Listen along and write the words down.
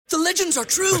The legends are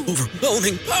true.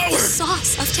 Overwhelming power!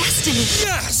 Sauce of destiny.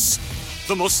 Yes!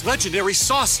 The most legendary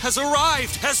sauce has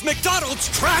arrived as McDonald's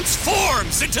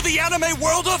transforms into the anime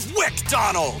world of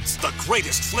WickDonald's. The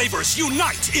greatest flavors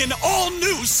unite in all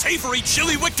new savory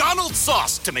chili McDonald's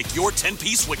sauce to make your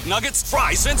 10-piece Wick Nuggets,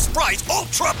 fries, and Sprite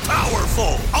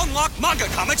ultra-powerful. Unlock manga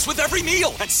comics with every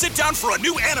meal and sit down for a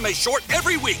new anime short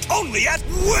every week only at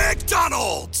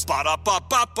WickDonald's.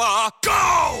 Ba-da-ba-ba-ba,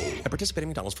 go! At participating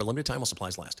McDonald's for a limited time while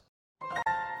supplies last.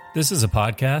 This is a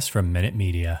podcast from Minute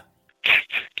Media.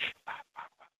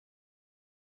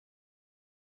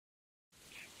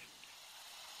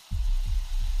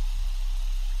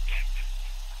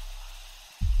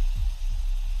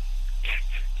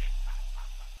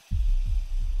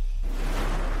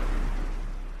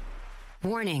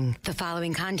 Warning, the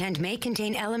following content may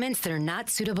contain elements that are not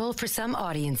suitable for some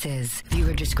audiences.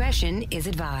 Viewer discretion is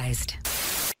advised.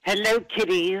 Hello,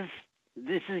 kiddies.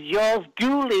 This is yours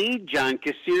duly, John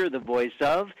Kassir, the voice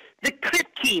of The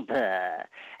Crypt Keeper.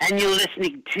 And you're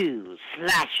listening to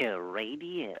Slasher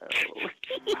Radio.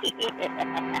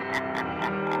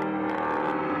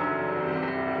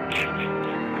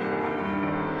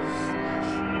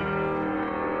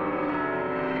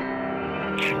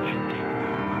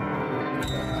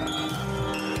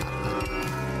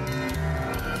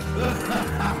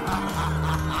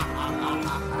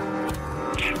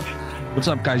 What's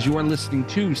up, guys? You are listening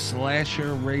to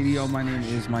Slasher Radio. My name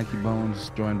is Mikey Bones,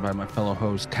 joined by my fellow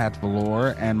host, Kat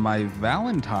Valor, and my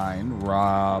Valentine,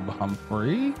 Rob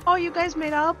Humphrey. Oh, you guys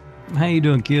made up? How you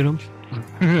doing, kiddo?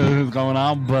 What's going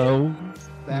on, Bo?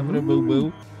 Having a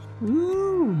boo-boo.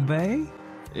 Ooh, bae.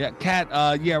 Yeah, Kat,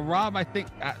 Rob, I think,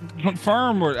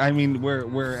 confirm,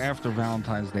 we're after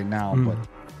Valentine's Day now, but,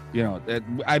 you know,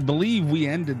 I believe we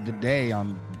ended the day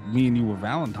on me and you were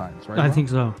Valentine's, right? I think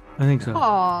so.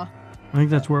 Aw. I think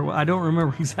that's where I don't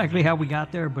remember exactly how we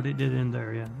got there, but it did end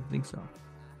there. Yeah, I think so.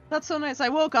 That's so nice. I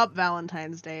woke up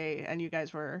Valentine's Day and you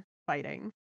guys were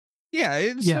fighting. Yeah,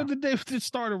 the day it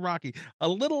started rocky. A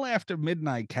little after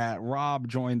midnight, Kat, Rob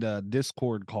joined a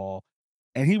Discord call,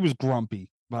 and he was grumpy,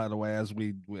 by the way, as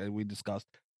we discussed.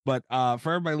 But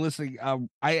for everybody listening,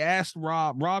 I asked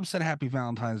Rob said Happy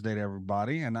Valentine's Day to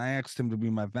everybody, and I asked him to be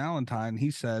my Valentine.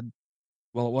 He said,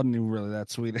 well, it wasn't even really that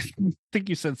sweet. I think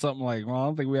you said something like, well, I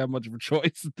don't think we have much of a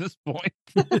choice at this point.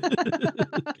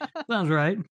 Sounds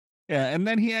right. Yeah, and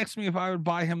then he asked me if I would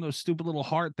buy him those stupid little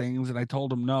heart things, and I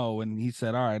told him no, and he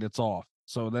said, all right, it's off.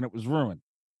 So then it was ruined.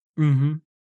 Mm-hmm.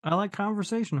 I like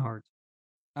conversation hearts.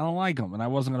 I don't like them, and I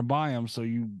wasn't going to buy them, so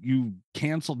you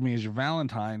canceled me as your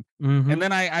Valentine, Mm-hmm. and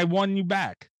then I won you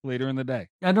back later in the day.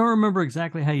 I don't remember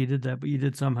exactly how you did that, but you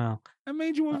did somehow. I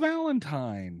made you a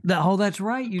Valentine. That's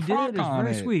right. You did. It's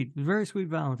very it. sweet. Very sweet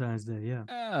Valentine's Day.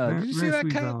 Yeah. Did you see that,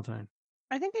 sweet Kat? Valentine.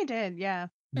 I think I did, yeah.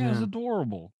 Yeah, it was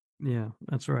adorable. Yeah,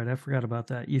 that's right. I forgot about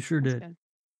that. You sure That's did. good.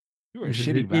 You were a You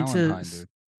sure shitty did. It's Valentine, a dude.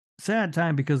 sad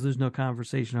time because there's no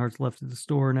conversation hearts left at the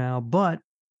store now, but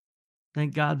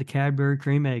thank God the Cadbury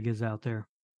cream egg is out there.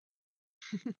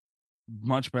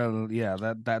 Much better.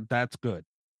 Yeah, that's good.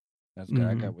 That's good.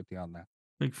 I Mhm. got with you on that.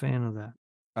 Big fan of that.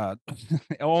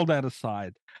 All that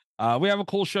aside, we have a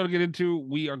cool show to get into.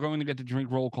 We are going to get to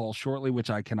drink roll call shortly, which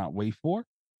I cannot wait for.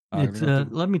 It's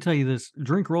let me tell you this: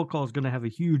 drink roll call is going to have a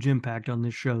huge impact on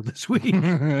this show this week. just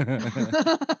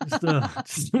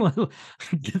want to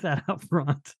get that out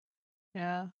front.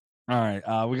 Yeah. All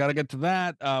right, we got to get to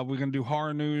that. We're gonna do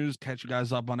horror news, catch you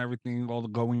guys up on everything, all the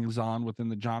goings on within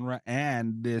the genre,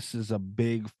 and this is a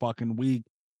big fucking week.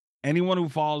 Anyone who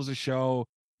follows the show,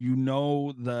 you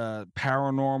know the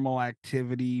paranormal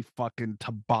activity fucking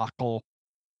debacle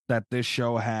that this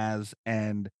show has,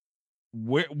 and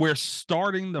we're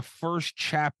starting the first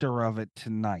chapter of it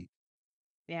tonight.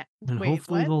 Yeah. And Wait,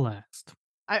 hopefully what? the last.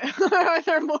 Are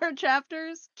there more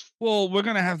chapters? Well, we're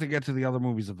gonna have to get to the other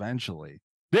movies eventually.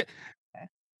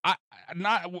 I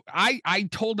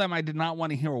told them I did not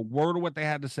want to hear a word of what they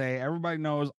had to say. Everybody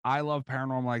knows I love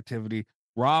Paranormal Activity.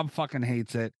 Rob fucking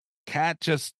hates it. Kat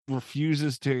just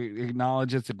refuses to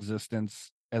acknowledge its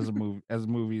existence as a movie, as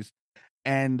movies.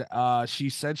 And she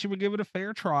said she would give it a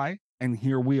fair try, and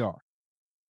here we are.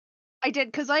 I did,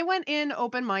 because I went in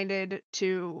open-minded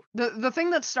to the thing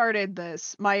that started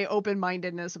this, my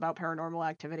open-mindedness about Paranormal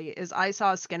Activity, is I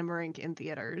saw Skinamarink in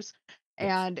theaters,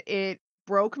 and it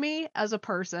broke me as a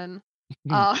person.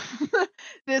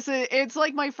 It's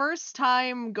like my first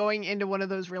time going into one of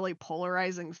those really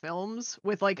polarizing films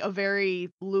with like a very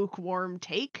lukewarm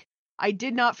take. I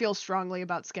did not feel strongly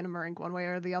about Skinamarink one way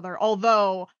or the other,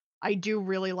 although I do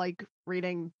really like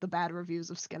reading the bad reviews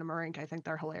of Skinamarink. I think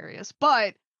they're hilarious.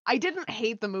 But I didn't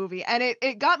hate the movie, and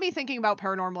it got me thinking about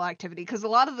Paranormal Activity, because a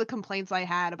lot of the complaints I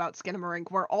had about Skinamarink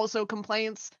were also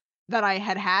complaints that I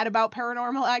had about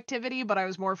Paranormal Activity, but I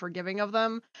was more forgiving of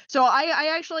them. So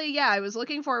I actually, I was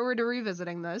looking forward to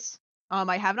revisiting this.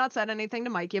 I have not said anything to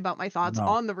Mikey about my thoughts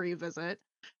on the revisit,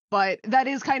 but that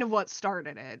is kind of what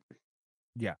started it.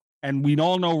 Yeah. And we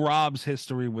all know Rob's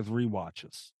history with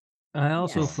rewatches. I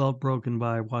also felt broken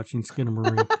by watching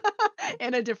Skinamarink.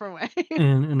 In a different way.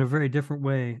 in a very different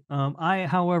way. I,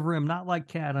 however, am not like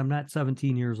Kat. I'm not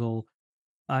 17 years old.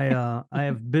 I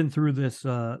have been through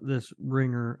this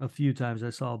ringer a few times. I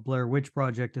saw Blair Witch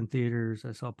Project in theaters.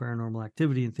 I saw Paranormal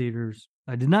Activity in theaters.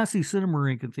 I did not see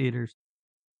Skinamarink in theaters.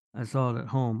 I saw it at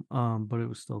home, but it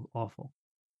was still awful.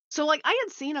 So, like, I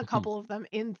had seen a couple of them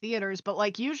in theaters, but,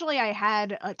 like, usually I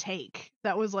had a take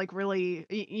that was, like, really,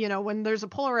 when there's a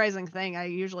polarizing thing, I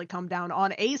usually come down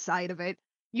on a side of it,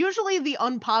 usually the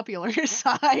unpopular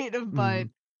side, but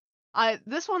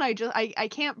this one I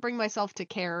can't bring myself to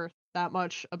care that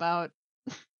much about.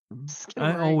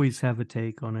 I always have a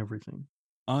take on everything.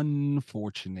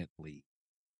 Unfortunately.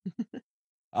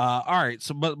 All right,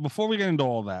 so but before we get into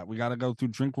all that, we got to go through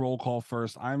drink roll call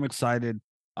first. I'm excited.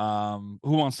 Who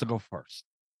wants to go first?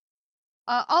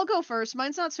 I'll go first.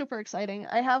 Mine's not super exciting.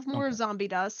 I have more zombie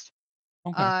dust.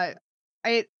 Okay.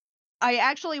 I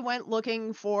actually went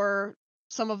looking for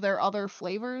some of their other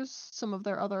flavors, some of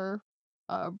their other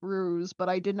brews, but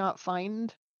I did not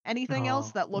find anything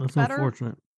else that looked better.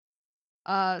 Unfortunate.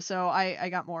 So I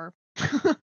got more.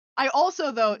 I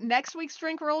also, though, next week's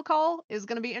drink roll call is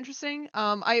going to be interesting.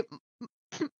 My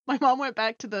mom went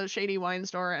back to the Shady Wine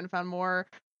store and found more,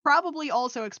 probably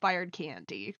also expired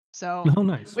Chianti. So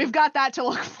nice. We've got that to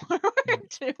look forward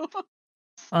to.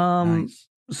 Nice.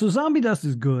 So Zombie Dust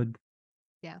is good.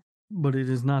 Yeah. But it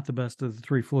is not the best of the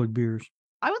Three Floyd beers.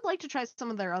 I would like to try some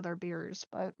of their other beers,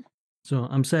 but so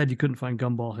I'm sad you couldn't find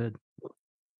Gumball Head.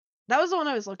 That was the one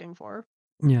I was looking for.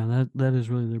 Yeah, that is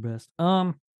really their best.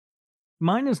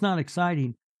 Mine is not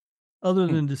exciting, other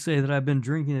than to say that I've been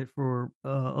drinking it for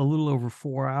a little over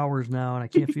 4 hours now, and I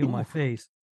can't feel my face.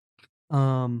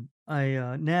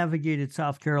 I navigated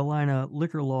South Carolina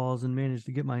liquor laws and managed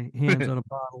to get my hands on a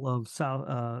bottle of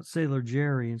Sailor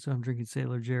Jerry, and so I'm drinking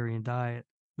Sailor Jerry and Diet.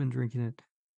 Been drinking it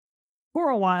for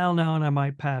a while now, and I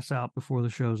might pass out before the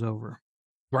show's over.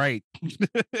 Right.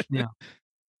 Yeah.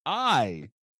 I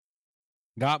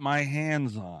got my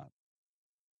hands on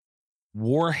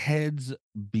Warheads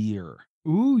beer.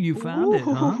 Ooh, you found it,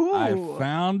 huh? I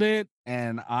found it,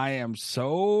 and I am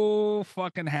so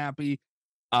fucking happy.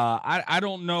 I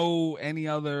don't know any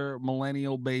other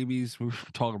millennial babies. We were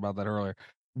talking about that earlier.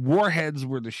 Warheads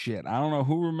were the shit. I don't know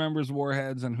who remembers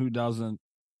Warheads and who doesn't,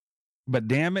 but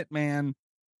damn it, man.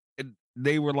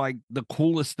 They were like the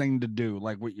coolest thing to do,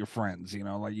 like with your friends,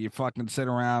 like you fucking sit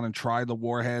around and try the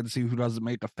Warhead, see who doesn't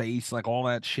make a face, like all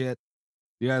that shit.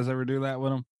 You guys ever do that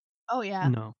with them? Oh, yeah.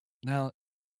 No. Now,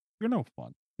 you're no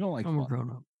fun. You don't like I'm fun. a grown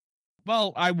up.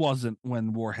 Well, I wasn't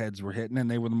when Warheads were hitting, and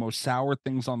they were the most sour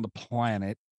things on the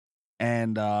planet.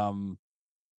 And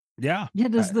yeah.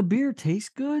 Does the beer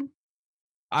taste good?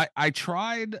 I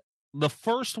tried the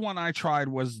first one I tried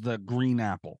was the green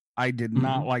apple. I did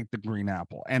not like the green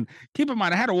apple. And keep in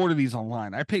mind, I had to order these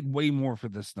online. I paid way more for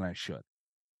this than I should.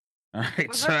 All right.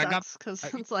 Well, so I got, because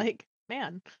it's like,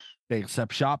 man. They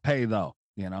accept shop pay though,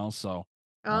 so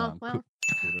well,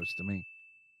 kudos to me.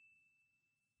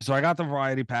 So I got the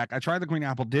variety pack. I tried the green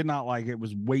apple, did not like it. It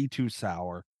was way too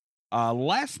sour.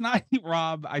 Last night,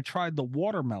 Rob, I tried the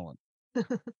watermelon.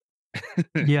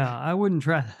 Yeah, I wouldn't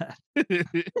try that.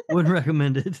 Wouldn't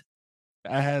recommend it.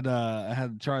 I had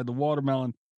tried the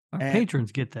watermelon. Our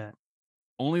patrons get that.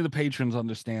 Only the patrons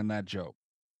understand that joke.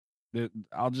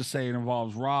 I'll just say it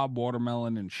involves Rob,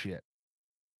 watermelon, and shit.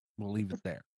 We'll leave it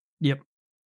there. Yep.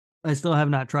 I still have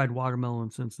not tried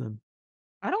watermelon since then.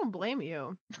 I don't blame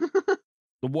you.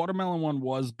 The watermelon one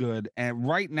was good. And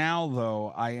right now,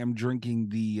 though, I am drinking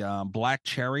the black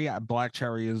cherry. Black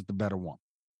cherry is the better one.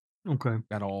 Okay.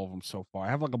 Got all of them so far. I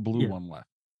have like a blue one left.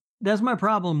 That's my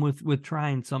problem with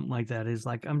trying something like that is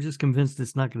like, I'm just convinced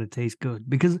it's not going to taste good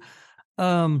because,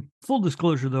 full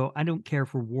disclosure though, I don't care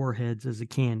for Warheads as a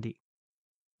candy.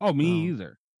 Oh, me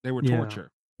either. They were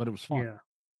torture, but it was fun. Yeah.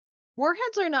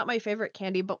 Warheads are not my favorite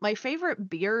candy, but my favorite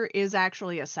beer is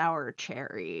actually a sour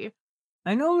cherry.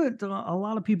 I know that a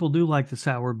lot of people do like the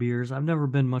sour beers. I've never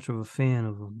been much of a fan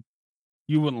of them.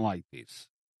 You wouldn't like these.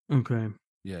 Okay.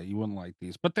 Yeah, you wouldn't like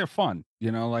these, but they're fun.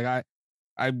 Like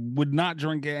I would not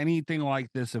drink anything like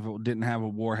this if it didn't have a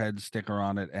Warhead sticker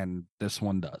on it, and this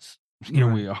one does.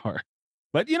 Here we are.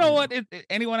 But you know what?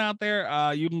 Anyone out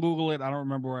there, you can Google it. I don't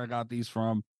remember where I got these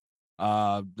from.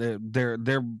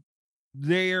 They're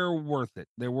worth it.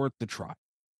 They're worth the try.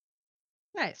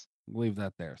 Nice. Leave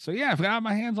that there. So yeah, I've got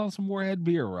my hands on some Warhead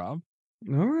beer, Rob.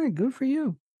 All right, good for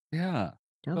you. Yeah.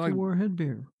 Got Like, the Warhead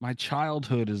beer. my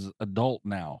childhood is adult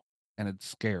now, and it's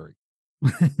scary.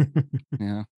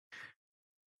 Yeah.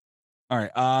 All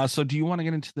right. So do you want to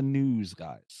get into the news,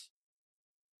 guys?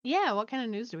 Yeah, what kind of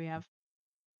news do we have?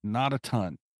 Not a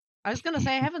ton. I was gonna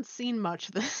say I haven't seen much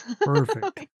of this.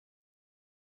 Perfect.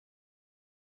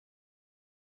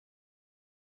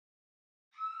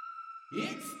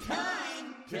 It's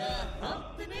time to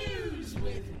hump the news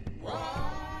with Rob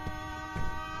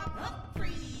Humphrey.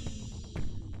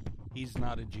 He's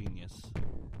not a genius.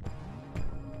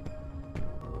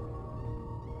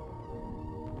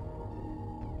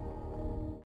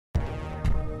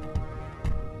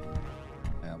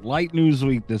 Light news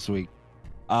week this week.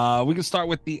 We can start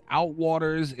with The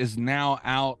Outwaters is now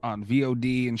out on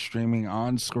VOD and streaming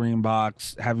on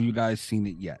Screenbox. Have you guys seen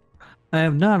it yet? I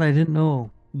have not. I didn't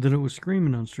know that it was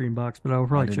streaming on Streambox, but I will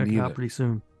probably check it out pretty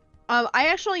soon. I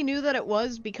actually knew that it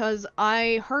was because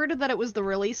I heard that it was the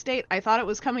release date. I thought it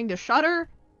was coming to Shudder.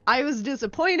 I was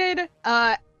disappointed,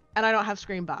 and I don't have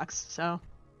Screenbox, so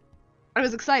I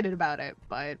was excited about it,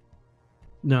 but...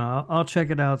 No, I'll check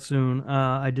it out soon.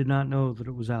 I did not know that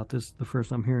it was out. This is the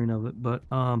first I'm hearing of it, but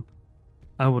I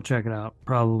will check it out,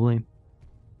 probably.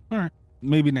 All right.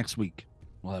 Maybe next week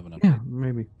we'll have an update. Yeah,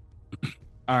 maybe.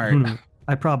 All right.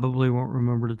 I probably won't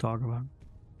remember to talk about it.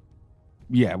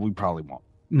 Yeah, we probably won't.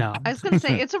 No. I was going to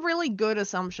say, it's a really good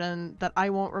assumption that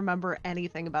I won't remember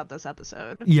anything about this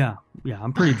episode. Yeah,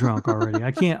 I'm pretty drunk already.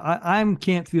 I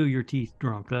can't feel your teeth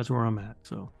drunk. That's where I'm at,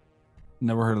 so.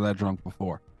 Never heard of that drunk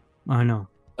before. I know.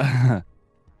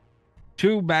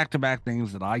 2 back-to-back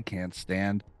things that I can't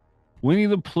stand. Winnie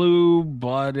the Pooh,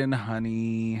 Blood and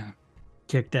Honey.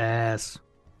 Kicked ass.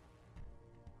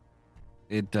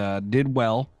 It did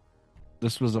well.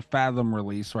 This was a Fathom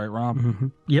release, right, Rob? Mm-hmm.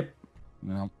 Yep.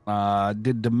 You know,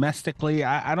 did domestically.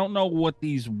 I don't know what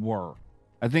these were.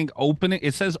 I think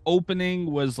it says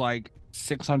opening was like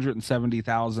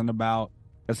 670,000 about.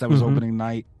 Guess that was opening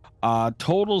night.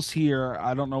 Totals here,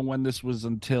 I don't know when this was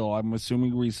until, I'm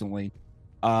assuming recently.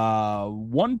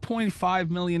 1.5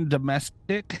 million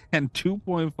domestic and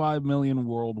 2.5 million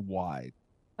worldwide.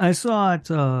 I saw it.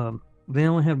 They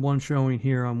only had one showing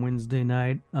here on Wednesday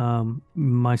night.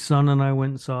 My son and I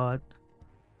went and saw it,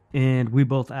 and we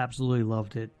both absolutely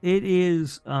loved it. It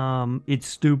is, it's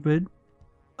stupid,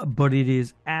 but it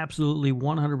is absolutely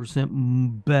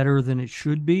 100% better than it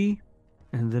should be,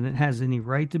 and than it has any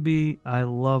right to be. I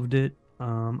loved it.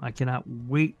 I cannot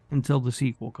wait until the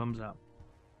sequel comes out.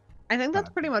 I think that's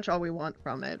pretty much all we want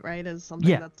from it, right? Is something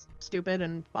that's stupid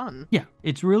and fun. Yeah,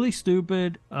 it's really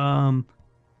stupid,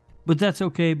 but that's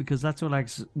okay because that's what I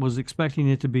was expecting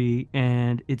it to be,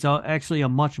 and it's actually a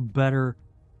much better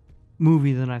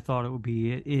movie than I thought it would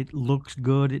be. It looks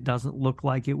good. It doesn't look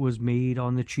like it was made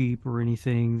on the cheap or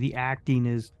anything. The acting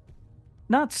is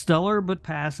not stellar, but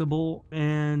passable,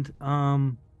 and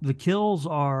the kills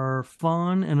are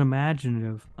fun and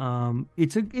imaginative.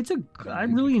 I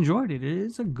really enjoyed it. It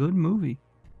is a good movie.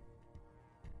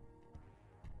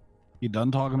 You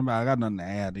done talking about? I got nothing to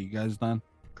add. Are you guys done?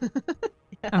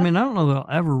 I mean, I don't know that I'll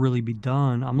ever really be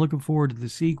done. I'm looking forward to the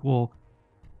sequel,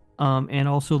 and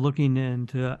also looking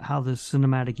into how the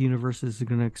cinematic universe is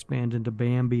going to expand into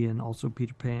Bambi and also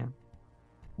Peter Pan.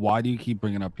 Why do you keep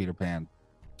bringing up Peter Pan?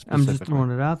 I'm just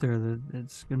throwing it out there that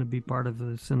it's going to be part of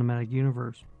the cinematic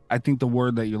universe. I think the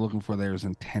word that you're looking for there is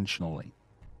intentionally.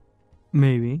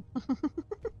 Maybe.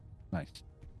 Nice.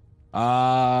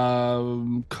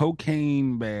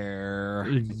 Cocaine Bear.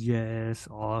 Yes,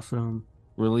 awesome.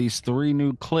 Released 3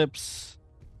 new clips.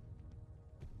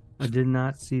 I did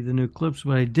not see the new clips,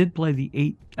 but I did play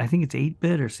the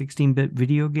 8-bit or 16-bit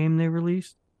video game they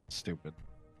released. Stupid.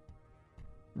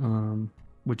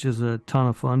 Which is a ton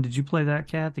of fun. Did you play that,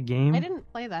 Kat, the game? I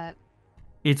didn't play that.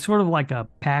 It's sort of like a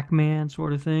Pac-Man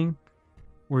sort of thing,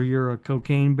 where you're a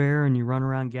cocaine bear and you run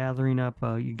around gathering up,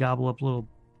 you gobble up little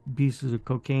pieces of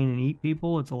cocaine and eat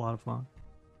people. It's a lot of fun.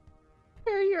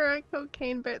 You're a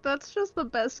cocaine bear. That's just the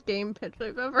best game pitch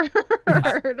I've ever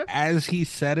heard. As he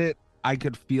said it, I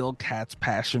could feel Kat's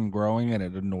passion growing, and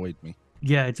it annoyed me.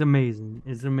 Yeah, it's amazing.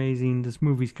 It's amazing. This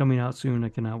movie's coming out soon. I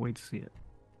cannot wait to see it.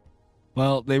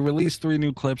 Well, they released 3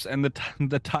 new clips, and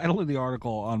the title of the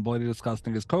article on Bloody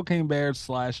Disgusting is Cocaine Bears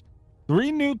 /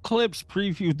 3 new clips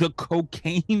preview the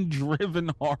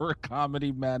cocaine-driven horror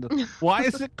comedy madness. Why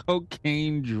is it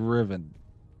cocaine-driven?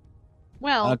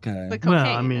 Well, okay. The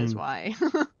cocaine is why.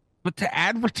 But to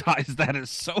advertise that is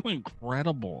so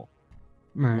incredible.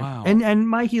 Right. Wow. And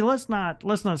Mikey, let's not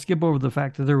skip over the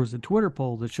fact that there was a Twitter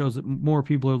poll that shows that more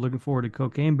people are looking forward to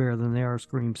Cocaine Bear than they are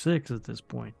Scream 6 at this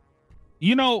point.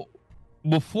 You know,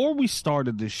 before we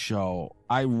started this show,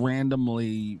 I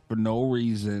randomly, for no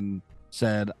reason,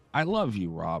 said, "I love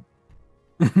you, Rob."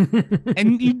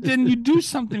 And then you do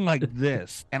something like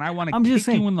this, and I want to kick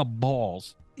you in the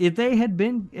balls. If they had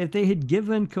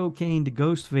given cocaine to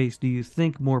Ghostface, do you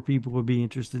think more people would be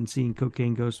interested in seeing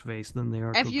Cocaine Ghostface than they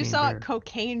are? If you saw Bear? a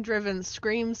cocaine-driven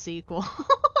Scream sequel.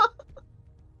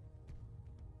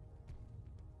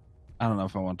 I don't know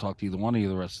if I want to talk to either one of you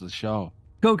the rest of the show.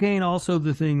 Cocaine, also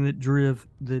the thing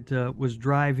that was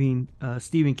driving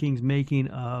Stephen King's making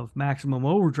of Maximum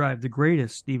Overdrive, the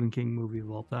greatest Stephen King movie of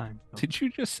all time. So. Did you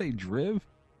just say driv?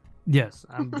 Yes,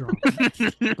 I'm drunk.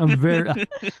 I'm very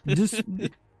just.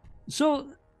 So,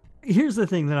 here's the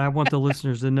thing that I want the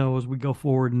listeners to know as we go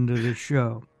forward into this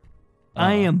show.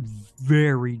 I am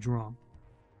very drunk.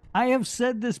 I have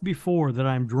said this before that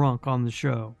I'm drunk on the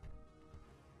show.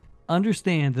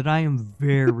 Understand that I am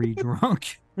very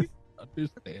drunk.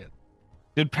 Understand.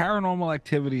 Did Paranormal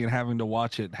Activity and having to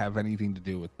watch it have anything to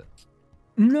do with this?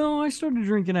 No, I started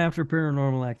drinking after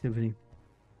Paranormal Activity.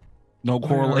 No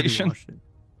correlation?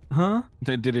 Huh?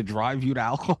 Did it drive you to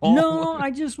alcohol? No, I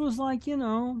just was like,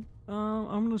 I'm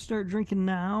going to start drinking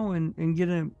now and get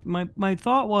my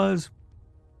thought was,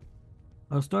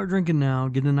 I'll start drinking now,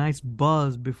 get a nice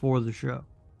buzz before the show,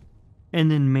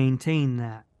 and then maintain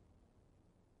that.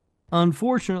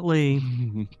 Unfortunately,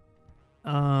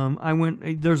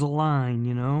 there's a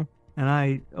line, and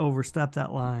I overstepped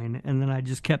that line, and then I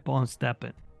just kept on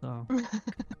stepping. So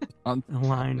the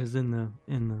line is in the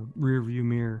rear view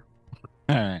mirror.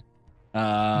 All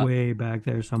right. Way back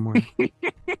there somewhere.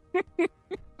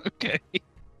 Okay.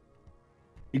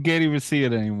 You can't even see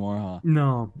it anymore, huh?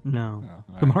 No.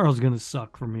 Tomorrow's going to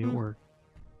suck for me at work.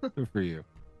 Good for you.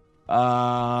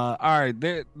 All right.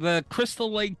 The Crystal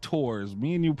Lake tours.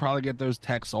 Me and you probably get those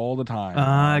texts all the time.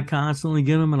 I constantly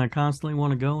get them, and I constantly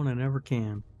want to go, and I never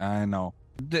can. I know.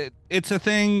 It's a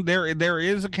thing. There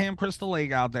is a Camp Crystal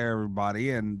Lake out there,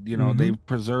 everybody, and they've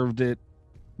preserved it.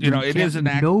 It is an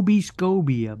Nobi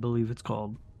Scoby, I believe it's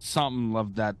called. Something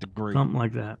of that degree. Something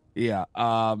like that. Yeah.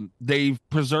 They've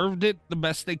preserved it the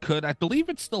best they could. I believe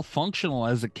it's still functional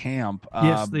as a camp.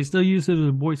 Yes, they still use it as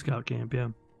a Boy Scout camp. Yeah.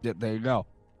 There you go.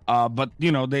 But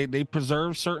they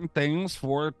preserve certain things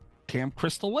for Camp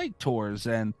Crystal Lake tours,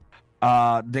 and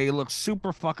they look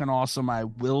super fucking awesome. I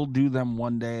will do them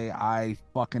one day. I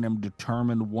fucking am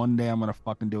determined one day I'm gonna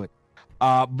fucking do it.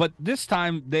 But this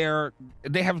time they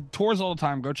have tours all the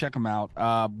time. Go check them out.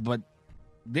 But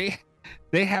they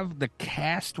have the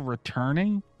cast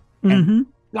returning. And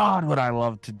God, would I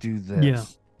love to do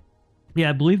this. Yeah,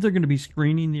 I believe they're going to be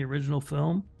screening the original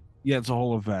film. Yeah, it's a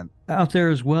whole event out there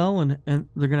as well, and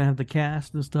they're going to have the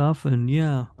cast and stuff. And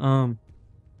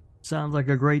sounds like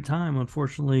a great time.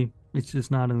 Unfortunately, it's just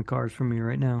not in the cards for me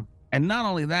right now. And not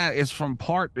only that, it's from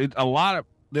there's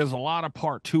a lot of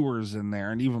part tours in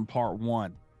there, and even part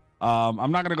one.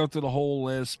 I'm not going to go through the whole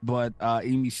list, but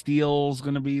Amy Steele's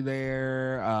going to be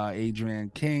there.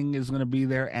 Adrienne King is going to be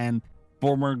there. And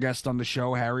former guest on the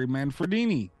show, Harry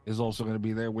Manfredini, is also going to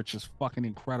be there, which is fucking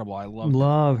incredible. I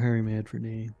love Harry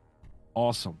Manfredini.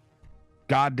 Awesome.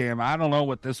 Goddamn, I don't know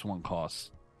what this one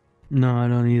costs. No, I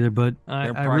don't either, but I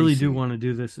really do want to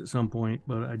do this at some point,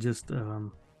 but I just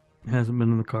it hasn't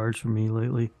been in the cards for me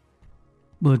lately.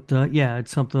 But yeah,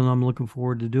 it's something I'm looking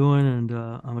forward to doing, and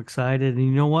I'm excited. And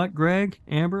you know what, Greg,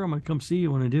 Amber, I'm going to come see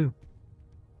you when I do.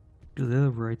 Because they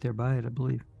live right there by it, I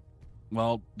believe.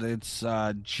 Well, it's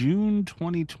June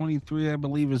 2023, I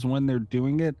believe, is when they're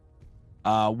doing it.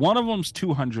 One of them's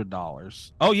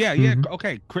 $200. Oh, yeah.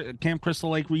 Okay. Camp Crystal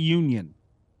Lake Reunion.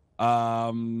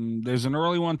 There's an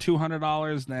early one,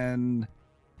 $200, then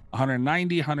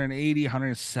 $190, $180,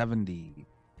 $170.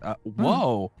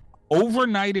 Whoa.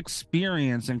 Overnight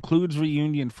experience includes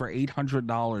reunion for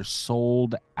 $800,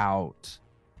 sold out.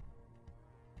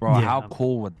 Bro, how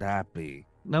cool would that be?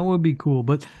 That would be cool,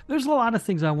 but there's a lot of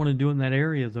things I want to do in that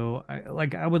area, though.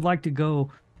 I would like to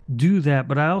go do that,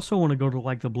 but I also want to go to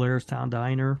like the Blairstown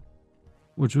Diner,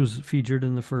 which was featured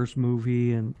in the first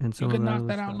movie, and some you of could that knock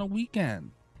that out stuff. on a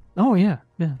weekend. Oh yeah.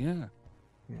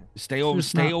 Stay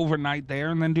overnight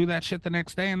there, and then do that shit the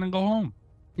next day, and then go home.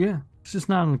 Yeah, it's just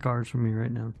not on the cards for me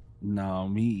right now. No,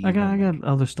 me either. I got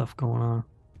other stuff going on.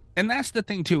 And that's the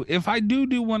thing, too. If I do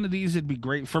one of these, it'd be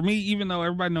great. For me, even though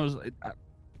everybody knows,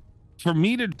 for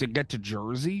me to get to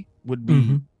Jersey would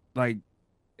be like,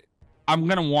 I'm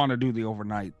going to want to do the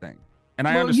overnight thing. And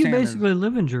I understand. You basically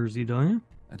live in Jersey, don't you?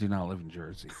 I do not live in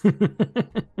Jersey.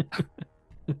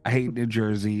 I hate New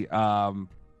Jersey.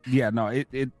 Yeah, no,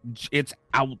 it's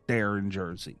out there in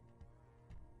Jersey.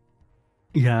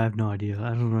 Yeah, I have no idea. I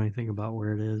don't know anything about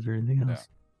where it is or anything else. Yeah.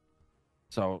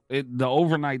 So the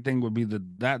overnight thing would be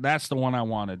that's the one I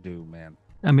want to do, man.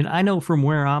 I mean, I know from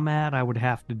where I'm at, I would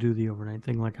have to do the overnight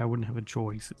thing. Like, I wouldn't have a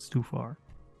choice. It's too far.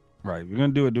 Right. If you're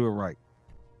going to do it right.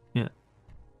 Yeah.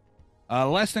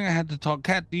 Last thing I had to talk,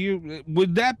 Kat,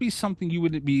 would that be something you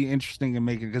would be interested in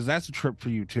making? Because that's a trip for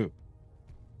you, too.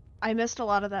 I missed a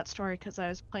lot of that story because I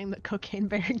was playing the Cocaine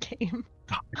Bear game.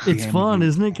 It's fun,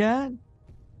 isn't it, Kat?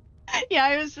 Yeah,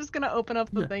 I was just going to open up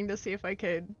the thing to see if I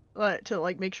could,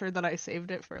 to make sure that I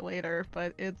saved it for later,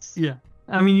 but it's... Yeah.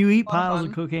 I mean, you eat piles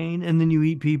of cocaine and then you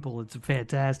eat people. It's a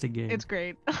fantastic game. It's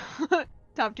great.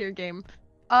 Top tier game.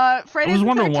 I Friday was the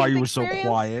wondering 13th why you were so experience?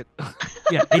 quiet.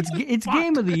 Yeah, it's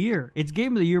game of the year. It's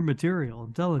game of the year material.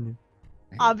 I'm telling you.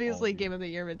 Obviously, game of the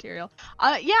year material.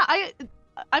 Yeah,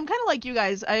 I'm kind of like you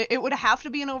guys. It would have to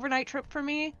be an overnight trip for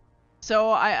me, so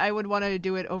I would want to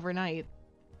do it overnight.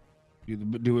 You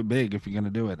do it big if you're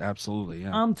going to do it. Absolutely,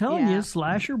 yeah. I'm telling you,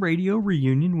 Slasher Radio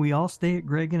reunion. We all stay at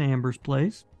Greg and Amber's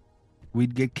place.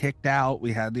 We'd get kicked out.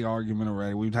 We had the argument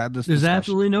already. We've had this There's discussion.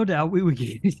 absolutely no doubt we would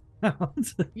get out.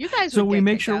 You guys So would we get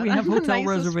make kicked sure out. we have I'm the hotel nicest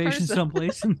reservations person.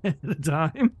 someplace at a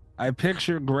time. I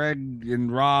picture Greg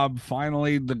and Rob.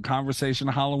 Finally, the conversation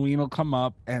of Halloween will come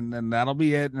up, and then that'll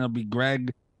be it. And it'll be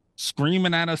Greg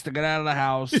screaming at us to get out of the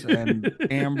house, and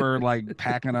Amber like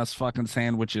packing us fucking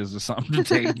sandwiches or something to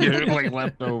take, like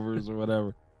leftovers or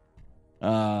whatever.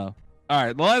 All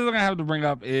right. The last thing I have to bring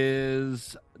up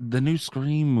is the new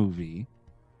Scream movie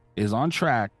is on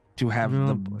track to have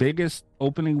the biggest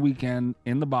opening weekend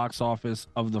in the box office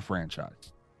of the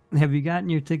franchise. Have you gotten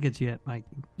your tickets yet, Mikey?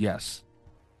 Yes.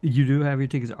 You do have your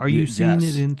tickets. Are you seeing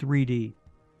yes. it in 3D?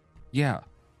 Yeah,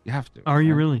 you have to. Are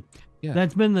you really? Yeah.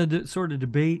 That's been the sort of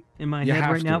debate in my You head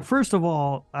have right now. to. First of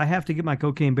all, I have to get my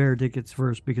Cocaine Bear tickets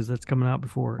first because that's coming out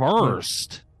before.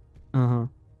 First. Uh-huh.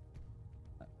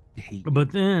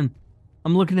 But then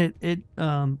I'm looking at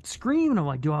Scream, and I'm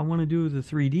like, do I want to do the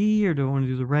 3D or do I want to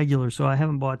do the regular? So I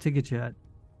haven't bought tickets yet.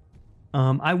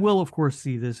 I will, of course,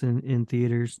 see this in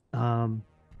theaters.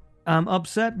 I'm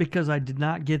upset because I did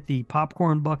not get the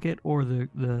popcorn bucket or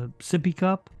the sippy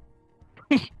cup.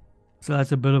 So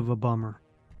that's a bit of a bummer.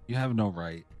 You have no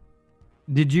right.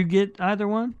 Did you get either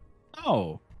one?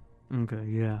 No. Okay,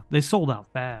 yeah. They sold out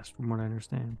fast, from what I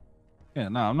understand. Yeah,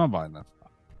 no, I'm not buying that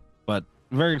stuff. But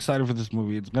very excited for this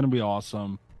movie. It's going to be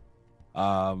awesome.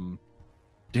 Yeah,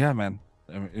 man.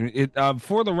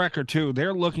 For the record, too,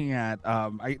 they're looking at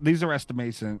these are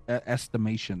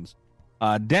estimations.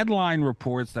 Deadline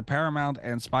reports that Paramount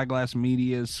and Spyglass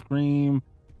Media's Scream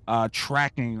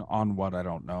tracking on what I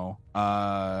don't know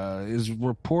is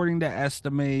reporting to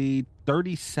estimate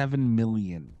 37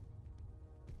 million.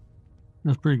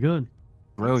 That's pretty good.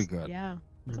 Really good. Yeah,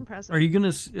 that's impressive. Are you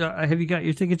gonna have you got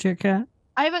your tickets yet, Kat?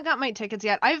 I haven't got my tickets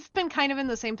yet. I've been kind of in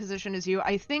the same position as you.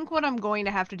 I think what I'm going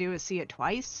to have to do is see it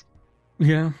twice.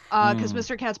 Yeah. Because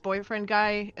Mr. Cat's boyfriend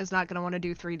guy is not going to want to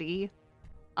do 3D.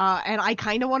 And I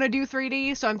kind of want to do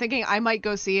 3D, so I'm thinking I might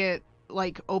go see it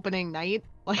like opening night,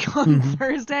 like on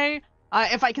Thursday,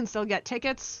 if I can still get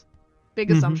tickets.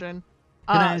 Big assumption.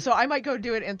 So I might go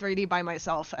do it in 3D by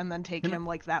myself and then take him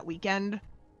like that weekend.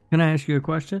 Can I ask you a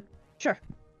question? Sure.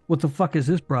 What the fuck is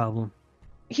his problem?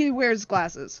 He wears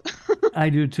glasses. I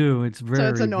do too. It's very, so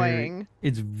it's annoying.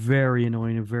 It's very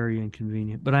annoying and very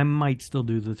inconvenient. But I might still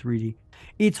do the 3D.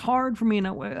 It's hard for me, and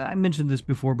I mentioned this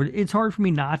before, but it's hard for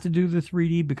me not to do the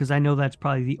 3D because I know that's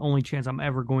probably the only chance I'm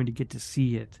ever going to get to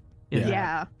see it. In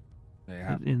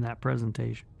that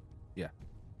presentation. Yeah.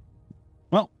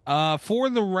 Well, for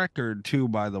the record, too,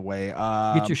 by the way,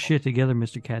 get your shit together,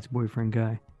 Mr. Cat's boyfriend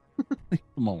guy.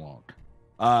 Come along.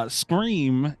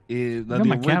 Scream is I got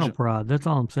my cattle prod. That's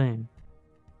all I'm saying.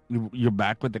 You're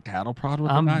back with the cattle prod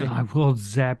with the guy? I will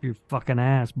zap your fucking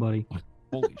ass, buddy.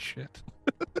 Holy shit.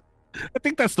 I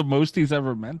think that's the most he's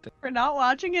ever meant it. We're not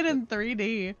watching it in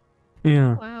 3D.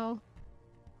 Yeah. Wow.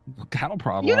 Cattle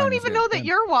prod. You don't even know that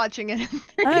you're watching it in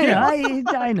 3D.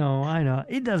 I know.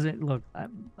 It doesn't look.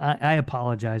 I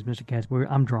apologize, Mr. Cat's boy.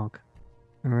 I'm drunk.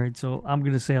 All right, so I'm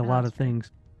going to say a lot of things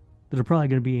that are probably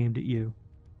going to be aimed at you.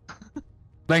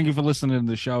 Thank you for listening to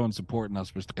the show and supporting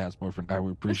us, Mr. Cat's boyfriend guy.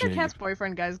 We appreciate it. Mr. Cat's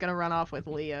boyfriend guy is gonna run off with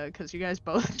Leah because you guys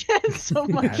both get so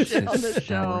much shit on the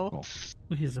show.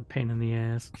 He's a pain in the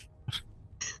ass.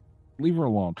 Leave her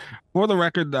alone. For the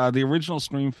record, the original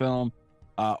Scream film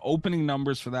opening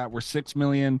numbers for that were 6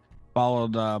 million,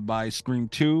 followed by Scream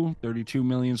 2, 32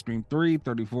 million, Scream 3,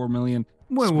 34 million.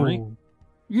 Whoa.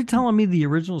 You're telling me the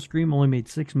original Scream only made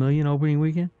 6 million opening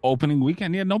weekend? Opening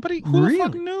weekend, yeah. Nobody, who the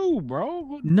fuck knew,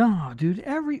 bro? No, dude.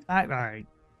 All right.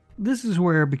 this is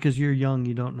where, because you're young,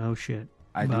 you don't know shit.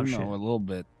 I do know shit. a little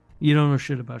bit. You don't know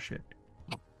shit about shit.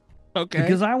 Okay.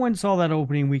 Because I went and saw that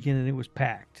opening weekend and it was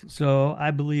packed. So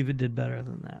I believe it did better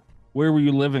than that. Where were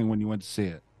you living when you went to see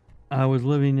it? I was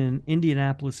living in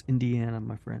Indianapolis, Indiana,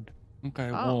 my friend.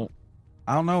 Okay, well,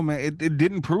 I don't know, man. It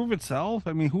didn't prove itself.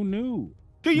 I mean, who knew?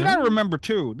 Dude, you gotta remember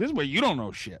too. This is where you don't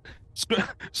know shit.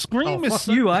 Scream is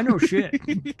fuck you. I know shit.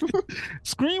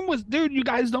 Scream was, dude. You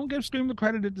guys don't give Scream the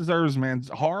credit it deserves, man.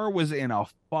 Horror was in a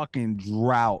fucking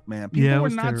drought, man. People were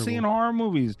not seeing horror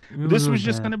movies. This was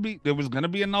just gonna be. There was gonna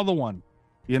be another one.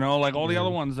 You know, like all the other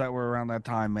ones that were around that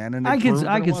time, man. And I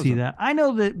can see that. I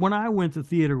know that when I went, the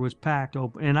theater was packed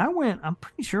open, and I went. I'm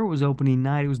pretty sure it was opening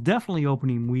night. It was definitely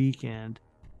opening weekend,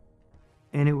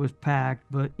 and it was packed.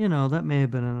 But you know, that may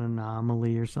have been an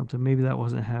anomaly or something. Maybe that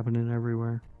wasn't happening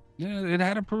everywhere. Yeah, it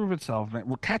had to prove itself, man.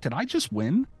 Well, Kat, did I just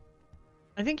win?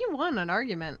 I think you won an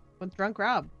argument with Drunk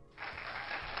Rob.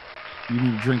 You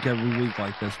need to drink every week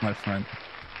like this, my friend.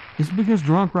 It's because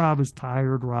Drunk Rob is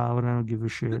tired, Rob, and I don't give a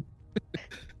shit.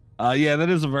 Yeah, that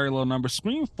is a very low number.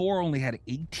 Scream 4 only had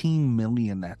 18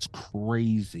 million. That's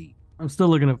crazy. I'm still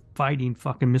looking at fighting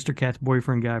fucking Mr. Cat's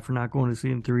boyfriend guy for not going to see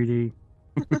in 3D.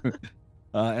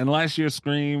 And last year's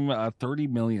Scream, 30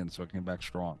 million, so it came back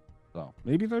strong. So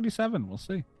maybe 37. We'll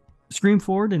see. Scream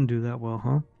 4 didn't do that well,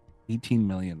 huh? 18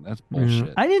 million. That's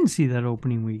bullshit. I didn't see that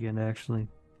opening weekend, actually.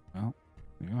 Well,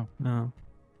 yeah. No.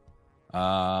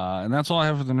 And that's all I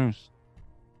have for the news.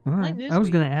 All right. I was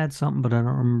going to add something, but I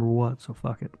don't remember what, so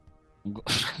fuck it.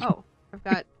 Oh, I've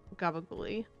got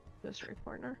Gabagooli, Mystery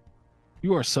Corner.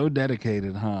 You are so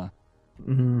dedicated, huh?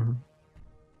 Mm-hmm.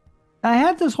 I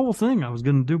had this whole thing I was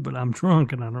going to do, but I'm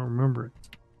drunk and I don't remember it.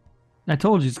 I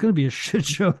told you it's going to be a shit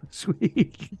show this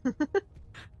week.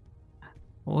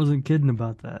 I wasn't kidding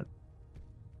about that.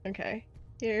 Okay,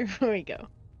 here we go.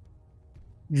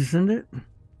 Did you send it?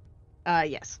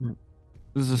 Yes.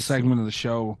 This is a segment of the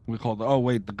show we call the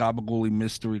Gabagooli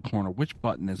Mystery Corner. Which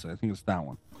button is it? I think it's that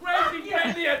one. Crazy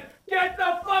idiot! Get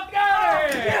the fuck out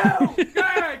of here! Go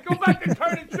ahead, go back to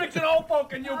turning tricks and old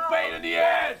folk and you pain in the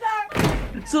ass!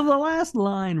 So the last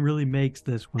line really makes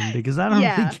this one because I don't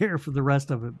really care for the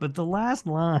rest of it. But the last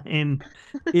line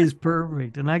is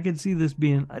perfect. And I can see this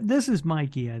being, this is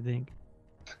Mikey, I think.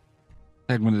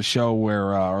 Segment of the show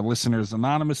where our listeners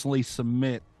anonymously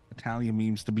submit Italian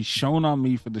memes to be shown on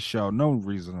me for the show. No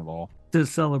reason at all. To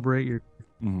celebrate your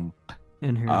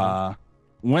inheritance.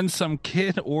 When some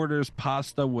kid orders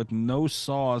pasta with no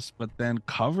sauce, but then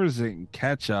covers it in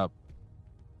ketchup,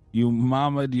 you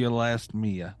mama'd your last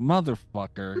Mia.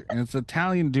 Motherfucker. And it's an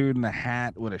Italian dude in a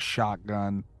hat with a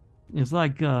shotgun. It's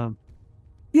like,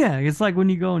 it's like when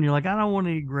you go and you're like, I don't want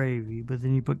any gravy, but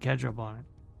then you put ketchup on it.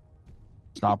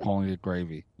 Stop calling it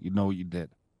gravy. You know what you did.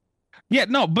 Yeah,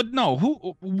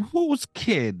 who's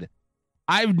kid?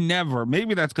 I've never,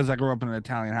 maybe that's because I grew up in an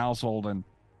Italian household and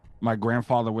my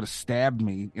grandfather would have stabbed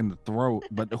me in the throat,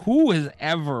 but who has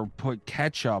ever put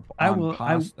ketchup on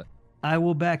pasta? I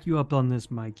will back you up on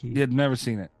this, Mikey. You've never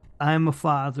seen it. I'm a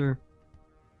father.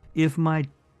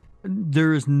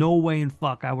 There is no way in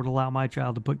fuck I would allow my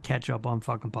child to put ketchup on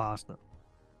fucking pasta.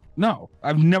 No,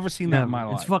 I've never seen that in my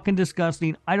life. It's fucking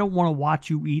disgusting. I don't want to watch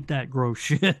you eat that gross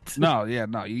shit. No, you're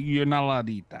not allowed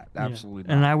to eat that. Absolutely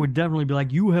not. And I would definitely be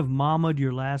like, you have mama'd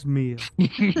your last meal.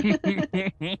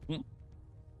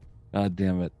 God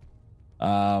damn it.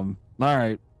 All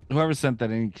right. Whoever sent that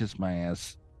in, kiss my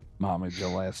ass. Mama'd your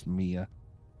last Mia.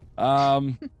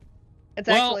 It's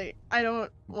actually, I don't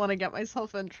want to get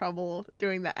myself in trouble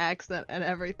doing the accent and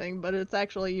everything, but it's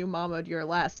actually you mama'd your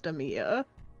last Mia.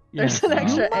 There's an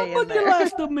extra A in there. Your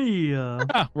last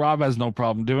Mia. Rob has no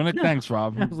problem doing it. No, Thanks,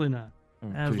 Rob. Absolutely not.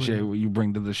 I appreciate what you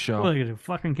bring to the show. What, you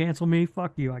fucking cancel me?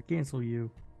 Fuck you. I cancel you.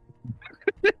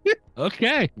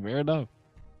 Okay, fair enough.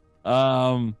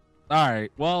 All right.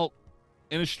 Well,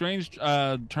 in a strange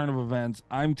turn of events,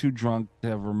 I'm too drunk to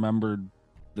have remembered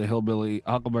the Huckleberry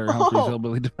Humphrey's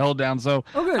Hillbilly Fell Down. So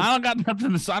I don't got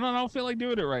nothing to say. I don't feel like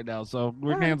doing it right now. So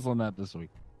we're canceling that this week.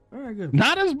 All right, good.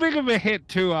 Not as big of a hit,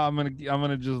 too. I'm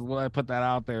gonna just put that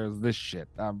out there as this shit.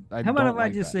 How about if I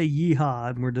just say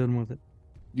yeehaw and we're done with it?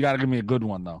 You got to give me a good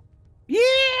one though.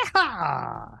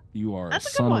 Yeehaw! You are a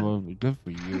son of a. Good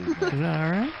for you. Is that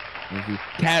all right?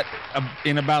 Cat,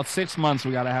 in about 6 months,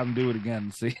 we got to have him do it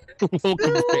again. See?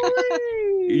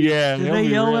 Yeah. Did they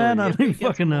yell that? I don't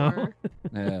fucking know.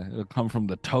 Yeah, it'll come from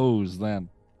the toes then.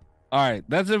 All right,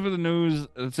 that's it for the news.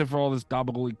 That's it for all this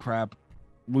gobbledygook crap.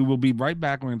 We will be right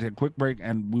back. We're going to take a quick break,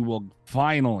 and we will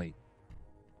finally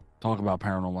talk about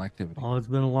Paranormal Activity. Oh, it's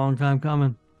been a long time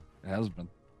coming. It has been.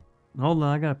 Hold on,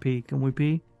 I got to pee. Can we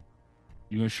pee?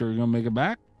 You sure you're going to make it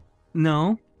back?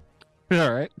 No.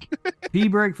 All right. Pee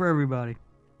break for everybody.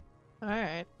 All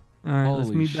right. All right, let's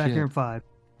Holy meet back here in shit. 5.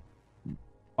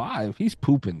 5? He's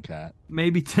pooping, Cat.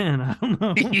 Maybe 10. I don't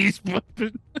know. He's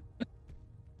pooping.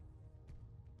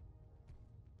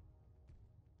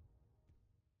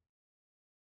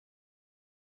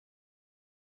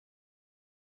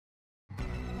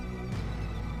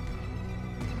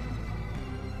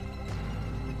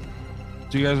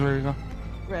 So you guys ready to go?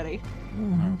 Ready.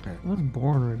 Okay. I was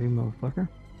born ready, motherfucker.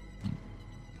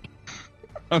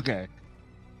 Okay.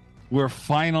 We're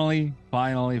finally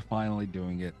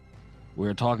doing it.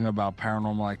 We're talking about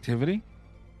Paranormal Activity.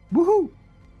 Woohoo!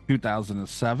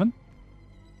 2007.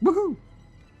 Woohoo!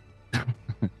 I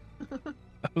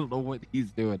don't know what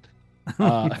he's doing.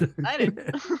 I didn't. I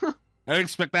didn't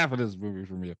expect that for this movie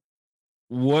from you.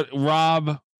 What,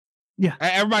 Rob? Yeah.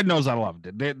 Everybody knows I loved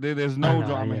it. There's no know,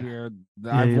 drama yeah. here.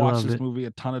 Yeah, I've you watched loved this it. movie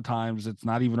a ton of times. It's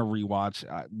not even a rewatch.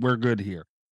 We're good here.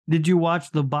 Did you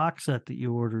watch the box set that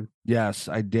you ordered? Yes,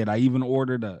 I did. I even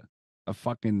ordered a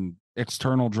fucking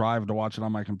external drive to watch it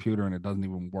on my computer, and it doesn't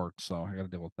even work. So I got to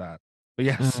deal with that. But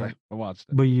yes, I watched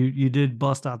it. But you did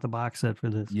bust out the box set for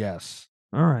this. Yes.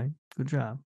 All right. Good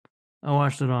job. I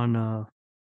watched it on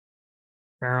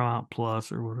Paramount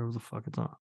Plus or whatever the fuck it's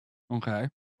on. Okay.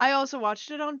 I also watched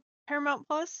it on Paramount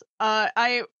Plus.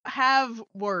 I have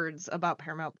words about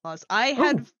Paramount Plus. I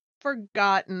had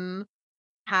forgotten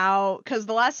how, because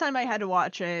the last time I had to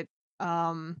watch it,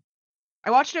 I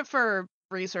watched it for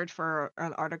research for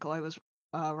an article I was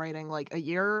writing like a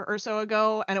year or so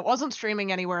ago, and it wasn't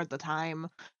streaming anywhere at the time.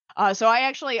 So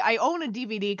I own a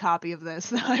DVD copy of this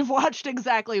that I've watched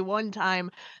exactly one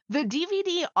time. The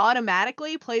DVD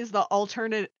automatically plays the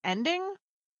alternate ending.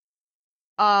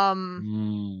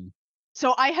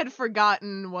 So I had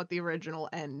forgotten what the original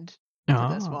end to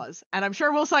this was, and I'm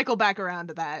sure we'll cycle back around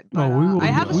to that. But I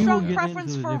have a strong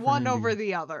preference for one over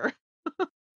the other.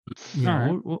 Yeah, All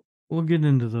right. we'll get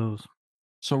into those.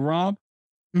 So, Rob?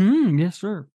 Yes,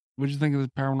 sir. What did you think of this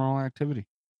Paranormal Activity?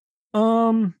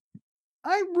 I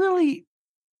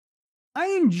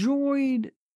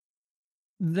enjoyed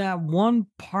that one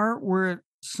part where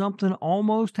something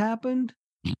almost happened,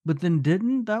 but then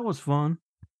didn't. That was fun.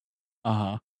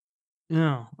 Uh-huh.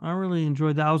 Yeah, I really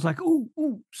enjoyed that. I was like, ooh,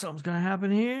 something's gonna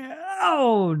happen here.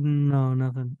 Oh no,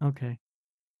 nothing. Okay.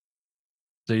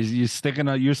 So you're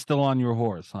still on your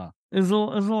horse, huh? There's a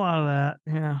lot of that.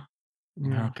 Yeah.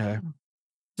 Okay.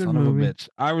 Good Son movie. of a bitch.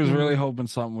 I was Good really movie. hoping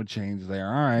something would change there.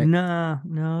 All right.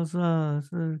 No, it's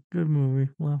a good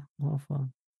movie. Well, a lot of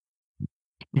fun.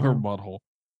 Your butthole.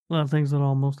 A lot of things that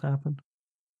almost happened.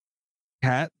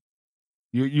 Kat,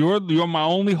 you're my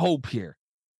only hope here.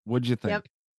 What'd you think? Yep.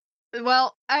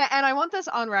 Well, and I want this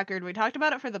on record. We talked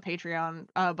about it for the Patreon,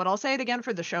 but I'll say it again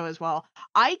for the show as well.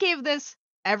 I gave this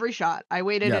every shot. I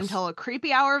waited until a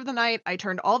creepy hour of the night. I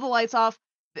turned all the lights off.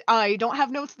 I don't have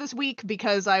notes this week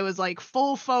because I was like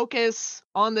full focus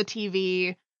on the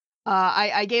TV.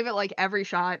 I gave it like every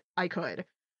shot I could.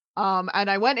 And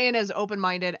I went in as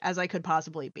open-minded as I could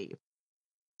possibly be.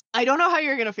 I don't know how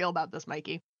you're going to feel about this,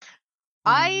 Mikey.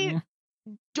 I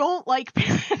don't like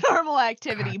Paranormal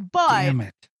Activity, damn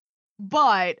it.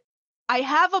 but I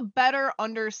have a better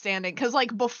understanding because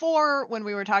like before when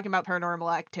we were talking about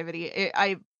Paranormal Activity,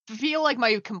 I feel like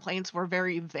my complaints were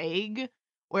very vague,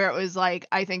 where it was like,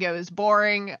 I think it was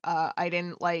boring. I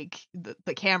didn't like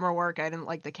the camera work. I didn't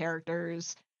like the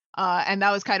characters. And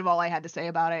that was kind of all I had to say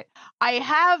about it.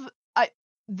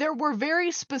 There were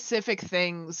very specific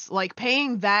things, like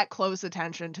paying that close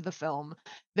attention to the film.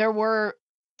 There were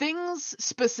things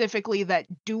specifically that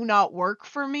do not work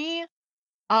for me.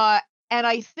 And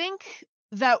I think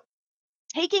that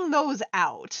taking those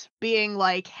out, being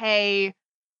like, hey,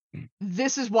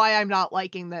 this is why I'm not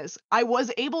liking this, I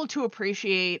was able to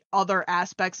appreciate other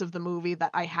aspects of the movie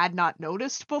that I had not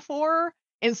noticed before,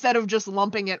 instead of just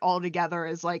lumping it all together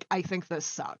as like, I think this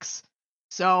sucks.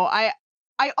 So I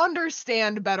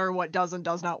understand better what does and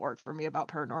does not work for me about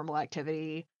Paranormal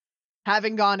Activity.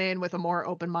 Having gone in with a more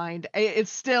open mind,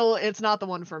 it's not the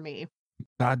one for me.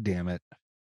 God damn it.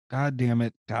 God damn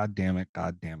it. God damn it.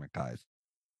 God damn it, guys.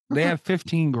 They have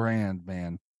 15 grand,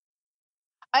 man.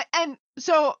 And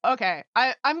so, okay,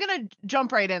 I'm going to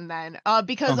jump right in then,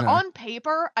 because on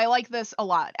paper, I like this a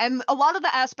lot. And a lot of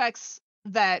the aspects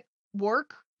that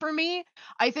work for me,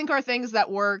 I think are things that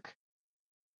work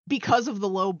because of the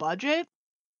low budget.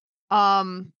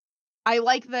 I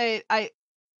like that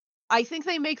I think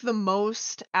they make the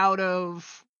most out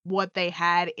of what they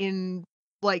had in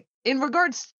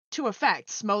regards to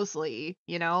effects mostly,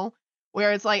 you know,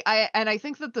 where it's like I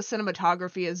think that the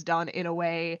cinematography is done in a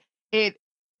way it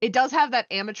does have that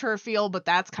amateur feel, but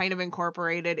that's kind of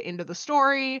incorporated into the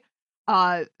story.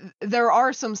 there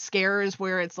are some scares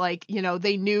where it's like, you know,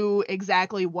 they knew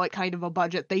exactly what kind of a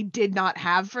budget they did not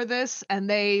have for this, and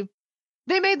they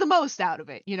made the most out of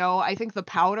it. You know, I think the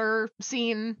powder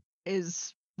scene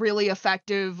is really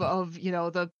effective of, you know,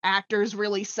 the actors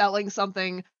really selling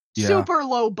something super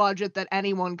low budget that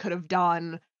anyone could have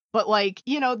done. But like,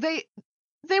 you know, they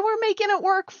were making it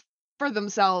work for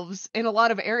themselves in a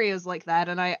lot of areas like that.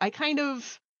 And I kind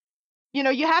of, you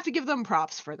know, you have to give them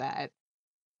props for that.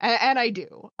 And I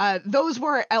do. Those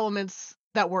were elements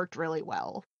that worked really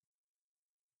well.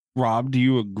 Rob, do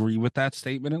you agree with that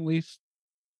statement at least?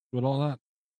 With all that?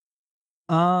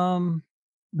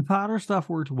 The powder stuff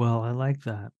worked well. I like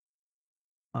that.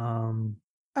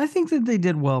 I think that they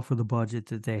did well for the budget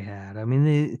that they had. I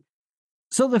mean,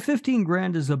 so the 15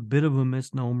 grand is a bit of a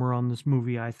misnomer on this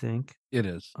movie, I think. It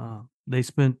is. They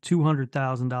spent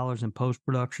 $200,000 in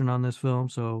post-production on this film,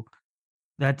 so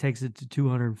that takes it to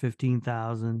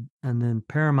 $215,000, and then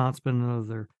Paramount spent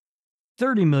another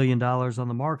 $30 million on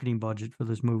the marketing budget for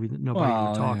this movie that nobody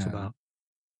even talks about.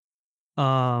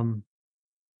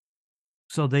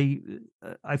 So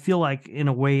I feel like in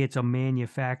a way it's a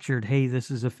manufactured, hey,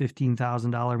 this is a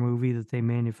 $15,000 movie that they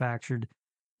manufactured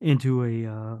into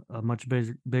a much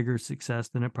bigger success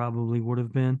than it probably would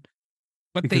have been.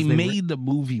 But they made the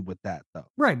movie with that, though.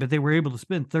 Right, but they were able to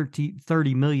spend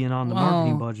 $30 million on the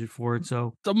marketing budget for it.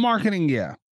 So the marketing,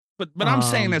 yeah. But I'm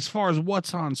saying as far as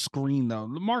what's on screen, though,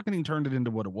 the marketing turned it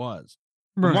into what it was.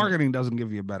 The marketing doesn't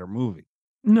give you a better movie.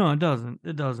 No, it doesn't.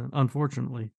 It doesn't,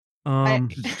 unfortunately.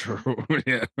 It's true.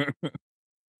 Yeah.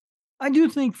 I do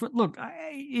think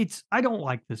I don't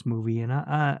like this movie,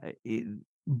 and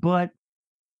but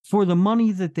for the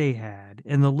money that they had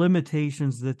and the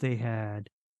limitations that they had,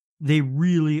 they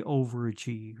really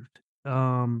overachieved.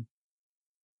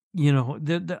 You know,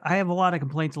 I have a lot of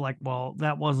complaints like, well,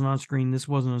 that wasn't on screen, this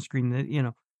wasn't on screen, that, you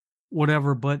know,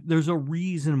 whatever, but there's a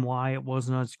reason why it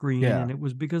wasn't on screen, and it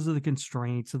was because of the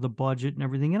constraints of the budget and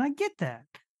everything, and I get that.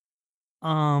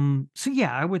 So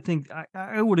yeah, I would think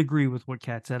I would agree with what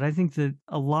Kat said. I think that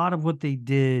a lot of what they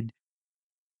did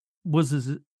was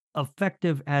as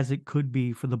effective as it could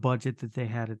be for the budget that they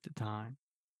had at the time.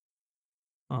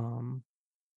 Can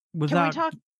we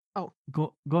talk? Oh,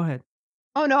 go ahead.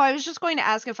 Oh no, I was just going to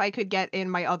ask if I could get in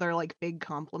my other like big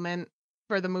compliment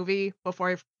for the movie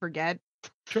before I forget.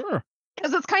 Sure.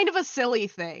 Because it's kind of a silly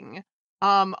thing.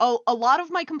 A lot of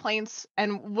my complaints,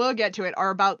 and we'll get to it, are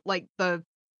about like the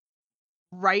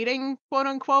writing, quote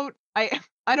unquote. I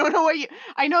don't know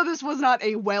I know this was not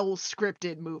a well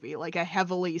scripted movie, like a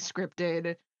heavily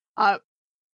scripted.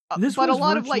 This but was a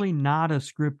lot virtually of like not a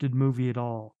scripted movie at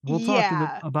all. We'll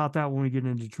talk about that when we get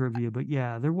into trivia, but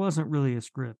yeah, there wasn't really a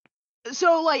script.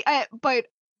 So like, but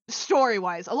story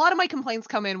wise, a lot of my complaints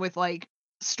come in with like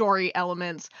story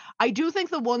elements. I do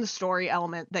think the one story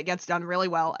element that gets done really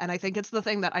well, and I think it's the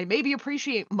thing that I maybe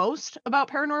appreciate most about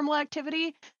Paranormal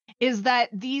Activity, is that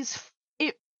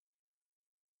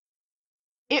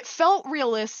it felt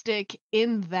realistic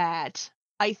in that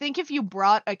I think if you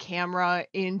brought a camera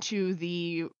into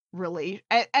the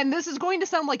and this is going to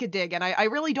sound like a dig, and I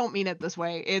really don't mean it this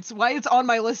way. It's why it's on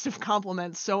my list of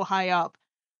compliments so high up.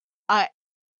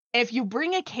 If you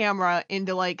bring a camera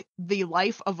into like the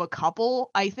life of a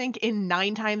couple, I think in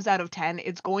 9 times out of 10,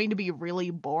 it's going to be really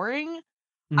boring.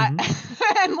 And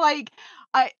like,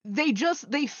 they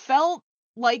felt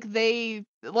like the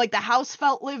house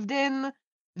felt lived in.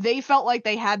 They felt like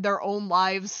they had their own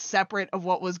lives separate of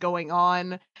what was going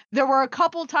on. There were a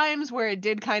couple times where it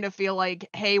did kind of feel like,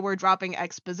 hey, we're dropping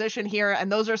exposition here,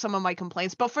 and those are some of my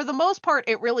complaints. But for the most part,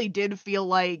 it really did feel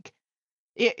like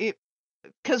it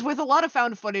because with a lot of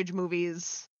found footage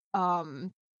movies,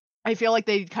 I feel like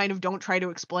they kind of don't try to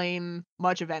explain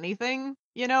much of anything,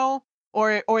 you know?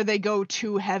 Or they go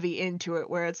too heavy into it,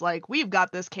 where it's like, we've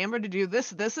got this camera to do this,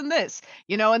 this, and this,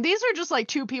 you know? And these are just like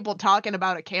two people talking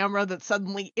about a camera that's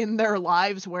suddenly in their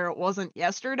lives where it wasn't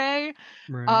yesterday.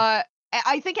 Right.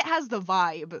 I think it has the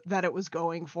vibe that it was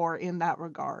going for in that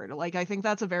regard. Like, I think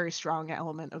that's a very strong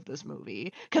element of this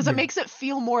movie, because it makes it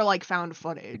feel more like found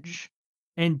footage.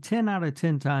 And 10 out of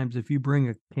 10 times, if you bring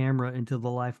a camera into the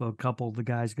life of a couple, the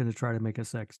guy's going to try to make a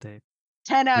sex tape.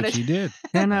 10 out of 10. He did.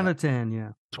 10 out of 10, yeah.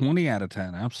 20 out of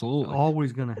 10, absolutely.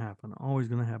 Always going to happen. Always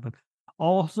going to happen.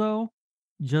 Also,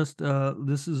 just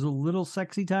this is a little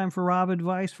sexy time for Rob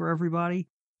advice for everybody.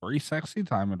 Free sexy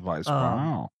time advice.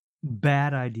 Wow.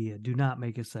 Bad idea. Do not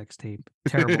make a sex tape.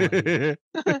 Terrible idea.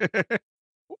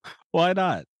 Why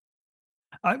not?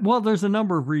 Well, there's a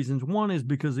number of reasons. One is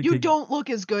because you don't look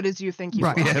as good as you think you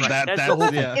right. are. Yeah, that's the whole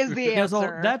thing. Is the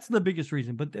answer. That's the biggest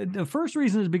reason. But the first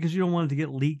reason is because you don't want it to get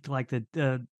leaked like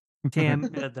the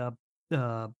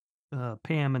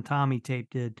Pam and Tommy tape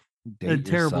did. Date A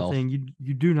terrible yourself. thing.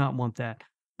 You do not want that.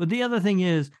 But the other thing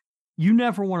is, you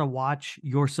never want to watch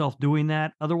yourself doing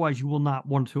that. Otherwise, you will not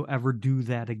want to ever do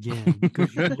that again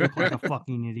because you look like a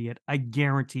fucking idiot. I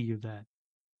guarantee you that.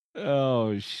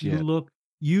 Oh shit!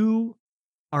 You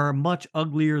are much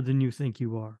uglier than you think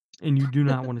you are, and you do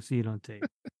not want to see it on tape.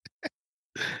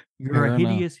 You're Fair a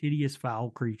enough. hideous, foul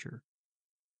creature.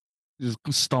 Just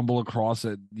stumble across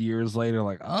it years later,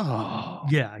 like, oh,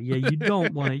 Yeah. You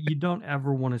don't want to. You don't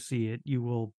ever want to see it. You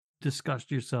will disgust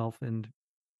yourself, and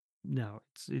no,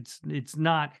 it's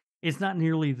not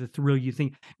nearly the thrill you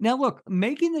think. Now, look,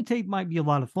 making the tape might be a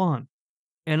lot of fun,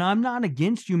 and I'm not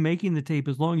against you making the tape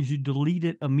as long as you delete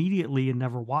it immediately and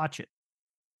never watch it.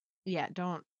 Yeah,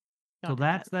 don't So do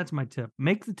that. that's my tip.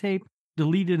 Make the tape,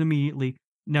 delete it immediately,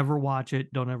 never watch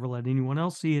it, don't ever let anyone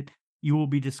else see it. You will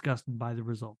be disgusted by the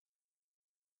result.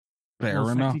 fair A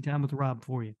little enough. sexy time with Rob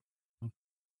for you.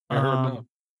 Fair enough.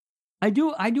 I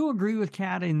do agree with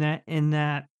Kat in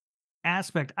that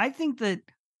aspect. I think that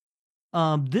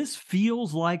this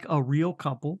feels like a real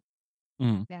couple.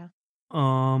 Yeah.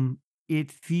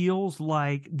 It feels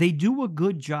like they do a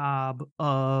good job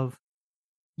of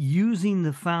using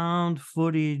the found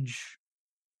footage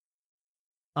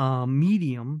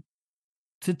medium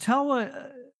to tell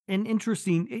an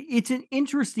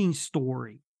interesting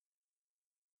story.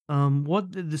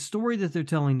 What the story that they're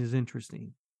telling is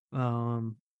interesting.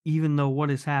 Even though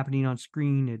what is happening on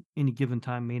screen at any given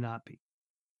time may not be.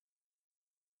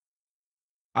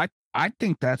 I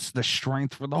think that's the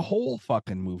strength for the whole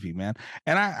fucking movie, man.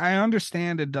 And I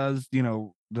understand it does,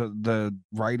 the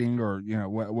writing or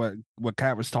what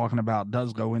Kat was talking about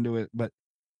does go into it, but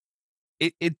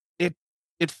it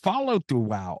followed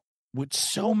throughout with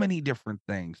so many different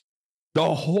things.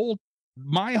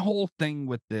 My whole thing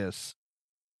with this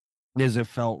is it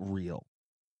felt real.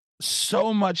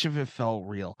 So much of it felt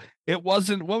real. It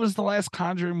wasn't, what was the last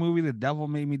Conjuring movie? The Devil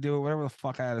Made Me Do It, whatever the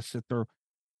fuck I had to sit through.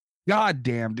 God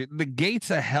damn, the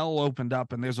gates of hell opened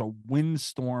up and there's a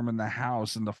windstorm in the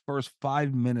house in the first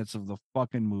 5 minutes of the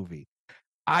fucking movie.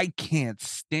 I can't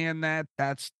stand that.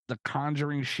 That's the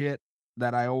Conjuring shit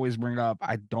that I always bring up.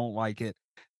 I don't like it.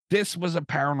 This was a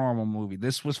paranormal movie.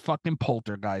 This was fucking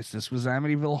Poltergeist. This was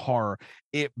Amityville Horror.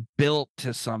 It built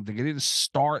to something. It didn't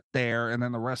start there and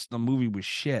then the rest of the movie was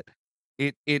shit.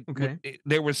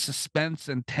 There was suspense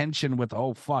and tension with,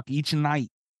 oh fuck, each night.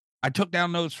 I took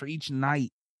down notes for each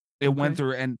night. It went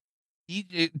through and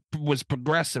it was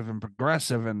progressive,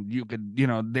 and you could,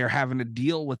 they're having to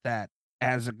deal with that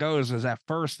as it goes. As at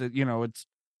first, it's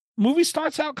movie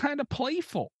starts out kind of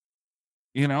playful,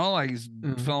 like he's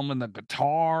filming the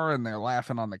guitar and they're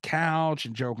laughing on the couch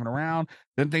and joking around.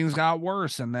 Then things got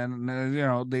worse, and then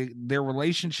their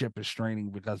relationship is straining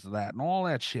because of that and all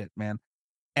that shit, man.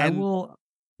 And go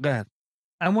ahead.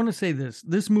 I want to say this.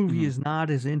 This movie is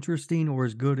not as interesting or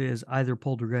as good as either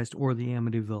Poltergeist or the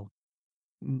Amityville.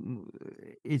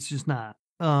 It's just not.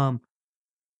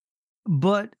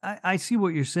 But I see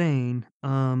what you're saying.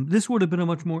 This would have been a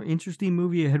much more interesting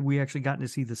movie had we actually gotten to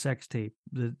see the sex tape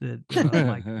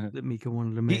that Mika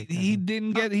wanted to make. He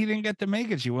didn't get to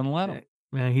make it. She wouldn't let him.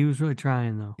 Man, he was really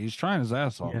trying though. He's trying his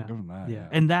ass off. Yeah. Give him that. Yeah.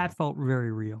 And that felt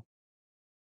very real.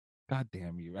 God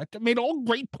damn you. I made all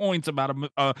great points about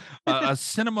a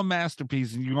cinema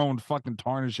masterpiece and you go and fucking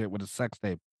tarnish it with a sex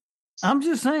tape. I'm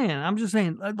just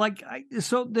saying.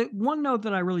 So the one note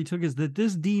that I really took is that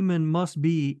this demon must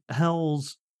be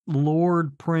hell's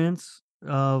Lord Prince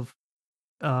of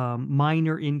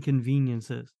minor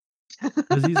inconveniences.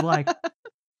 Because he's like,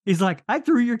 I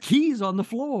threw your keys on the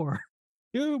floor.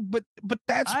 Dude, but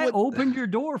that's I opened your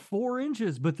door 4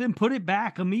 inches, but then put it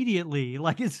back immediately.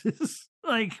 Like, it's just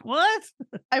like, what?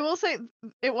 I will say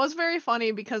it was very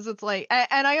funny because it's like,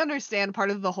 and I understand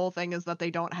part of the whole thing is that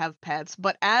they don't have pets,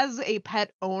 but as a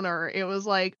pet owner, it was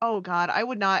like, oh God,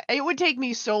 it would take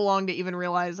me so long to even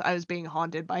realize I was being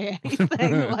haunted by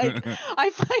anything. Like, I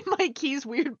find my keys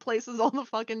weird places all the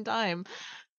fucking time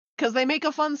because they make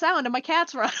a fun sound and my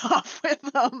cats run off with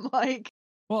them. Like,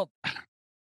 well,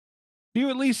 do you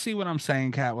at least see what I'm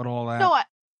saying, Kat, with all that? No,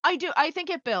 I do. I think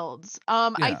it builds.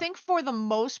 I think for the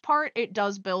most part, it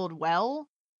does build well.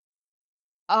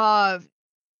 But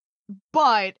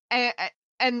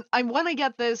and I want to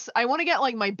get this. I want to get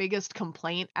like my biggest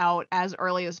complaint out as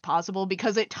early as possible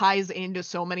because it ties into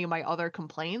so many of my other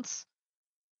complaints.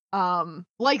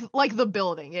 Like the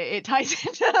building, it ties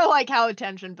into like how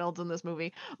tension builds in this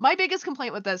movie. My biggest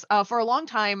complaint with this, for a long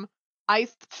time, I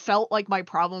felt like my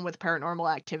problem with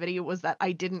Paranormal Activity was that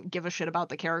I didn't give a shit about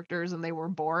the characters and they were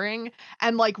boring.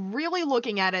 And like really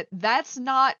looking at it, that's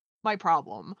not my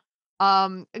problem.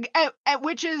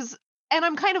 Which is and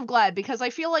I'm kind of glad because I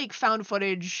feel like found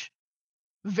footage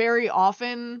very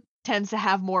often tends to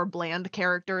have more bland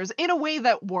characters in a way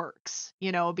that works,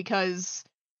 because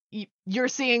you're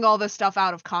seeing all this stuff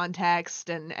out of context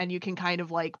and you can kind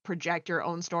of like project your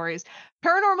own stories.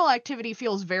 Paranormal Activity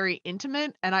feels very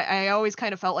intimate, and I always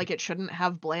kind of felt like it shouldn't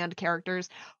have bland characters.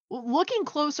 Looking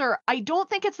closer, I don't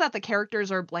think it's that the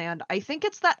characters are bland. I think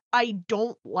it's that I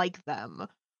don't like them.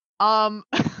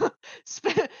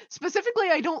 Specifically,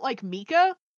 I don't like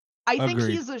Mika. I think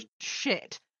Agreed. he's a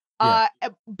shit. Yeah.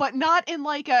 But not in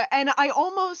like and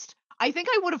I think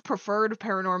I would have preferred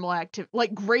Paranormal Activity,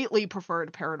 like greatly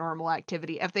preferred Paranormal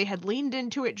Activity if they had leaned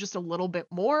into it just a little bit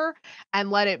more and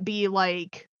let it be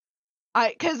like,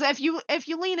 because if you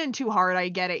lean in too hard, I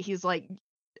get it. He's like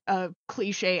a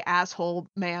cliche asshole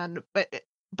man,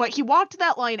 but he walked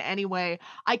that line anyway.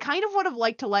 I kind of would have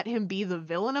liked to let him be the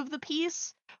villain of the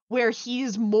piece, where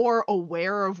he's more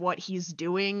aware of what he's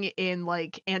doing in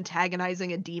like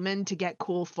antagonizing a demon to get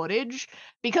cool footage,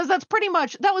 because that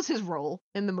was his role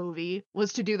in the movie,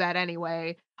 was to do that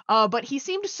anyway. But he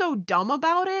seemed so dumb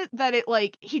about it that it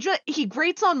like he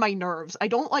grates on my nerves. I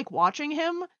don't like watching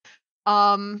him.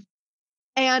 And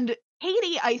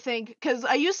Katie, I think, because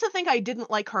I used to think I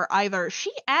didn't like her either,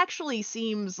 she actually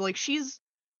seems like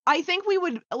I think we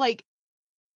would, like,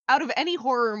 out of any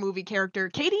horror movie character,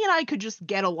 Katie and I could just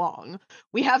get along.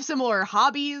 We have similar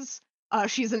hobbies.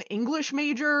 She's an English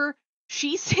major.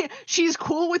 She's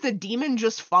cool with a demon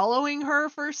just following her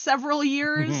for several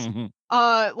years.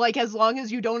 Like, as long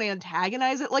as you don't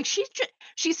antagonize it. Like,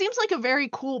 she seems like a very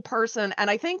cool person, and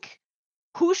I think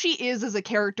who she is as a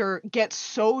character gets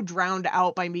so drowned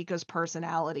out by Mika's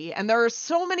personality. And there are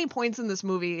so many points in this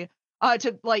movie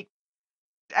to like.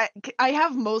 I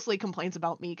have mostly complaints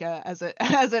about Mika as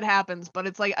it happens, but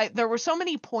it's like there were so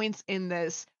many points in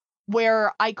this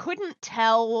where I couldn't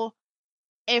tell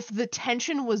if the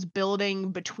tension was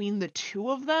building between the two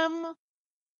of them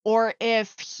or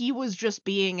if he was just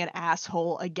being an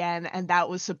asshole again and that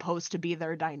was supposed to be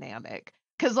their dynamic.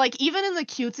 Because like even in the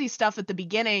cutesy stuff at the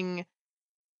beginning,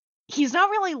 he's not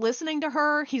really listening to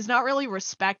her. He's not really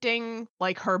respecting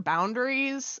like her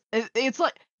boundaries. It's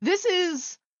like this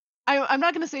is. I'm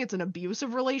not going to say it's an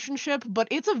abusive relationship, but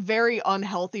it's a very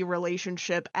unhealthy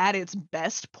relationship at its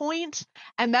best point,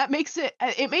 and that makes it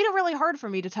made it really hard for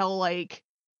me to tell like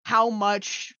how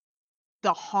much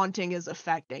the haunting is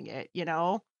affecting it,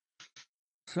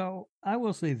 So I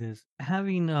will say this,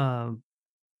 having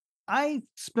I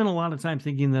spent a lot of time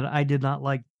thinking that I did not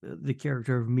like the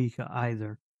character of Mika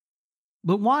either,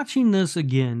 but watching this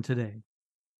again today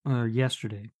or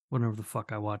yesterday, whenever the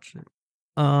fuck I watched it,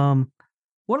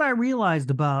 what I realized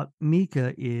about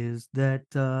Mika is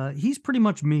that he's pretty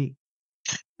much me.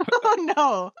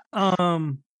 Oh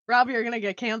no. Rob, you're gonna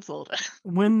get canceled.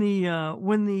 When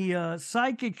the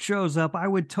psychic shows up, I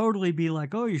would totally be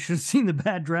like, "Oh, you should have seen the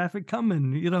bad traffic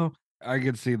coming," I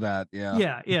could see that.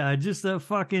 Yeah. Yeah. Just a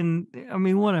fucking. I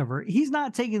mean, whatever. He's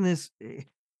not taking this.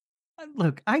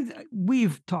 Look,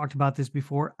 we've talked about this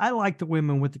before. I like the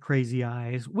women with the crazy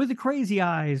eyes. With the crazy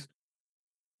eyes,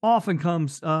 often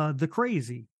comes the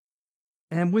crazy.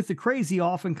 And with the crazy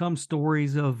often comes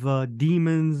stories of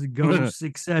demons, ghosts,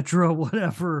 etc.,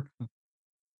 whatever.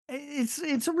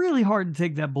 It's really hard to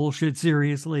take that bullshit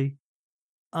seriously.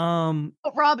 But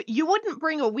Rob, you wouldn't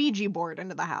bring a Ouija board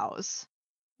into the house.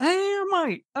 I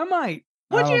might.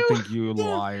 Would I you? don't think you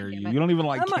liar. You don't even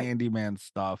like Candyman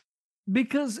stuff.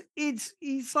 Because it's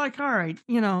like, all right,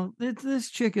 this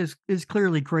chick is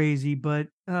clearly crazy, but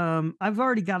I've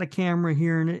already got a camera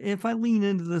here, and if I lean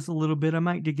into this a little bit, I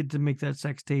might get to make that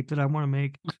sex tape that I want to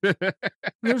make.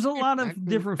 There's a lot of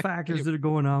different factors that are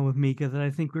going on with Mika that I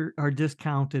think are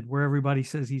discounted, where everybody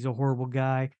says he's a horrible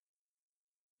guy.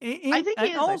 I think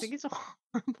he is. I think he's a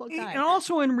horrible guy. And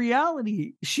also, in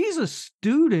reality, she's a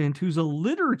student who's a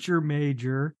literature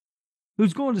major,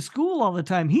 who's going to school all the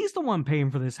time. He's the one paying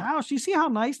for this house. You see how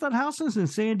nice that house is in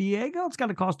San Diego? It's got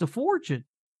to cost a fortune.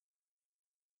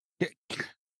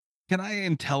 Can I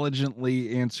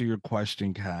intelligently answer your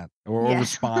question, Kat, or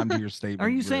respond to your statement? Are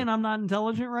you saying I'm not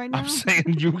intelligent right now? I'm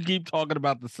saying you keep talking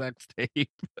about the sex tape.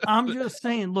 I'm just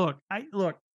saying,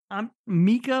 I'm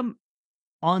Mika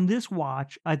on this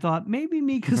watch. I thought maybe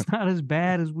Mika's not as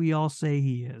bad as we all say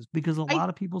he is, because a lot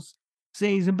of people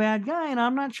say he's a bad guy, and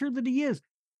I'm not sure that he is.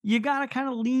 You got to kind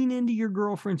of lean into your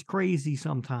girlfriend's crazy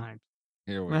sometimes.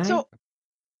 Here we right? So,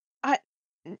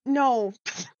 no.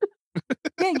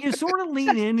 Yeah, you sort of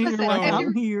lean in and you're like,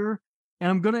 I'm here and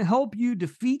I'm going to help you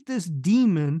defeat this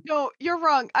demon. No, you're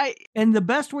wrong. And the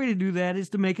best way to do that is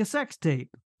to make a sex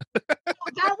tape.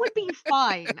 That would be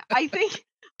fine. I think.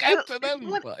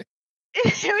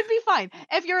 it would be fine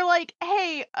if you're like,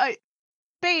 hey,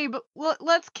 babe,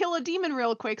 let's kill a demon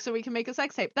real quick so we can make a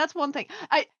sex tape. That's one thing.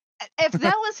 If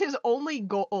that was his only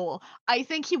goal, I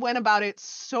think he went about it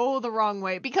so the wrong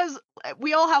way, because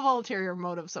we all have ulterior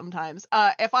motives sometimes.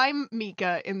 If I'm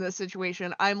Mika in this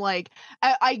situation, I'm like,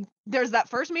 there's that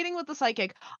first meeting with the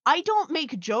psychic. I don't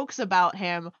make jokes about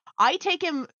him. I take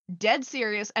him dead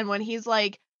serious, and when he's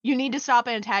like, you need to stop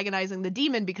antagonizing the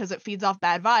demon because it feeds off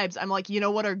bad vibes, I'm like, you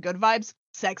know what are good vibes?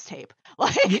 Sex tape.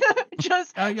 Like,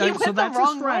 just he went so that's the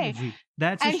wrong a strategy. way.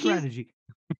 That's a strategy.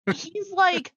 He's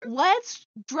like, let's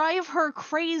drive her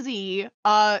crazy,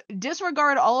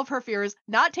 disregard all of her fears,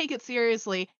 not take it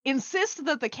seriously, insist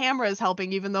that the camera is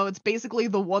helping even though it's basically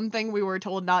the one thing we were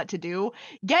told not to do,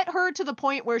 get her to the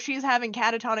point where she's having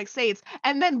catatonic states,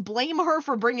 and then blame her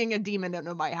for bringing a demon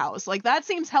into my house. Like, that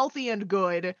seems healthy and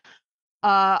good.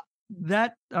 All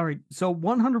right, so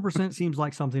 100% seems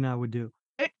like something I would do.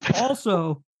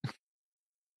 Also,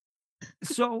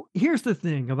 so here's the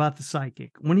thing about the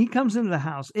psychic. When he comes into the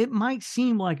house, it might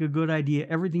seem like a good idea,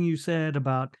 everything you said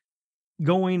about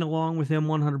going along with him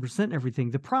 100% and everything.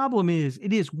 The problem is,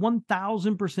 it is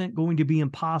 1000% going to be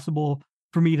impossible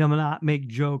for me to not make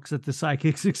jokes at the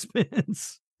psychic's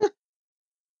expense.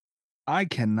 I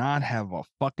cannot have a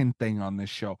fucking thing on this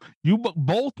show. You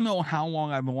both know how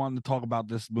long I've been wanting to talk about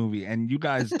this movie, and you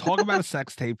guys talk about a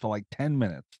sex tape for like 10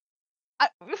 minutes.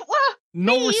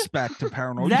 No respect to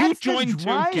Paranormal. That's you joined the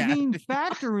driving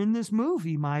factor in this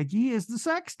movie, Mikey, is the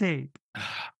sex tape.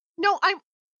 No,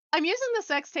 I'm using the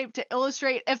sex tape to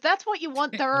illustrate, if that's what you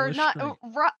want. There are not.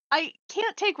 I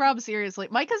can't take Rob seriously.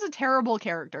 Mike is a terrible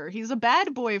character. He's a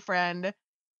bad boyfriend.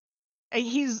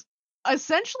 He's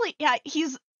essentially,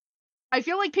 I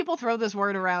feel like people throw this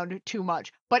word around too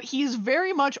much, but he's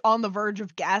very much on the verge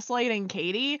of gaslighting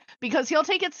Katie, because he'll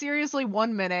take it seriously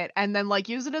 1 minute and then like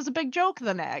use it as a big joke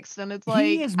the next. And it's like,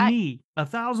 he is me,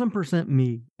 1000%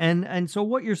 me. And so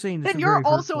what you're saying is then you're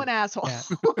also an asshole.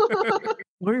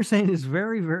 What you're saying is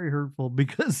very, very hurtful,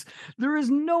 because there is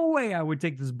no way I would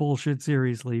take this bullshit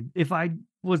seriously if I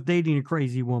was dating a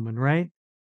crazy woman, right?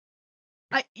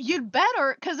 You'd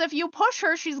better, because if you push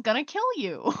her, she's gonna kill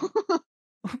you.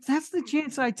 That's the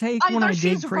chance I take when I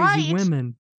date crazy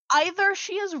women. Either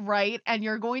she is right and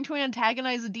you're going to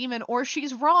antagonize a demon, or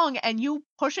she's wrong and you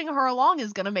pushing her along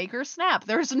is going to make her snap.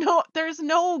 There's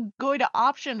no good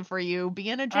option for you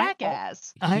being a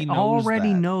jackass. I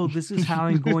already know this is how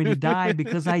I'm going to die,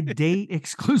 because I date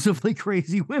exclusively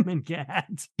crazy women, Kat.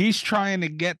 He's trying to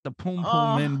get the poom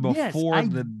poom in before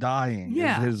the dying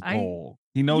is his goal.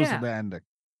 He knows the ending.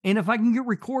 And if I can get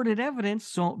recorded evidence,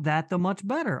 so the much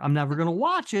better. I'm never going to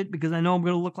watch it because I know I'm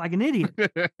going to look like an idiot.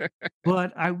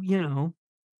 But Can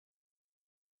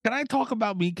I talk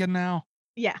about Mika now?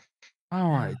 Yeah. All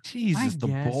right. Jesus, the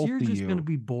both of you. You're just going to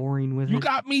be boring with it. You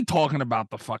got me talking about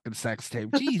the fucking sex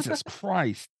tape. Jesus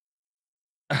Christ.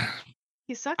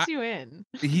 He sucks you in.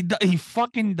 He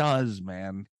fucking does,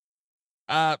 man.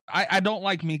 I don't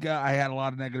like Mika. I had a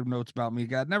lot of negative notes about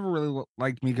Mika. I never really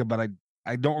liked Mika, but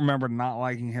I don't remember not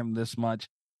liking him this much.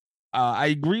 I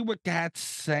agree with Kat's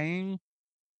saying,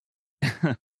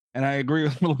 and I agree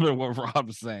with a little bit of what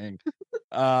Rob's saying.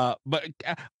 But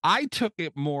I took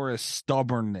it more as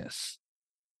stubbornness.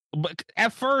 But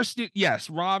at first, yes,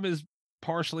 Rob is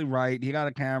partially right. He got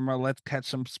a camera. Let's catch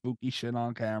some spooky shit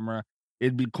on camera.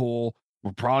 It'd be cool.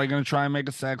 We're probably gonna try and make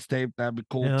a sex tape. That'd be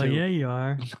cool too. Yeah, you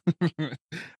are.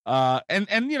 And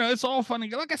it's all funny.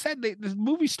 Like I said, this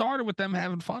movie started with them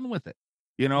having fun with it.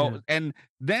 And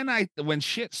then when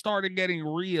shit started getting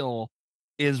real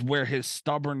is where his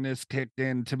stubbornness kicked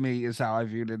in, to me, is how I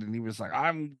viewed it. And he was like,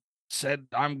 I'm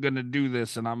going to do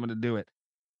this and I'm going to do it.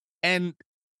 And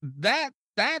that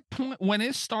point, when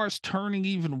it starts turning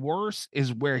even worse,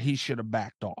 is where he should have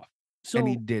backed off. And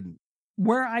he didn't.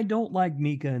 Where I don't like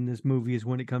Mika in this movie is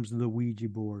when it comes to the Ouija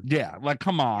board. Yeah, like,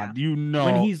 come on,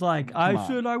 when he's like, I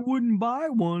said I wouldn't buy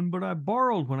one, but I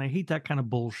borrowed one. I hate that kind of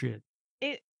bullshit.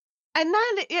 And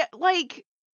then even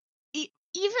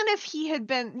if he had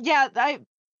been,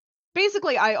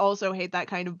 I also hate that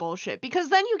kind of bullshit, because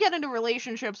then you get into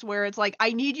relationships where it's like,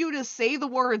 I need you to say the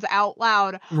words out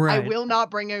loud. Right. I will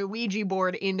not bring a Ouija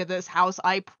board into this house.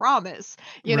 I promise,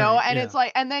 know? And it's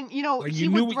like, and then, he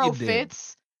would throw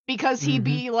fits because he'd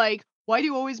be like, why do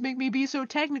you always make me be so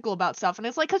technical about stuff? And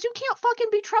it's like, because you can't fucking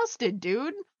be trusted,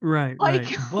 dude. Right.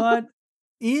 But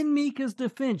in Mika's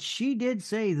defense, she did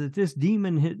say that this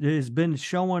demon has been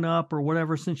showing up or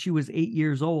whatever since she was 8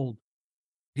 years old.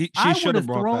 I would have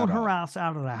thrown her ass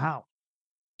out of the house.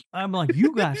 I'm like,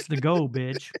 you guys to go,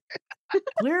 bitch.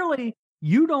 Clearly,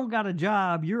 you don't got a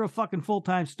job. You're a fucking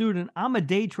full-time student. I'm a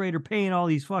day trader paying all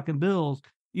these fucking bills.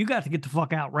 you got to get the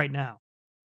fuck out right now.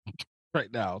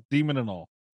 Right now, demon and all.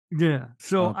 Yeah.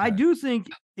 So I Okay. do think,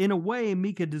 in a way,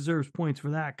 Mika deserves points for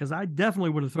that, because I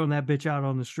definitely would have thrown that bitch out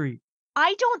on the street.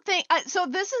 I don't think so.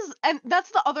 This is, and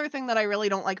that's the other thing that I really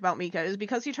don't like about Mika, is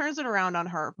because he turns it around on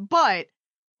her. But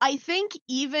I think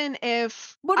even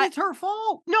if, but it's her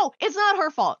fault. No, it's not her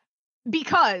fault,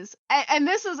 because and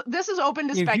this is open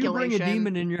to If speculation. you bring a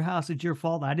demon in your house, it's your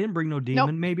fault. I didn't bring no demon.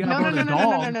 Nope. Maybe I No, brought a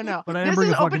dog. No. But I didn't This bring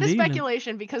is a fucking open to demon.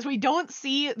 speculation because we don't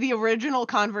see the original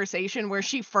conversation where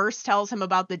she first tells him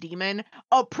about the demon.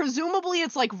 Presumably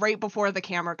it's like right before the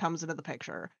camera comes into the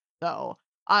picture, though.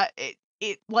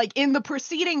 It like in the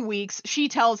preceding weeks, she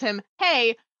tells him,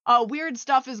 "Hey, weird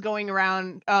stuff is going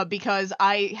around because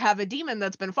I have a demon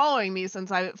that's been following me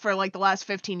for like the last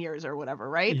 15 years or whatever,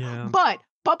 right?" Yeah. But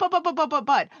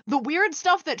the weird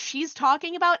stuff that she's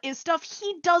talking about is stuff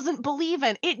he doesn't believe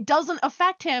in. It doesn't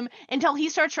affect him until he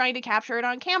starts trying to capture it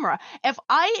on camera. If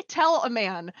I tell a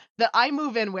man that I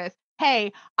move in with,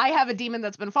 "Hey, I have a demon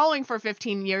that's been following for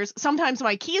 15 years. Sometimes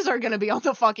my keys are going to be on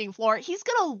the fucking floor," he's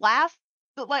going to laugh.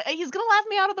 Like, he's going to laugh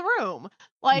me out of the room.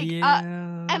 Like,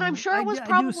 and I'm sure it was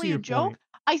probably a joke. Point.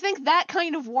 I think that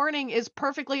kind of warning is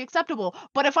perfectly acceptable.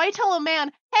 But if I tell a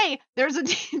man, "Hey, there's a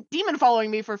demon following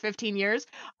me for 15 years.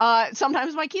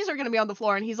 Sometimes my keys are going to be on the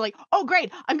floor," and he's like, "Oh,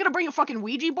 great. I'm going to bring a fucking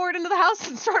Ouija board into the house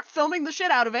and start filming the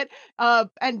shit out of it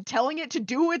and telling it to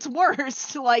do its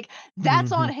worst." Like,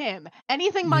 that's on him.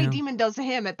 Anything my demon does to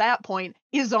him at that point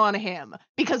is on him.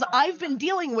 Because I've been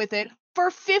dealing with it for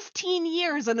 15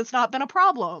 years and it's not been a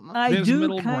problem. I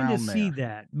do kind of see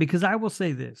that, because I will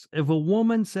say this. If a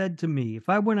woman said to me, if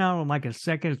I went out on like a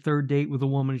second or third date with a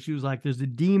woman and she was like, "There's a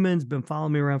demon's been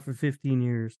following me around for 15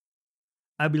 years.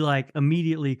 I'd be like,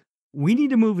 immediately, "We need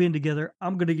to move in together.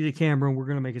 I'm going to get a camera and we're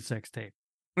going to make a sex tape."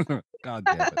 God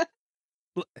damn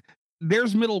it.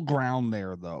 There's middle ground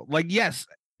there, though. Like, yes,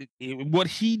 what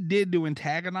he did to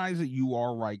antagonize it, you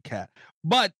are right, Kat.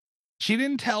 But she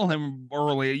didn't tell him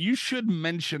earlier. You should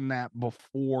mention that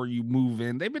before you move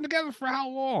in. They've been together for how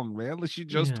long, man? Like, she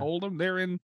just told him they're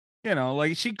in,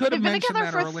 like, she could have mentioned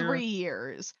that earlier. They've been together for 3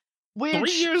 years. Which,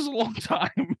 3 years is a long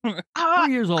time.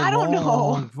 3 years is a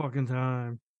long fucking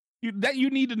time. You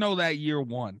need to know that year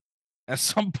one. At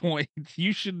some point,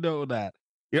 you should know that.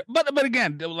 Yeah, but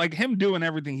again, like him doing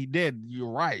everything he did,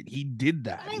 you're right. He did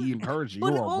that. He encouraged you.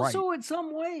 But you're also right. in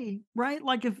some way, right?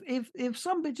 Like if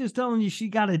some bitch is telling you she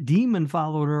got a demon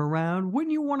following her around,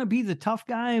 wouldn't you want to be the tough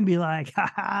guy and be like,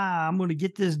 "Ha ha, I'm gonna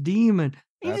get this demon"?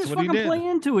 You just fucking play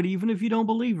into it, even if you don't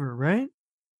believe her, right?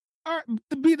 All right,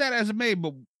 to be that as it may,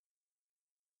 but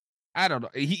I don't know.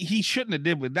 He shouldn't have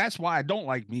did with. That's why I don't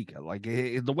like Mika. Like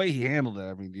the way he handled it.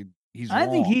 I mean, I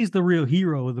think he's the real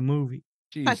hero of the movie.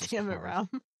 God damn it, Rob.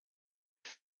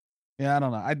 Yeah, I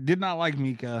don't know. I did not like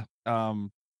Mika. I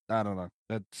don't know.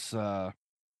 That's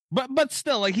but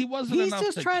still, like he wasn't. He's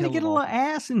just trying to get a little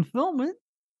ass and film it.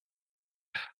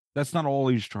 That's not all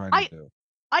he's trying to do.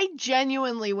 I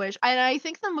genuinely wish, and I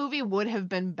think the movie would have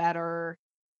been better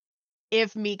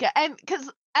if Mika, and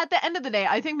because at the end of the day,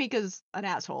 I think Mika's an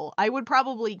asshole. I would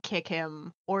probably kick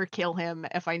him or kill him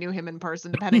if I knew him in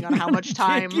person, depending on how much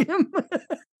time.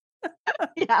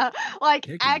 Yeah, like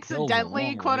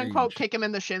accidentally, quote unquote, kick him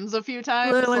in the shins a few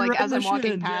times, like as I'm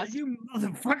walking past. You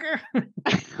motherfucker!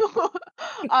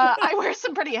 I wear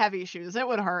some pretty heavy shoes. It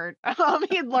would hurt.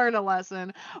 He'd learn a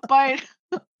lesson, but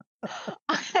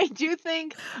I do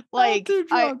think, like, I'm too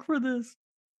drunk for this.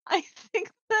 I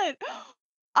think that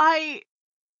I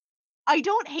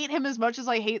don't hate him as much as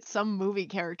I hate some movie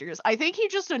characters. I think he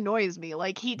just annoys me.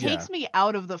 Like, he takes me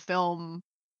out of the film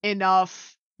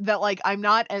enough that, like, I'm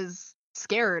not as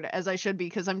scared as I should be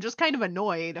because I'm just kind of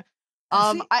annoyed.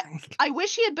 I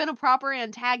wish he had been a proper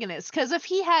antagonist, because if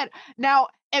he had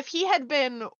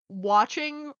been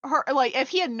watching her, like if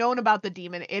he had known about the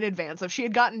demon in advance, if she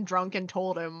had gotten drunk and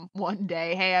told him one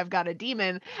day, "Hey, I've got a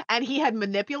demon," and he had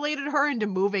manipulated her into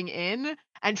moving in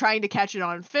and trying to catch it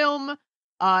on film,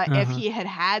 if he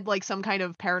had like some kind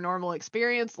of paranormal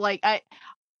experience, like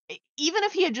even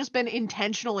if he had just been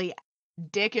intentionally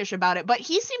dickish about it, but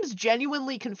he seems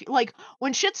genuinely confused. Like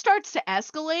when shit starts to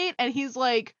escalate and he's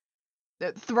like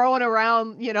throwing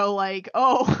around, like,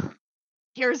 "Oh,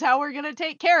 here's how we're gonna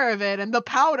take care of it, and the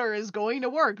powder is going to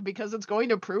work because it's going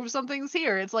to prove something's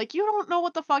here." It's like, you don't know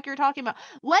what the fuck you're talking about.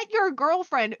 Let your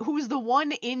girlfriend, who's the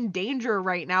one in danger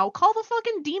right now, call the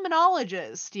fucking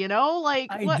demonologist, like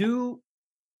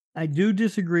I do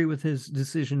disagree with his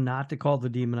decision not to call the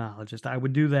demonologist. I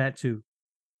would do that too,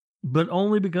 but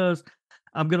only because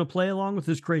I'm going to play along with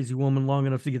this crazy woman long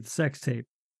enough to get the sex tape.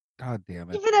 God damn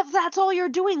it. Even if that's all you're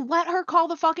doing, let her call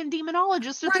the fucking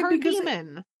demonologist. It's her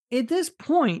demon. At this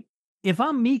point, if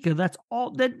I'm Mika, that's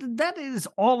all that is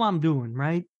all I'm doing,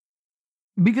 right?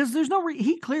 Because there's no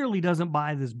he clearly doesn't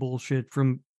buy this bullshit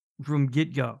from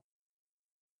get go.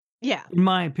 Yeah. In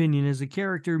my opinion, as a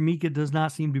character, Mika does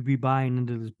not seem to be buying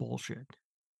into this bullshit.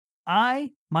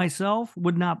 I myself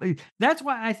would not be. That's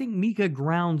why I think Mika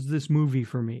grounds this movie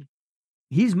for me.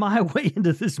 He's my way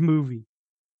into this movie.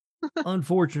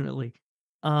 Unfortunately.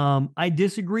 I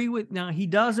disagree with now he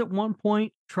does at one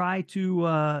point try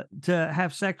to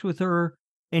have sex with her,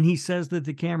 and he says that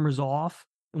the camera's off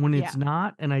when it's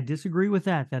not, and I disagree with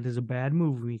that. That is a bad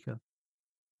move, Mika.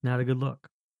 Not a good look.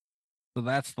 So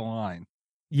that's the line.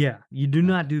 Yeah, you do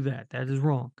not do that. That is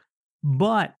wrong.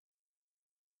 But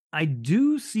I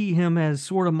do see him as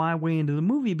sort of my way into the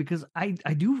movie because I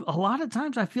do a lot of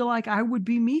times I feel like I would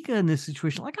be Mika in this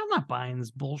situation. Like, I'm not buying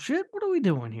this bullshit. What are we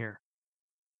doing here?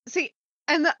 See,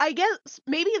 and I guess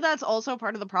maybe that's also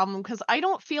part of the problem because I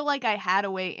don't feel like I had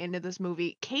a way into this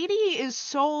movie. Katie is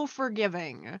so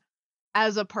forgiving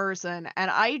as a person,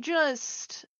 and I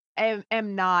just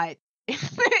am not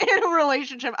in a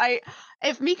relationship.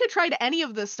 If Mika tried any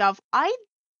of this stuff, I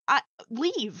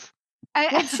leave.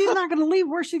 Well, she's not going to leave.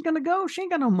 Where's she going to go? She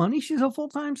ain't got no money. She's a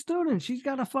full-time student. She's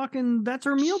got that's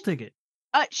her meal ticket.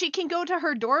 She can go to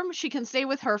her dorm. She can stay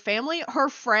with her family. Her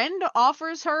friend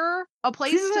offers her a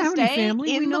place to stay in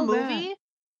the movie. That.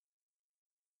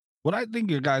 What I think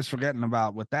you guys forgetting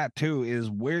about with that too is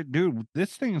where, dude,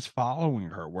 this thing is following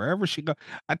her wherever she goes.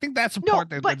 I think that's the part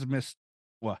that's missed.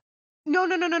 What? No.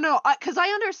 Because I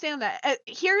understand that.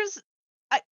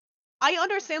 I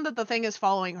understand that the thing is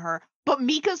following her, but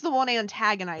Mika's the one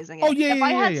antagonizing it. Oh yeah. If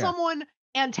I had someone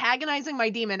antagonizing my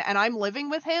demon and I'm living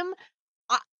with him,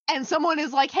 and someone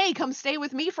is like, "Hey, come stay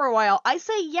with me for a while," I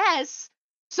say yes,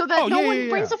 so that no one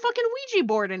brings a fucking Ouija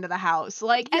board into the house.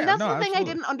 Like, and that's the thing I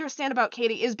didn't understand about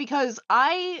Katie is because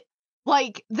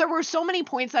there were so many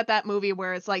points at that movie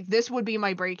where it's like, this would be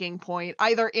my breaking point,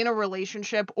 either in a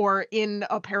relationship or in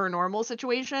a paranormal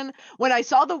situation. When I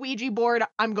saw the Ouija board,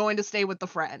 I'm going to stay with the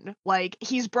friend. Like,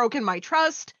 he's broken my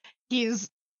trust. He's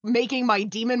making my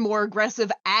demon more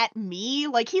aggressive at me.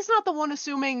 Like, he's not the one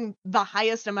assuming the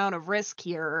highest amount of risk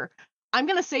here. I'm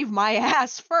gonna save my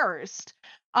ass first.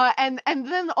 And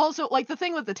then also, like, the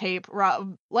thing with the tape,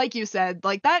 Rob, like you said,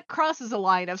 like, that crosses a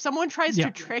line. If someone tries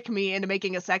to trick me into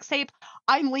making a sex tape,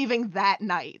 I'm leaving that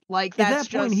night. Like, that's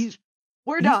at that point,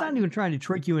 we're done. He's not even trying to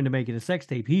trick you into making a sex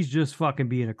tape. He's just fucking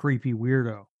being a creepy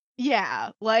weirdo.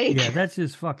 Yeah, like... Yeah, that's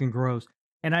just fucking gross.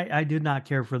 And I did not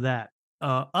care for that.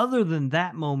 Other than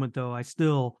that moment, though, I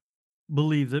still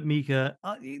believe that Mika,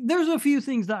 there's a few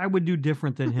things that I would do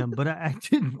different than him, but I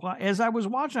didn't. As I was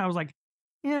watching, I was like,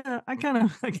 yeah, I can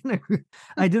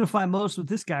identify most with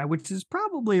this guy, which is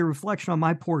probably a reflection on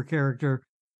my poor character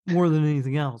more than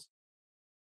anything else.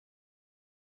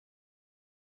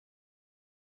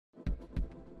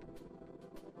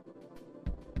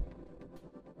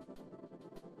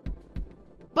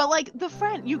 But, like, the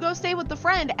friend, you go stay with the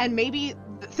friend, and maybe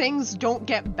things don't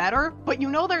get better, but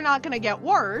you know they're not going to get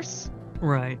worse.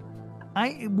 Right.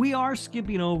 We are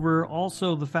skipping over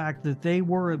also the fact that they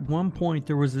were at one point,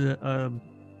 there was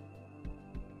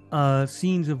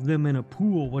scenes of them in a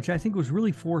pool, which I think was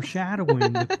really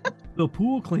foreshadowing the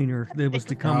pool cleaner that was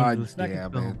to come in the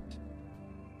second film.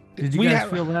 Did you guys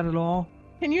feel that at all?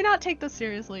 Can you not take this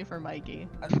seriously for Mikey?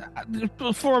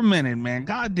 For a minute, man.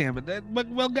 God damn it. But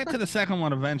we'll get to the second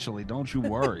one eventually. Don't you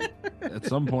worry. At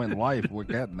some point in life, we're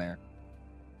getting there.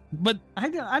 But I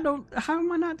don't. How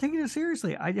am I not taking it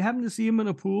seriously? I happened to see him in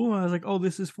a pool, and I was like, "Oh,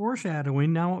 this is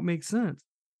foreshadowing." Now it makes sense.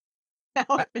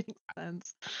 Now it makes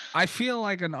sense. I feel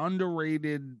like an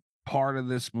underrated part of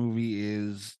this movie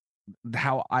is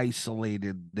how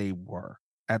isolated they were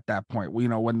at that point. You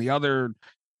know, when the other,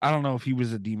 I don't know if he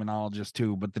was a demonologist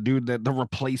too, but the dude that the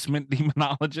replacement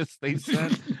demonologist they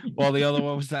sent while the other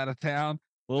one was out of town,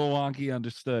 a little wonky,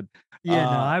 understood. Yeah,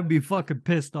 no, I'd be fucking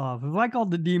pissed off. If I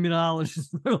called the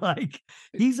demonologist, they're like,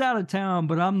 he's out of town,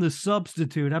 but I'm the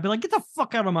substitute. I'd be like, get the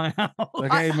fuck out of my house.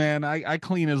 Like, hey, man, I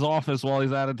clean his office while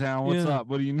he's out of town. What's up?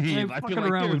 What do you need? I feel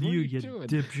like, around with you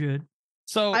dipshit.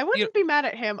 So I wouldn't be mad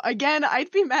at him. Again,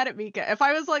 I'd be mad at Mika. If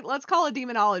I was like, let's call a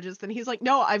demonologist, and he's like,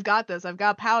 no, I've got this. I've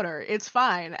got powder. It's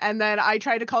fine. And then I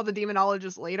tried to call the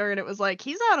demonologist later, and it was like,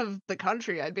 he's out of the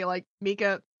country. I'd be like,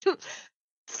 Mika,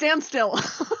 stand still.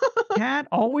 Cat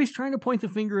always trying to point the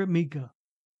finger at Mika.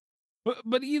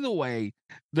 But either way,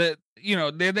 they're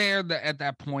there at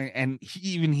that point, and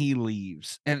he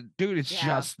leaves, and dude, it's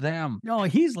just them. No,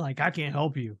 he's like, I can't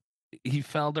help you. He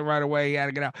felt it right away. He had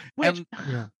to get out.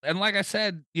 And like I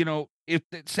said, if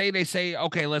they say,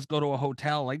 okay, let's go to a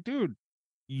hotel. Like, dude,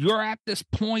 you're at this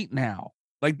point now.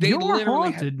 Like they You're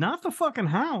literally haunted, not the fucking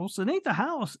house. It ain't the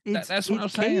house. That's what I'm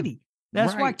Katie. saying.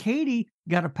 That's why Right. Katie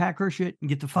got to pack her shit and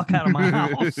get the fuck out of my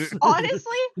house.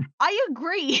 Honestly, I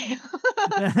agree.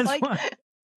 That's like, why.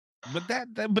 But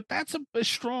but that's a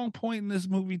strong point in this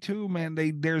movie too, man.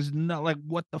 There's no like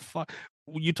what the fuck.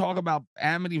 You talk about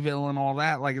Amityville and all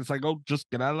that, like it's like, oh, just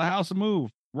get out of the house and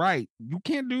move. Right. You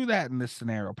can't do that in this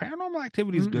scenario. Paranormal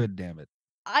Activity is good, damn it.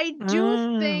 I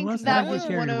do think let's that not was get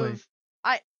carried one away. of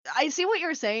I see what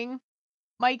you're saying,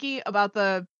 Mikey, about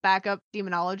the backup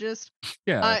demonologist.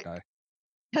 Yeah, that guy.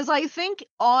 Because I think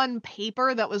on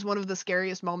paper that was one of the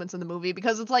scariest moments in the movie,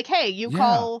 because it's like, hey, you Yeah.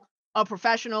 call a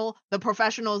professional, the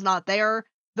professional is not there,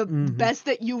 the best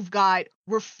that you've got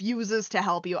refuses to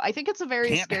help you. I think it's a very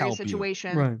Can't scary help you.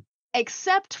 situation, Right.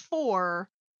 except for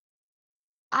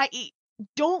I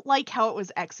don't like how it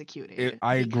was executed.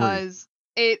 I agree. Because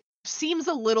it seems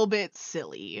a little bit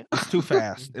silly. It's too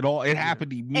fast. It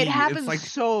happened immediately. It happened It's like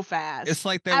so fast. it's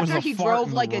like there after was a he fart drove in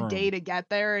the like a room. day to get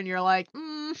there, and you're like,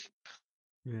 Yeah.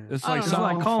 It's I like don't It's know.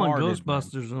 like someone calling farted, man.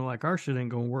 Ghostbusters and they're like, our shit ain't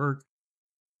gonna work.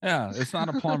 Yeah, it's not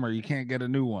a plumber. You can't get a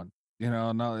new one. You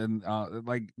know, no, and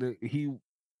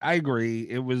I agree.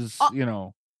 It was,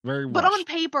 very but rushed. on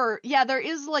paper, yeah, there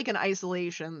is like an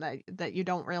isolation that you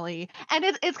don't really, and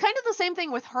it's kind of the same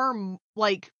thing with her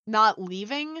like not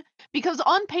leaving, because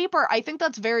on paper I think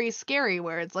that's very scary,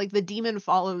 where it's like the demon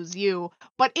follows you,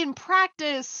 but in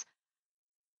practice,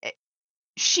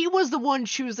 she was the one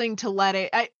choosing to let it.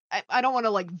 I don't want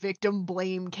to like victim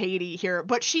blame Katie here,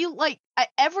 but she like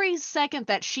every second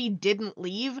that she didn't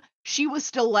leave, she was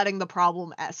still letting the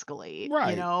problem escalate.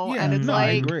 Right. Yeah, and it's no,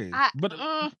 I like agree.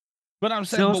 But I'm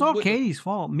saying, So it's but all with- Katie's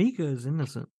fault. Mika is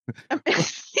innocent.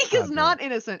 Mika's not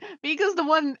innocent. Mika's the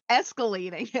one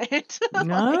escalating it. I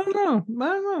don't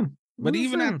know. But I'm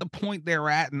even saying. at the point they're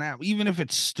at now, even if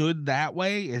it stood that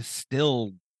way, it's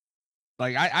still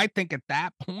like I think at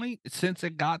that point, since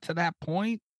it got to that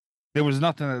point, there was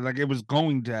nothing that, like it was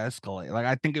going to escalate. Like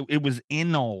I think it was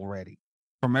in already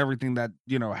from everything that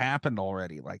happened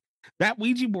already. Like that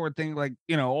Ouija board thing, like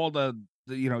all the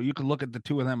you could look at the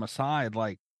two of them aside,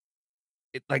 like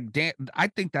it, like Dan, I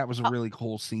think that was a really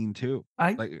cool scene too.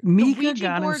 Mika Ouija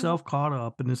got board- himself caught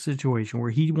up in a situation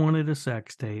where he wanted a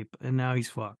sex tape and now he's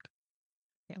fucked.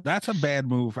 That's a bad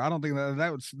move. I don't think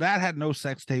that had no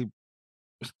sex tape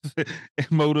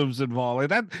motives involved.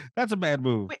 Like that's a bad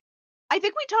move. Wait, I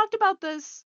think we talked about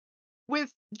this with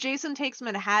Jason Takes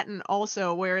Manhattan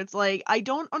also, where it's like, I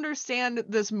don't understand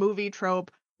this movie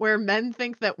trope where men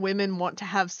think that women want to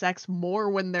have sex more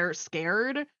when they're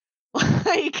scared.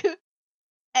 Like,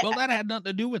 Well, that had nothing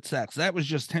to do with sex. That was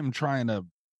just him trying to,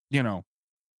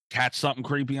 catch something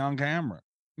creepy on camera.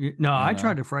 No, I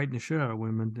tried to frighten the shit out of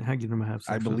women to get them to have sex.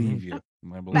 I with believe me. you.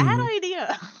 I believe bad you.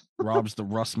 idea. Rob's the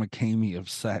Russ McCamey of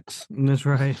sex. That's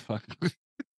right.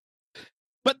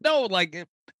 But no, like,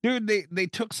 dude, they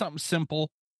took something simple.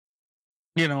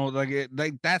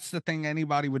 That's the thing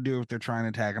anybody would do if they're trying to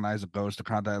antagonize a ghost or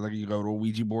contact. Like, you go to a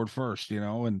Ouija board first,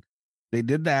 and they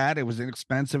did that. It was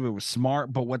inexpensive. It was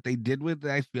smart. But what they did with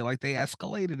it, I feel like they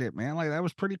escalated it, man. Like, that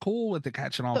was pretty cool with the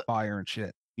catching on fire and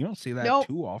shit. You don't see that Nope.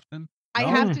 too often. I No?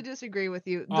 have to disagree with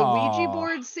you. The Ouija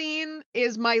board scene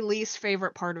is my least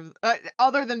favorite part of,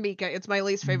 other than Mika, it's my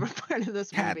least favorite part of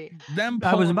this movie.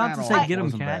 I was about to say get him,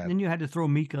 wasn't Cat, bad. and then you had to throw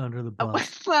Mika under the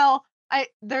bus. Well,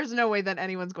 there's no way that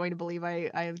anyone's going to believe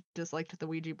I disliked the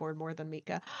Ouija board more than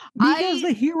Mika. Mika's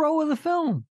the hero of the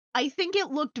film. I think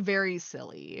it looked very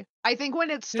silly. I think when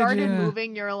it started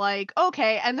moving, you're like,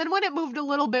 okay. And then when it moved a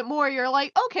little bit more, you're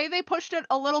like, okay, they pushed it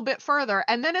a little bit further.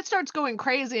 And then it starts going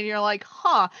crazy and you're like,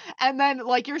 huh. And then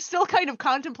like you're still kind of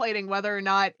contemplating whether or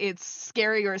not it's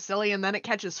scary or silly. And then it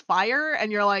catches fire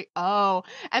and you're like, oh.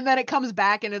 And then it comes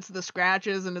back and it's the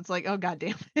scratches and it's like, oh, God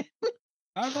damn it.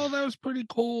 I thought that was pretty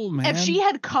cool, man. If she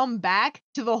had come back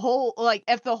to the whole, like,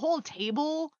 if the whole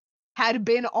table had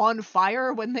been on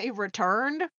fire when they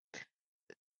returned,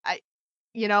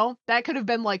 that could have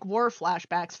been like war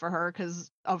flashbacks for her because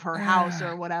of her house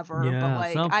or whatever. Yeah, but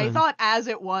like, I something. thought as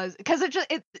it was, because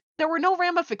there were no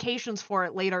ramifications for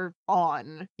it later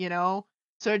on,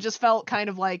 so it just felt kind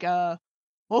of like like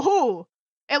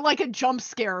a jump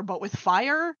scare, but with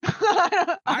fire.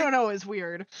 I don't know. It's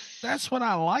weird. That's what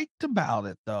I liked about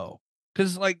it, though,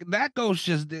 because like that ghost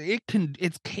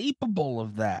it's capable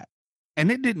of that, and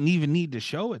it didn't even need to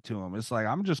show it to him. It's like,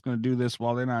 I'm just going to do this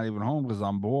while they're not even home because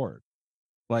I'm bored.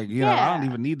 Like, I don't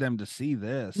even need them to see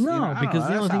this. No, because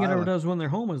the only thing it ever does. does when they're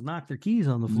home is knock their keys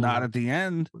on the floor. Not at the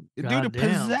end. Dude, it Goddamn,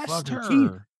 possessed fucking her. key.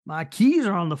 My keys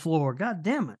are on the floor. God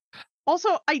damn it. Also,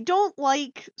 I don't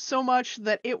like so much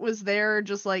that it was there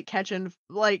just like catching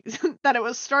like that it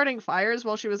was starting fires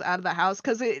while she was out of the house,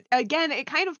 because it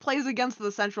kind of plays against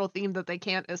the central theme that they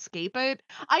can't escape it.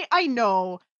 I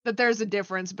know that there's a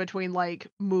difference between like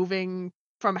moving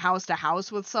from house to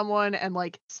house with someone and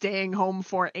like staying home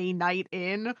for a night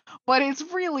in, but it's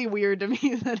really weird to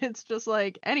me that it's just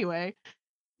like, anyway,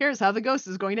 here's how the ghost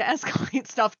is going to escalate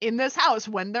stuff in this house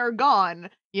when they're gone,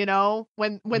 you know,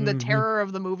 when the terror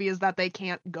of the movie is that they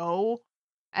can't go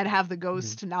and have the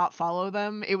ghost not follow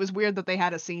them. It was weird that they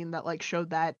had a scene that like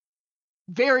showed that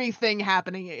very thing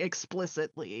happening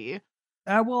explicitly.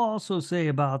 I will also say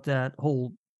about that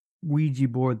whole Ouija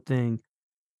board thing,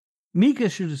 Mika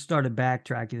should have started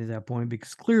backtracking at that point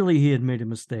because clearly he had made a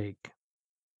mistake.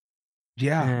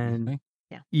 Yeah. And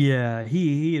yeah,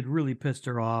 he had really pissed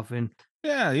her off. And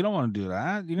yeah, you don't want to do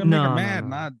that. You're gonna make her mad,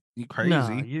 not you crazy. No,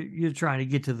 you're trying to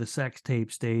get to the sex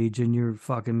tape stage and you're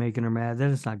fucking making her mad.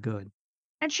 Then it's not good.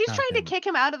 And she's trying to kick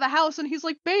him out of the house, and he's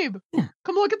like, "Babe,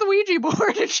 come look at the Ouija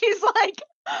board." And she's like,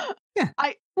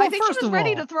 I think she was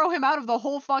ready to throw him out of the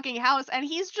whole fucking house, and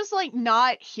he's just like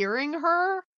not hearing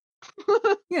her.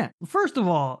 Yeah, first of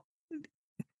all, you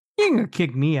ain't gonna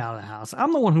kick me out of the house.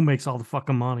 I'm the one who makes all the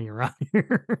fucking money around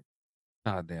here.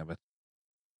 God damn it.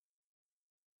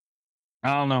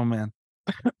 I don't know, man.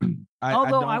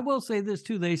 Although I will say this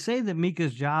too. They say that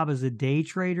Mika's job is a day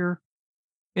trader.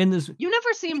 In this, you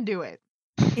never see him do it.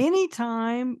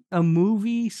 Anytime a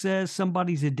movie says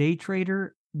somebody's a day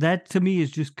trader, that to me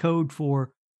is just code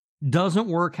for doesn't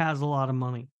work, has a lot of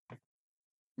money.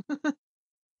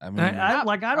 I mean, I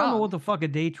don't know what the fuck a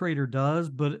day trader does,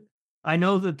 but I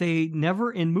know that they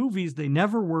never, in movies, they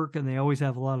never work and they always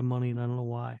have a lot of money, and I don't know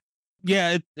why.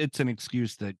 Yeah, it's an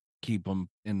excuse to keep him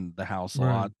in the house a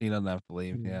lot. He doesn't have to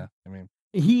leave. Yeah, I mean,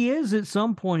 he is at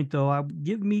some point, though. I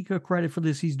give Mika credit for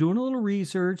this. He's doing a little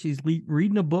research. He's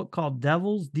reading a book called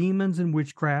Devils, Demons, and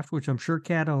Witchcraft, which I'm sure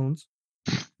Kat owns.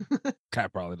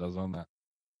 Kat probably does own that.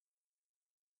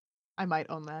 I might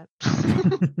own that.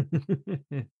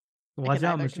 Watch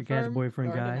out, Mr. Cat's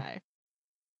boyfriend guy.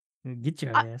 Get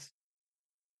your ass.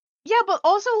 Yeah, but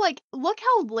also, like, look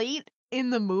how late in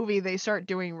the movie they start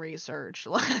doing research.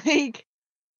 Like,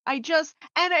 and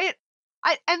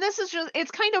this is just,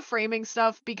 it's kind of framing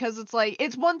stuff, because it's like,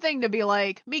 it's one thing to be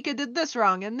like, Mika did this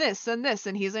wrong and this,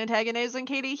 and he's antagonizing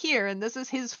Katie here, and this is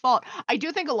his fault. I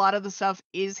do think a lot of the stuff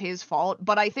is his fault,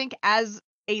 but I think as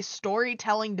a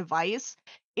storytelling device,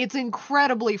 it's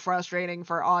incredibly frustrating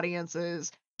for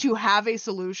audiences to have a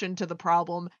solution to the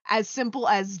problem as simple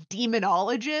as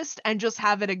demonologist and just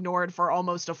have it ignored for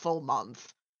almost a full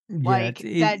month. Yeah, it's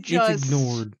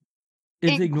ignored.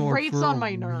 It's ignored grates for on my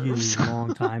a nerves. really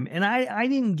long time. And I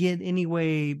didn't get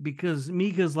anyway, because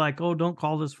Mika's like, oh, don't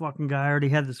call this fucking guy. I already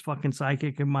had this fucking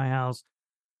psychic in my house.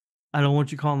 I don't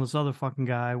want you calling this other fucking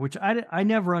guy, which I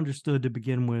never understood to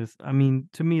begin with. I mean,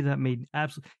 to me, that made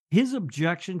his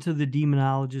objection to the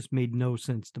demonologist made no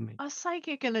sense to me. A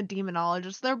psychic and a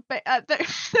demonologist, they're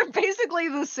basically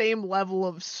the same level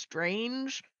of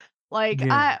strange. Like,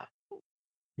 yeah.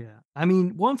 I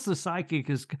mean, once the psychic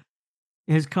has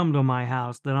come to my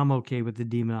house, then I'm okay with the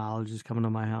demonologist coming to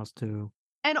my house too.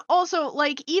 And also,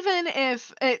 like, even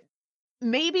if it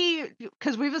maybe,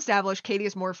 because we've established Katie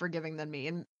is more forgiving than me,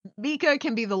 and Mika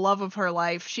can be the love of her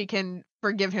life. She can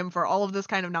forgive him for all of this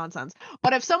kind of nonsense.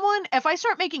 But if I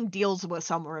start making deals with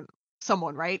someone,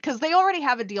 right? Because they already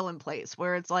have a deal in place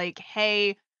where it's like,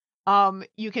 hey,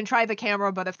 you can try the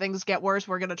camera, but if things get worse,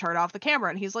 we're going to turn off the camera.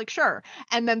 And he's like, sure.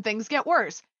 And then things get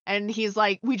worse. And he's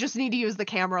like, we just need to use the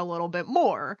camera a little bit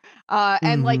more.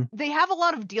 And like, they have a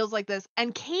lot of deals like this.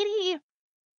 And Katie,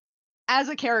 as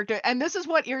a character, and this is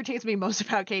what irritates me most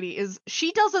about Katie, is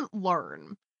she doesn't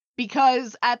learn.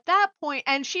 Because at that point,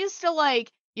 and she's still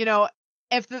like, you know,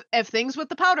 if things with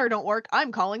the powder don't work,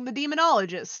 I'm calling the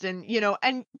demonologist. And, you know,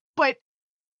 but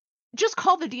just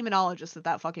call the demonologist at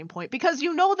that fucking point, because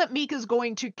you know that Mika's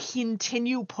going to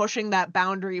continue pushing that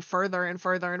boundary further and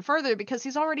further and further, because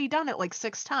he's already done it like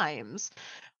 6 times.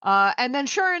 And then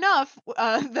sure enough,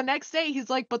 the next day he's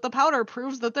like, but the powder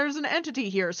proves that there's an entity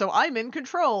here, so I'm in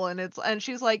control. And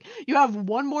she's like, you have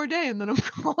one more day and then I'm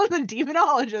calling the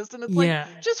demonologist. And it's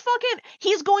like, just fucking,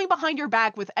 he's going behind your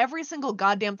back with every single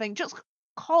goddamn thing. Just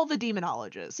call the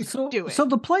demonologist. Do it. So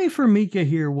the play for Mika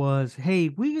here was, hey,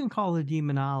 we can call the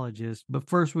demonologist, but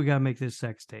first we got to make this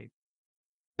sex tape.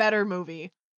 Better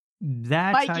movie.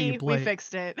 That's Mikey, how you play. We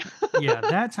fixed it. Yeah,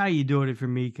 that's how you do it for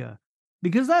Mika.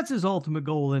 Because that's his ultimate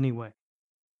goal anyway.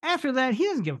 After that, he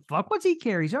doesn't give a fuck. What's he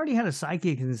care? He's already had a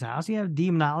psychic in his house. He had a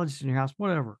demonologist in your house,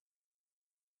 whatever.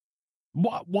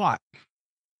 What?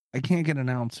 I can't get an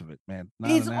ounce of it, man.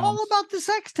 Not It's an all ounce. about the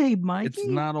sex tape, Mikey. It's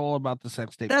not all about the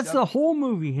sex tape. That's the whole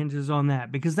movie hinges on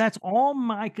that, because that's all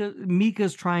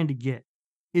Mika's trying to get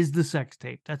is the sex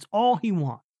tape. That's all he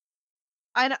wants.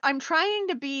 I'm trying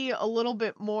to be a little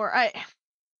bit more. I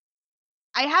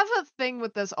have a thing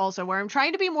with this also where I'm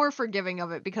trying to be more forgiving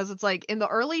of it, because it's like in the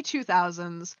early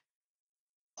 2000s,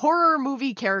 horror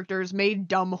movie characters made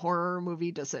dumb horror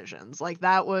movie decisions. Like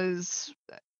that was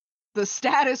the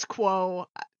status quo.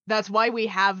 That's why we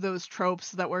have those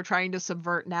tropes that we're trying to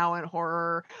subvert now in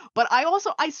horror. But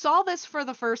I saw this for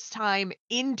the first time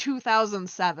in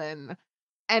 2007,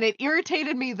 and it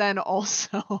irritated me then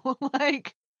also.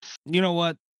 Like, you know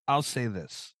what? I'll say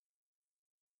this.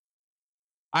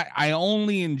 I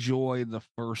only enjoy the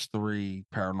first 3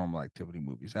 Paranormal Activity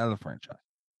movies out of the franchise.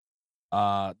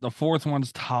 The 4th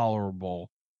one's tolerable.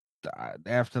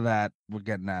 After that, we're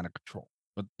getting out of control.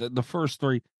 But the first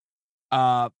 3,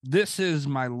 this is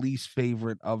my least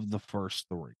favorite of the first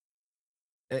 3.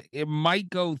 It might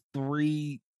go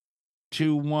 3-2-1,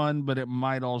 but it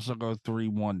might also go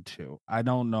 3-1-2. I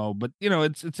don't know, but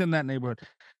it's in that neighborhood.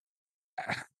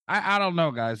 I don't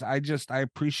know, guys. I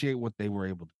appreciate what they were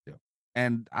able to do.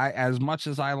 And as much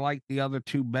as I like the other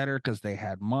 2 better because they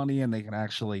had money and they can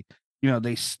actually,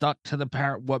 they stuck to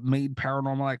what made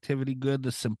Paranormal Activity good,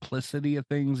 the simplicity of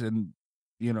things, and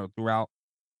throughout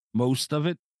most of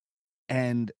it,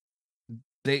 and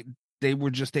they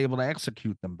were just able to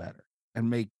execute them better and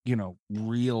make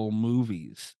real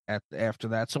movies after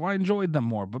that. So I enjoyed them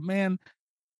more. But man,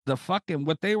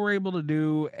 what they were able to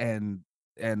do and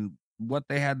what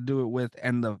they had to do it with,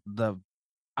 and the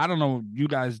I don't know, you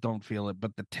guys don't feel it,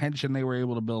 but the tension they were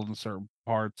able to build in certain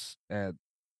parts, it's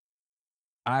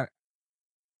a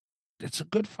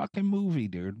good fucking movie,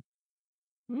 dude.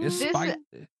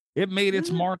 It made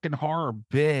its mark in horror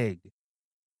big.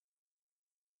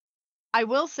 I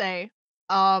will say,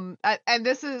 and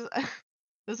this is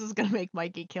gonna make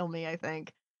Mikey kill me, I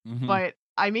think, but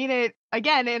I mean it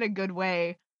again in a good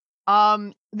way.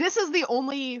 This is the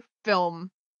only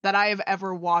film that I have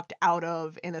ever walked out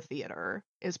of in a theater,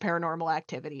 is Paranormal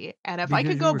Activity. And if I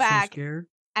could go back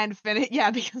and finish,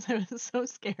 because I was so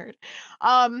scared.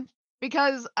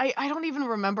 Because I don't even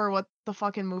remember what the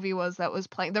fucking movie was that was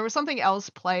playing. There was something else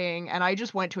playing, and I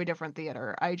just went to a different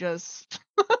theater. I just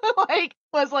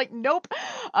was like, nope,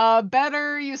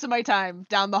 better use of my time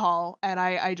down the hall, and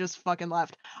I just fucking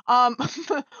left.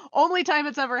 Only time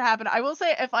it's ever happened. I will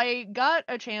say, if I got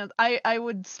a chance, I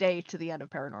would stay to the end of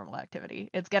Paranormal Activity.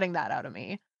 It's getting that out of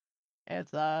me.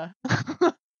 It's yeah,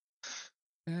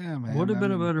 man. Would have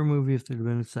been a better movie if there'd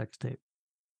been a sex tape.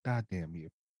 God damn you.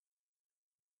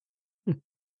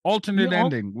 Alternate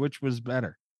ending, which was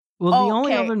better. Well, the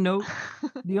only other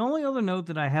note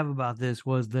that I have about this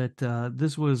was that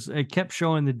it kept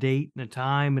showing the date and the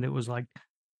time, and it was like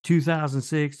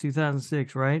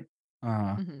 2006, right?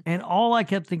 And all I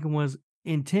kept thinking was,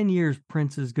 in 10 years,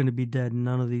 Prince is going to be dead, and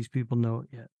none of these people know it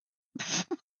yet.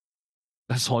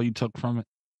 That's all you took from it?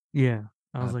 Yeah.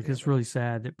 I was like, it's really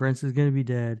sad that Prince is going to be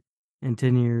dead in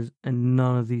 10 years, and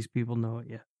none of these people know it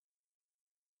yet.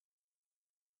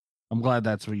 I'm glad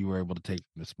that's what you were able to take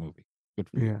from this movie. Good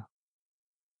for you.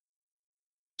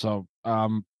 So,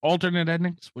 alternate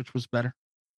endings, which was better?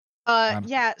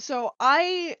 So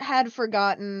I had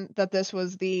forgotten that this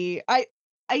was I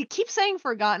keep saying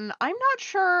forgotten. I'm not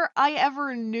sure I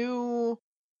ever knew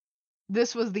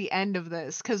this was the end of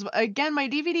this, because again, my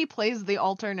DVD plays the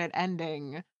alternate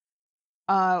ending,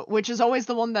 which is always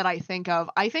the one that I think of.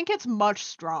 I think it's much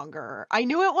stronger. I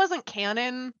knew it wasn't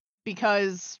canon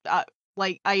because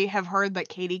I have heard that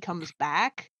Katie comes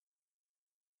back.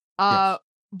 Yes.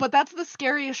 But that's the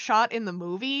scariest shot in the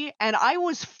movie, and I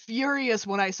was furious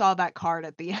when I saw that card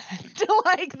at the end.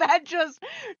 Like, that just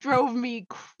drove me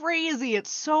crazy.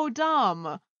 It's so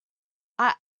dumb.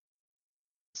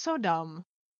 So dumb.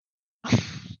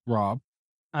 Rob?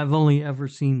 I've only ever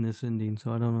seen this ending,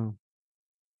 so I don't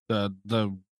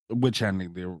know. Which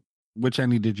ending? Which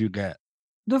ending did you get?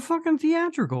 The fucking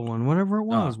theatrical one, whatever it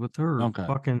was, with her. Okay.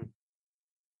 Fucking...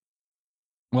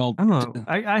 Well, I don't know.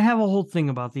 I have a whole thing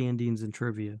about the endings in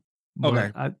trivia.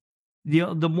 Okay.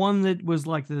 The one that was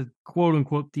like the quote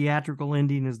unquote theatrical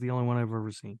ending is the only one I've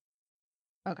ever seen.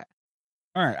 Okay.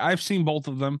 All right. I've seen both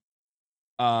of them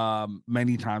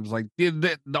many times. Like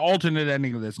the alternate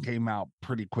ending of this came out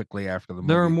pretty quickly after the movie.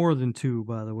 There are more than 2,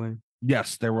 by the way.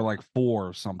 Yes, there were like 4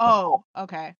 or something. Oh,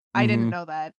 okay. I didn't know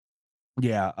that.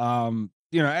 Yeah.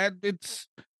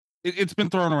 It's been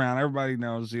thrown around. Everybody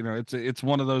knows, it's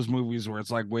one of those movies where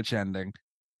it's like, which ending?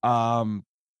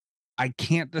 I I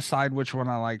can't decide which one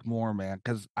I like more, man,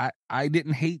 because I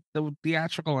didn't hate the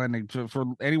theatrical ending. For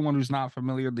anyone who's not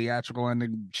familiar, the theatrical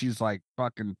ending, she's like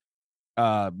fucking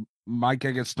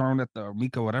Micah gets thrown at the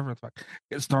Mika, whatever the fuck,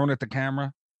 gets thrown at the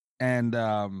camera, and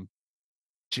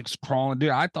she's crawling.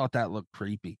 Dude, I thought that looked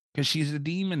creepy because she's a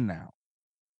demon now.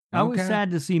 I was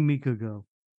sad to see Mika go.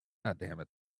 God damn it!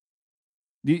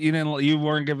 You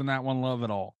weren't giving that one love at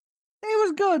all. It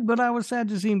was good, but I was sad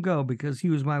to see him go because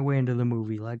he was my way into the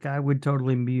movie. Like, I would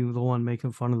totally be the one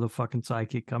making fun of the fucking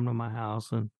psychic come to my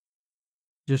house and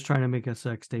just trying to make a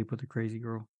sex tape with a crazy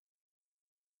girl.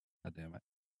 God damn it.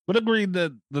 But agreed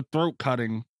that the throat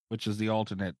cutting, which is the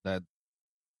alternate, that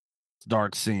it's a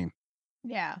dark scene.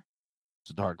 Yeah.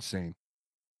 It's a dark scene.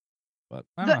 But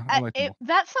I don't know, I like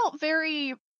that felt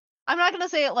very, I'm not going to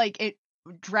say it like it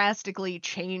drastically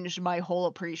changed my whole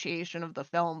appreciation of the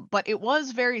film, but it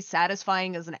was very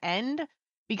satisfying as an end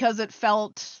because it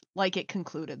felt like it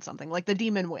concluded something. Like the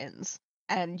demon wins,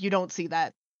 and you don't see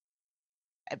that,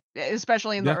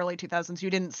 especially in the early 2000s. You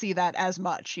didn't see that as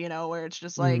much, you know, where it's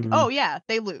just like, oh yeah,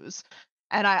 they lose,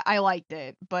 and I liked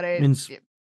it, but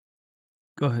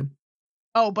go ahead.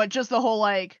 Oh, but just the whole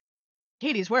like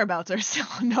Katie's whereabouts are still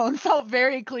unknown felt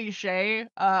very cliche.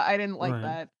 I didn't like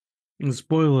that. And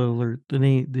spoiler alert,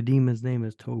 the demon's name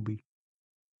is Toby.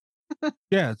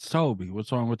 Yeah, it's Toby.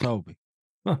 What's wrong with Toby?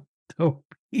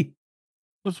 Toby.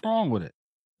 What's wrong with it?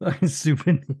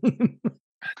 Stupid name.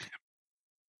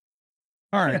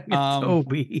 All right.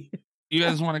 Toby. You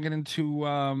guys want to get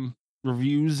into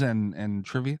reviews and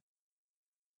trivia?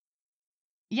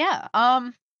 Yeah.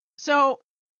 So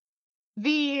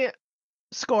the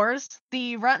scores,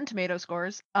 the Rotten Tomato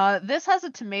scores, this has a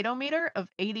tomato meter of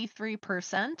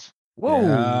 83%.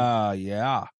 Whoa.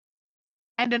 Yeah.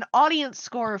 And an audience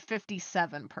score of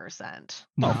 57%.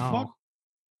 Wow.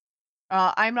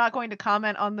 I'm not going to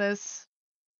comment on this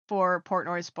for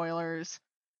Portnoy spoilers,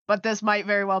 but this might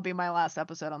very well be my last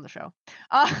episode on the show.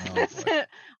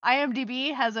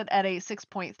 IMDb has it at a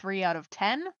 6.3 out of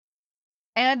 10.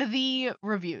 And the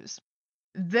reviews.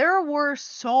 There were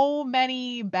so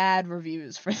many bad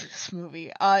reviews for this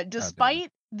movie.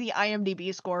 Despite the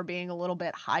IMDb score being a little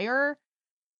bit higher,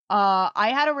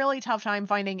 I had a really tough time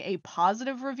finding a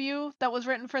positive review that was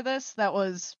written for this that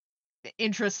was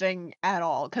interesting at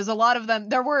all. Because a lot of them,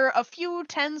 there were a few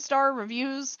 10-star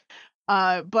reviews,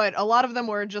 but a lot of them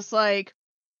were just like,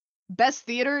 best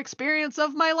theater experience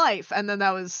of my life. And then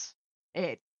that was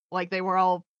it. Like, they were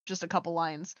all just a couple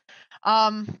lines.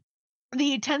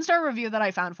 The 10-star review that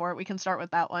I found for it, we can start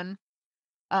with that one.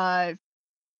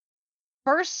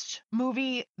 First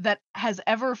movie that has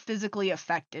ever physically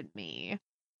affected me.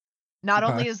 Not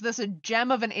only is this a gem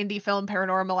of an indie film,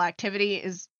 Paranormal Activity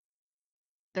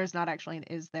there's not actually an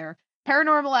is there.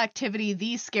 Paranormal Activity,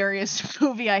 the scariest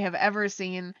movie I have ever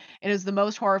seen. It is the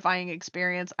most horrifying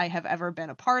experience I have ever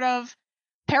been a part of.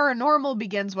 Paranormal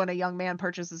begins when a young man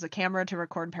purchases a camera to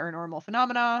record paranormal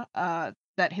phenomena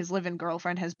that his live-in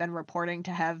girlfriend has been reporting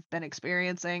to have been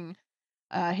experiencing.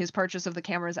 His purchase of the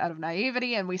camera is out of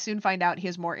naivety, and we soon find out he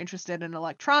is more interested in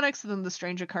electronics than the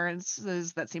strange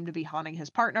occurrences that seem to be haunting his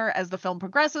partner. As the film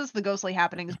progresses, the ghostly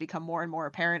happenings become more and more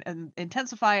apparent and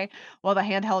intensify, while the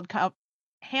handheld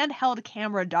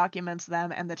camera documents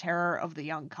them and the terror of the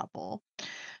young couple.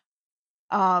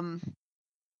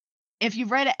 If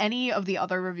you've read any of the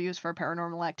other reviews for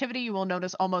Paranormal Activity, you will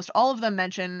notice almost all of them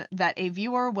mention that a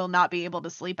viewer will not be able to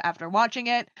sleep after watching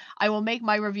it. I will make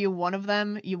my review one of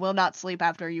them. You will not sleep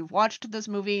after you've watched this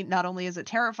movie. Not only is it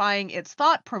terrifying, it's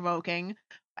thought-provoking,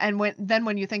 and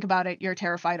when you think about it, you're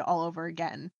terrified all over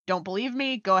again. Don't believe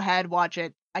me? Go ahead, watch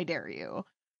it. I dare you.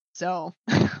 So...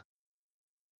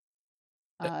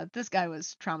 this guy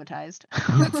was traumatized.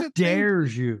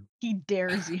 Dares you. He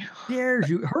dares you. Dares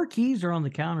you. Her keys are on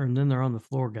the counter and then they're on the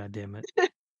floor, goddammit.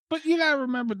 But you gotta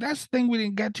remember, that's the thing we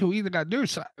didn't get to either.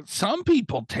 Some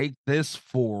people take this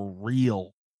for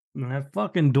real. And that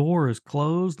fucking door is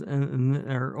closed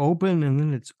or open, and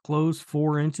then it's closed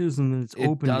 4 inches, and then it's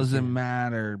open. It doesn't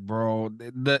matter, bro.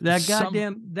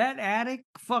 That attic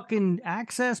fucking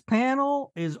access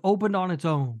panel is opened on its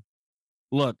own.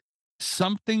 Look.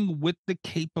 Something with the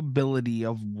capability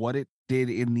of what it did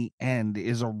in the end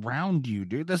is around you,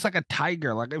 dude. That's like a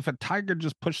tiger. Like if a tiger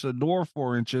just pushed the door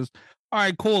 4 inches, all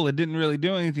right, cool. It didn't really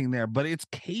do anything there, but it's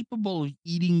capable of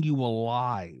eating you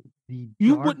alive.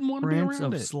 You wouldn't want to be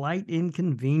around it. Slight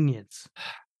inconvenience.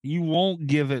 You won't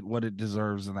give it what it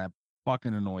deserves, and that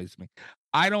fucking annoys me.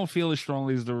 I don't feel as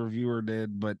strongly as the reviewer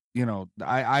did, but you know,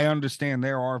 I understand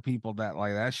there are people that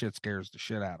like that shit scares the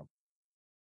shit out of them.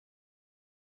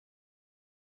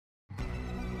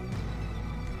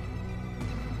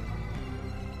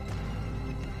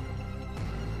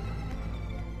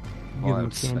 Give him a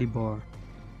that's candy sick. bar.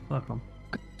 Fuck him.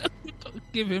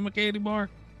 Give him a candy bar.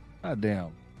 God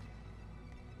damn.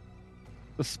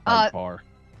 The Sprite bar.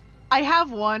 I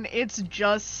have one. It's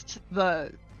just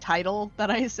the title that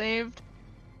I saved.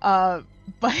 But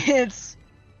it's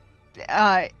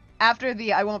after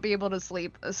the I won't be able to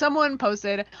sleep. Someone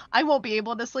posted, I won't be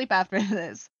able to sleep after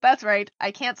this. That's right.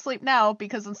 I can't sleep now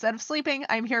because instead of sleeping,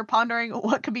 I'm here pondering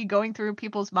what could be going through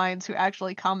people's minds who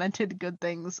actually commented good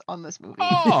things on this movie.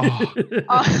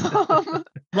 Oh.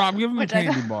 Rob, give him a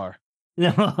candy bar.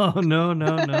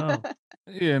 No.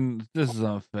 And this is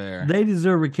unfair. They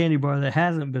deserve a candy bar that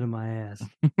hasn't been in my ass.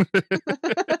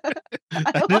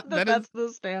 I love that's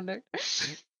the standard.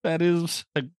 That is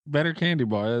a better candy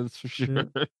bar, that's for sure.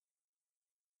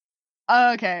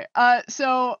 Okay.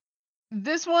 So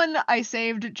this one I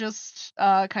saved just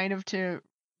kind of to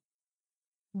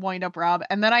wind up Rob,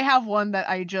 and then I have one that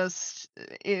I just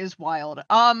is wild.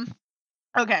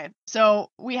 Okay.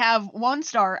 So we have 1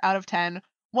 star out of 10.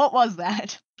 What was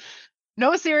that?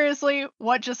 No, seriously,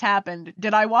 what just happened?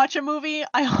 Did I watch a movie?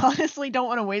 I honestly don't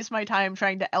want to waste my time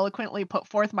trying to eloquently put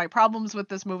forth my problems with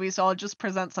this movie, so I'll just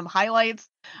present some highlights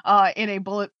in a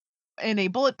bullet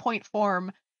point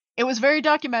form. It was very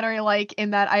documentary-like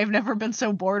in that I've never been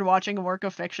so bored watching a work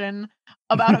of fiction.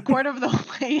 About a quarter of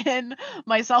the way in,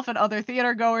 myself and other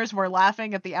theater goers were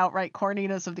laughing at the outright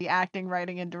corniness of the acting,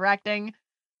 writing, and directing.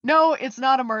 No, it's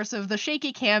not immersive. The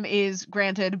shaky cam is,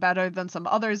 granted, better than some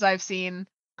others I've seen.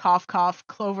 Cough, cough,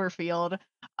 Cloverfield.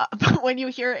 But when you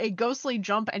hear a ghostly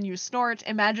jump and you snort,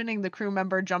 imagining the crew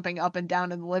member jumping up and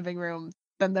down in the living room,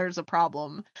 then there's a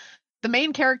problem. The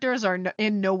main characters are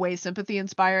in no way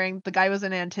sympathy-inspiring. The guy was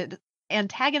an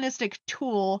antagonistic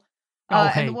tool.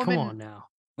 Hey, and the woman come on now.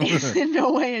 is in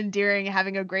no way endearing,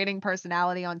 having a grating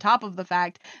personality on top of the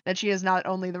fact that she is not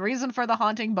only the reason for the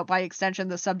haunting, but by extension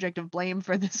the subject of blame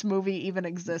for this movie even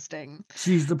existing.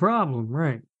 She's the problem,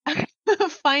 right?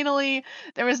 Finally,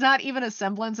 there was not even a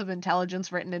semblance of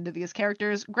intelligence written into these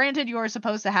characters. Granted, you are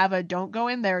supposed to have a don't go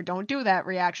in there, don't do that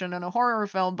reaction in a horror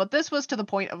film, but this was to the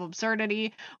point of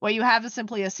absurdity. What you have is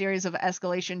simply a series of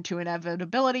escalation to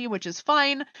inevitability, which is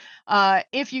fine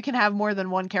if you can have more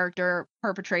than one character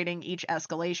perpetrating each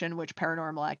escalation, which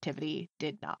Paranormal Activity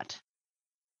did not.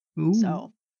 Ooh.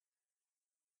 So,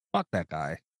 fuck that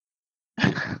guy.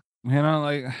 You know,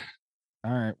 like,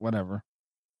 all right, whatever.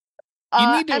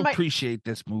 You need to appreciate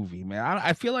this movie, man.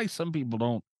 I feel like some people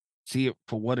don't see it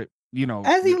for what it, you know.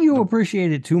 I think you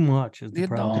appreciate it too much. Is the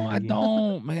problem? I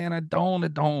don't, man. I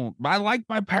don't. But I like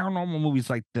my paranormal movies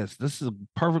like this. This is a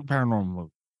perfect paranormal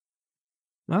movie.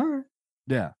 All right.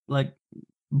 Yeah. Like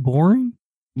boring?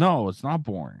 No, it's not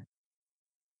boring.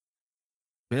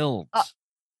 Builds.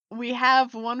 We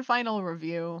have one final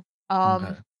review.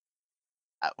 Okay.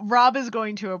 Rob is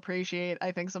going to appreciate,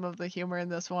 I think, some of the humor in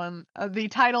this one. The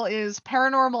title is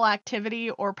Paranormal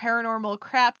Activity or Paranormal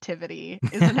Craptivity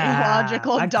is an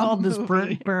illogical I dumb called this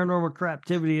movie. Paranormal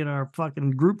Craptivity in our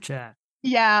fucking group chat.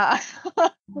 Yeah.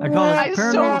 I called it I'm so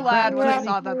Paranormal glad when I Craptivity.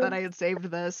 saw that I had saved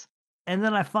this. And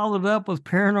then I followed up with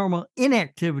Paranormal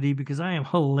Inactivity because I am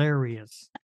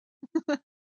hilarious.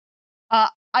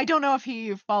 I don't know if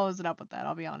he follows it up with that,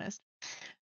 I'll be honest.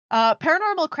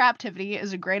 Paranormal Craptivity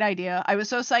is a great idea. I was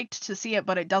so psyched to see it,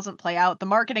 but it doesn't play out. The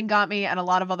marketing got me and a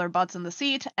lot of other butts in the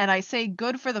seat, and I say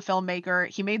good for the filmmaker.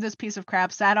 He made this piece of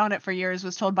crap, sat on it for years,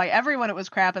 was told by everyone it was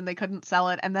crap and they couldn't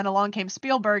sell it, and then along came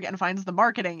Spielberg and finds the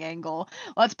marketing angle.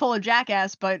 Let's pull a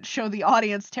Jackass, but show the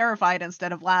audience terrified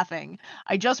instead of laughing.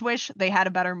 I just wish they had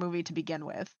a better movie to begin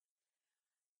with.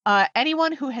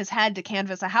 Anyone who has had to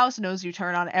canvass a house knows you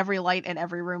turn on every light in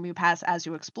every room you pass as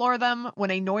you explore them. When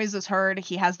a noise is heard,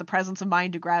 he has the presence of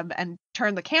mind to grab and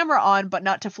turn the camera on, but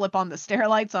not to flip on the stair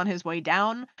lights on his way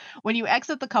down. When you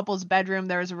exit the couple's bedroom,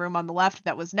 there is a room on the left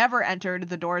that was never entered.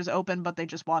 The door is open, but they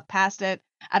just walk past it.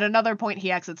 At another point,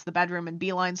 he exits the bedroom and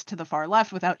beelines to the far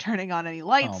left without turning on any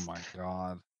lights. Oh my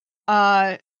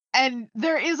god. And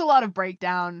there is a lot of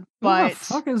breakdown, What but the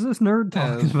fuck is this nerd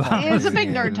talking about? it's a big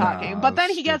nerd talking. But then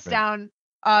he gets down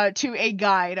to a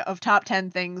guide of top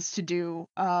 10 things to do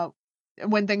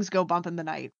when things go bump in the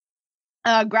night.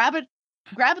 Grab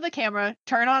the camera,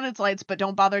 turn on its lights, but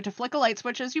don't bother to flick a light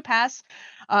switch as you pass.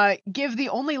 Give the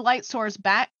only light source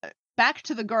back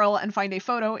to the girl and find a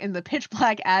photo in the pitch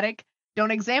black attic.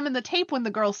 Don't examine the tape when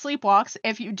the girl sleepwalks.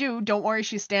 If you do, don't worry,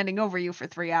 she's standing over you for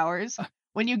 3 hours.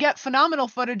 When you get phenomenal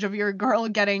footage of your girl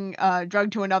getting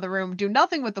drugged to another room, do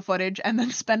nothing with the footage and then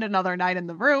spend another night in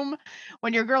the room.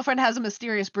 When your girlfriend has a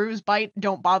mysterious bruise bite,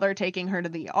 don't bother taking her to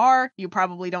the ER. You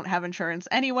probably don't have insurance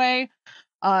anyway.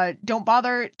 Don't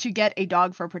bother to get a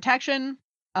dog for protection.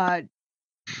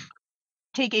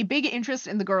 take a big interest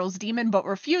in the girl's demon, but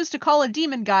refuse to call a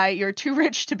demon guy. You're too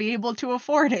rich to be able to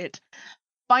afford it.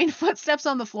 Find footsteps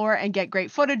on the floor and get great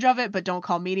footage of it, but don't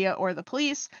call media or the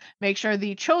police. Make sure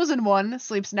the chosen one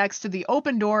sleeps next to the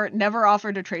open door. Never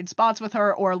offer to trade spots with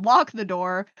her or lock the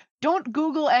door. Don't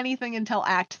Google anything until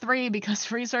Act 3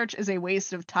 because research is a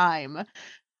waste of time.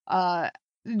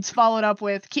 It's followed up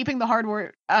with keeping the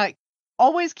hardware...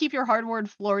 always keep your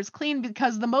hardwood floors clean,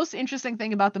 because the most interesting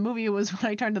thing about the movie was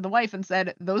when I turned to the wife and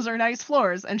said, "Those are nice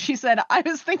floors." And she said, "I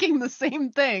was thinking the same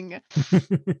thing."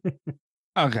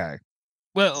 Okay.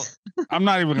 Well, I'm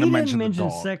not even going to mention the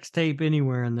dog. Sex tape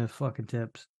anywhere in the fucking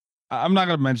tips. I'm not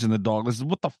going to mention the dog. Listen,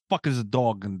 what the fuck is a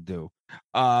dog going to do?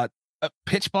 A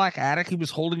pitch black attic. He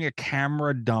was holding a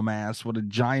camera, dumbass, with a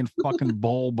giant fucking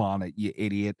bulb on it. You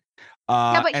idiot.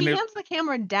 Yeah, but he hands the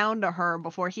camera down to her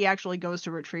before he actually goes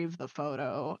to retrieve the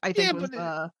photo. I think was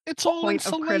the it's all point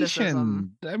of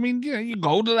criticism. I mean, you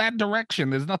go to that direction.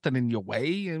 There's nothing in your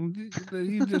way, and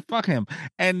you just fuck him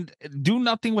and do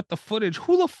nothing with the footage.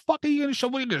 Who the fuck are you going to show?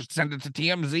 What are you going to send it to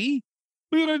TMZ?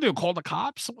 What are you going to do? Call the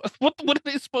cops? What are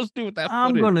they supposed to do with that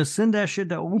footage? I'm going to send that shit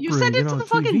to Oprah. You send it to the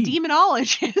fucking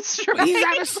demonologist, right? He's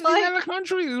out of the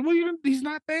country. He's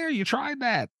not there. You tried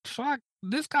that. Fuck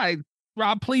this guy.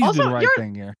 Rob, please do the right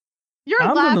thing here.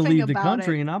 I'm going to leave the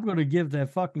country, and I'm going to give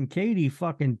that fucking Katie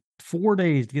fucking 4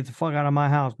 days to get the fuck out of my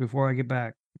house before I get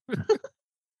back.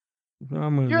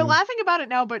 You're laughing about it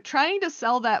now, but trying to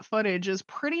sell that footage is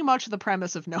pretty much the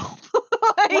premise of Nope.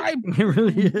 Right, it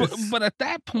really is. But at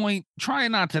that point,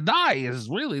 trying not to die is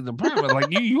really the premise. Like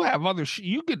you have other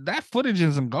you could that footage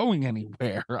isn't going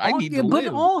anywhere. I need to live.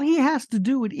 But all he has to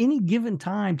do at any given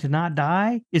time to not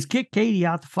die is kick Katie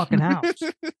out the fucking house.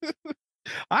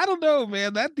 I don't know,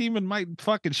 man. That demon might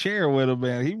fucking share with him,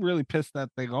 man. He really pissed that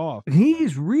thing off.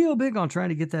 He's real big on trying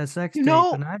to get that sex tape.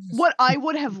 What I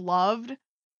would have loved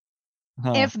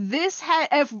if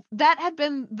that had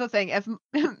been the thing, if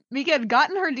Mika had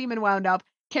gotten her demon wound up,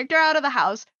 kicked her out of the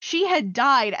house, she had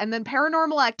died, and then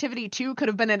Paranormal Activity 2 could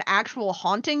have been an actual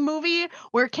haunting movie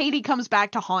where Katie comes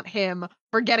back to haunt him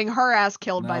for getting her ass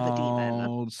killed by the demon.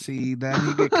 Oh, see, then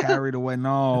you get carried away.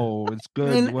 No, it's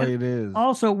good the way it is.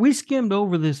 Also, we skimmed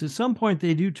over this. At some point,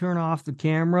 they do turn off the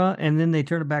camera, and then they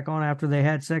turn it back on after they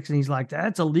had sex, and he's like,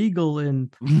 "That's illegal in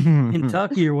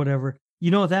Kentucky or whatever." You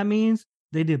know what that means?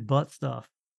 They did butt stuff.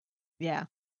 Yeah.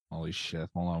 Holy shit.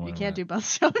 Hold on. You can't do butt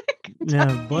stuff in Kentucky.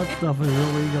 Yeah, butt stuff is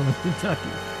illegal in Kentucky.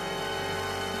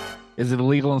 Is it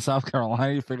illegal in South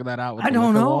Carolina? You figure that out with I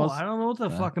don't know. Laws? I don't know what the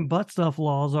fucking butt stuff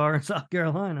laws are in South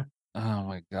Carolina. Oh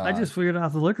my God. I just figured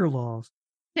out the liquor laws.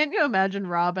 Can't you imagine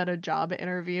Rob at a job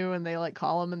interview and they like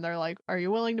call him and they're like, "Are you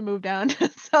willing to move down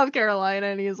to South Carolina?"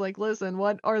 And he's like, "Listen,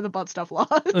 what are the butt stuff laws?"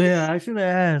 Yeah, I should have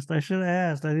asked. I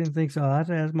didn't think so. I have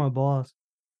to ask my boss.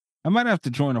 I might have to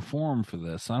join a forum for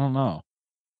this. I don't know.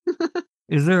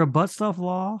 Is there a butt stuff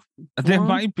law? There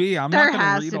might be. I'm there not going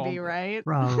has read to all be, right?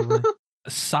 Probably.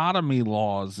 Sodomy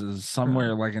laws is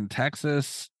somewhere like in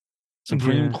Texas,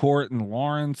 Supreme Court in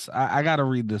Lawrence. I got to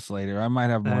read this later. I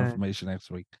might have more information next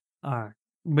week. All right.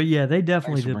 But yeah, they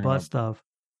definitely did butt stuff.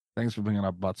 Thanks for bringing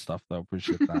up butt stuff, though.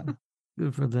 Appreciate that.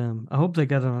 Good for them. I hope they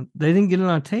got it on. They didn't get it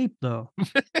on tape, though.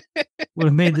 Would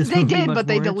have made this. They did, but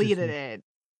they deleted it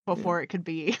before it could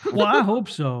be. Well, I hope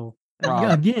so.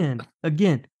 Again,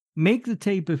 make the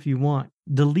tape if you want.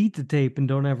 Delete the tape and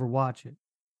don't ever watch it.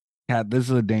 Yeah, this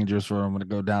is a dangerous road I'm going to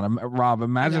go down. Rob,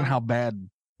 imagine how bad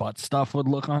butt stuff would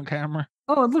look on camera.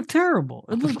 Oh, it looked terrible.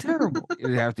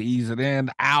 You have to ease it in.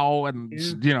 Ow. And,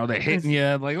 they're hitting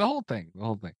you. Like the whole thing.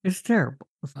 It's terrible.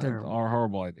 It's terrible. Or a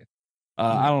horrible idea.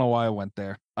 I don't know why I went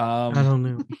there. I don't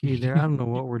know either. I don't know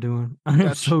what we're doing.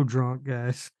 I'm so drunk,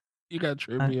 guys. You got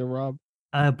trivia, Rob?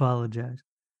 I apologize.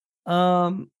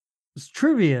 It's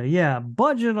trivia. Yeah.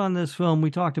 Budget on this film.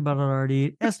 We talked about it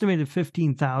already. Estimated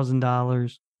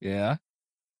 $15,000. Yeah.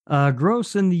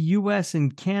 Gross in the U.S.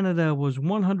 and Canada was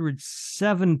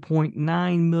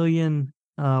 $107.9 million.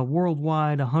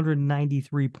 Worldwide,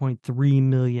 $193.3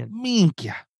 million.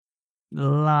 Minka. A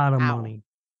lot of money.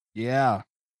 Yeah.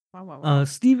 Wow.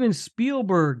 Steven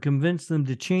Spielberg convinced them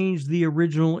to change the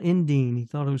original ending. He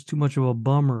thought it was too much of a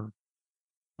bummer.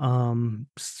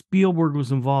 Spielberg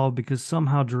was involved because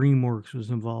somehow DreamWorks was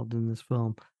involved in this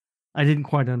film. I didn't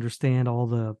quite understand all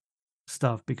the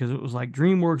stuff because it was like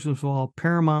DreamWorks was involved,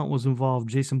 Paramount was involved,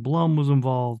 Jason Blum was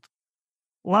involved.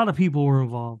 A lot of people were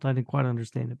involved. I didn't quite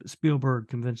understand it, but Spielberg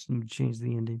convinced them to change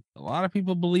the ending. A lot of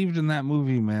people believed in that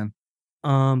movie, man.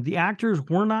 The actors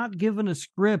were not given a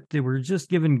script. They were just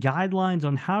given guidelines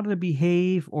on how to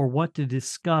behave or what to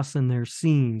discuss in their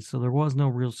scenes. So there was no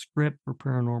real script for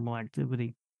Paranormal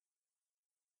Activity.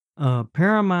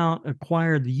 Paramount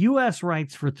acquired the U.S.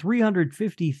 rights for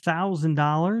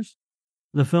 $350,000.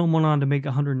 The film went on to make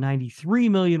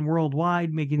 $193 million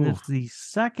worldwide, making this the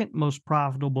second most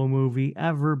profitable movie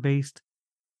ever based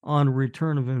on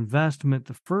return of investment.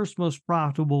 The first most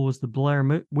profitable was the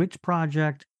Blair Witch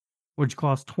Project, which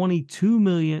cost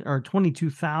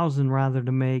 $22,000 rather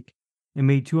to make, and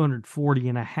made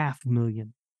 $240.5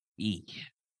 million.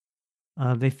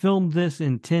 They filmed this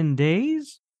in 10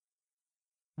 days.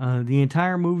 The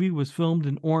entire movie was filmed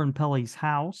in Oren Peli's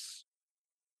house.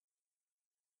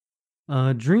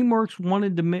 DreamWorks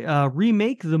wanted to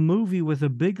remake the movie with a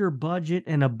bigger budget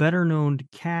and a better-known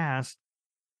cast.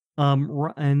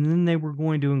 And then they were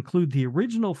going to include the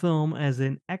original film as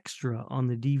an extra on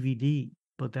the DVD,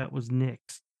 but that was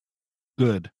nixed.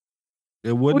 Good.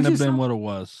 It wouldn't have been what it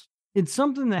was. It's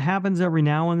something that happens every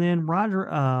now and then. Robert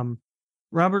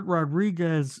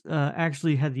Rodriguez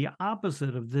actually had the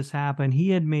opposite of this happen.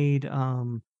 He had made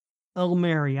El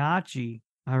Mariachi,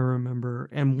 I remember,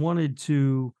 and wanted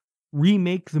to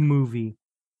remake the movie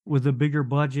with a bigger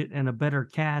budget and a better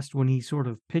cast when he sort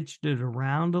of pitched it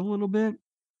around a little bit.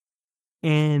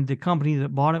 And the company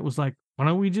that bought it was like, why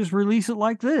don't we just release it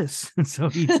like this? And so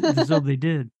so they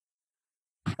did.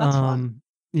 That's fun.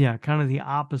 Yeah, kind of the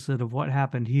opposite of what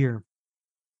happened here.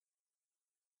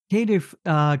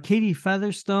 Katie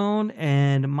Featherstone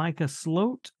and Micah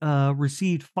Sloat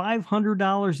received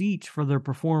 $500 each for their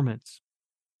performance.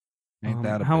 Ain't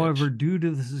that a however, bitch. due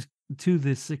to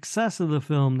the success of the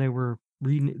film, they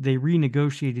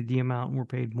renegotiated the amount and were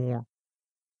paid more.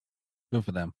 Good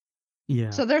for them. Yeah.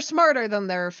 So they're smarter than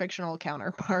their fictional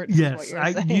counterparts. Yes, is what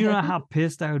you're saying. you know how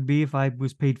pissed I would be if I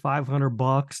was paid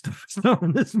 $500 to star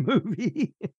in this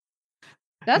movie.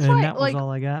 That's and why, that was like, all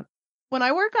I got. when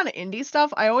I work on indie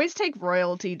stuff, I always take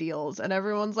royalty deals, and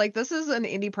everyone's like, "This is an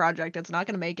indie project; it's not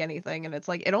going to make anything." And it's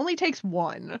like, it only takes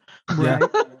one. Right?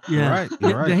 Yeah. You're right.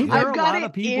 There are I've a got lot of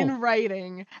it people. in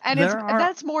writing, and There are-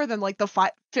 that's more than like the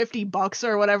 $50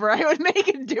 or whatever I would make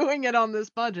it doing it on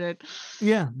this budget.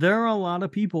 Yeah, there are a lot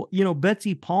of people. You know,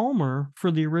 Betsy Palmer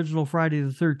for the original Friday the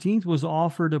 13th was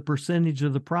offered a percentage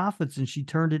of the profits, and she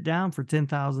turned it down for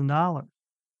 $10,000.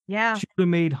 Yeah. She would have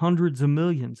made hundreds of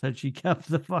millions had she kept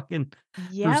the fucking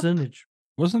Yep. percentage.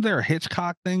 Wasn't there a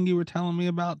Hitchcock thing you were telling me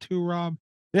about too, Rob?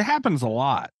 It happens a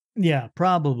lot. Yeah,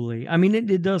 probably. I mean,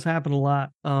 it does happen a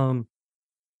lot.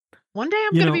 One day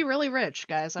I'm You going to know- be really rich,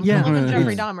 guys. I'm Yeah. going to live in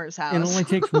Jeffrey Yeah. Dahmer's house. It only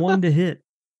takes one to hit.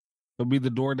 It'll be the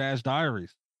DoorDash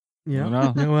Diaries. Yeah. You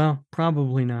know? Yeah, well,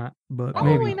 probably not, but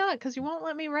Probably maybe. not, because you won't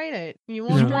let me write it. You No.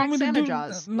 won't You direct want me to Santa do-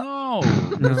 Jaws. No.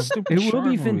 No. Stupid It will be shark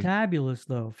movie. Fantabulous,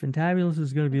 though. Fantabulous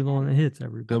is going to be the one that hits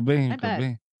everybody. Could be. I Could bet.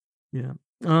 be. Yeah.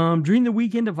 During the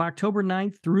weekend of October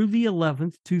 9th through the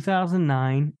 11th,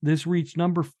 2009, this reached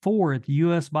number 4 at the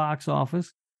U.S. box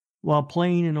office while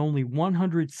playing in only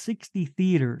 160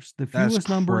 theaters, the That's fewest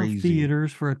number of crazy.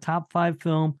 theaters for a top 5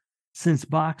 film since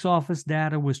box office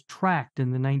data was tracked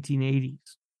in the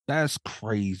 1980s. That's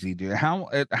crazy, dude. How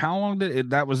long did it?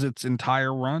 That was its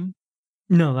entire run?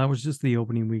 No, that was just the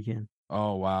opening weekend.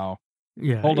 Oh wow.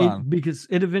 Yeah. Hold on. Because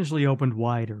it eventually opened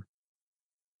wider.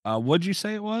 What'd you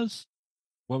say it was?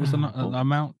 What was the Hold-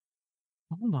 amount?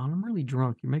 Hold on, I'm really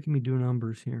drunk. You're making me do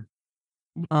numbers here.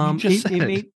 You just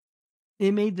said.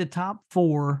 It made the top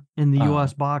 4 in the Oh.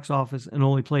 U.S. box office and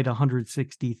only played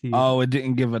 160 theaters. Oh, it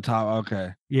didn't give a top. Okay.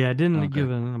 Yeah, it didn't Okay. give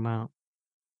it an amount.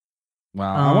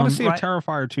 Wow. I want to see right- if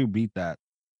Terrifier 2 beat that.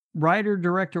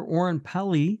 Writer-director Oren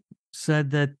Peli said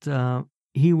that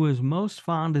he was most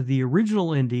fond of the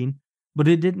original ending, but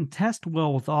it didn't test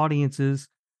well with audiences.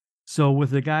 So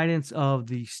with the guidance of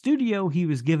the studio, he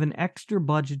was given extra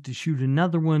budget to shoot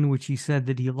another one, which he said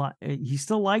that he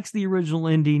still likes the original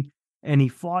ending, and he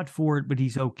fought for it, but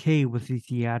he's okay with the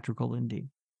theatrical ending.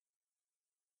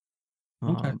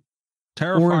 Okay. Oren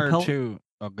Terrifier Pel- 2.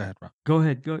 Oh, go ahead, Rob. Go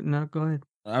ahead. Go ahead.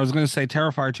 I was going to say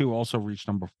Terrifier 2 also reached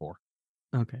number 4.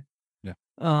 Okay. Yeah.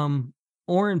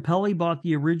 Oren Peli bought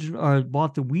the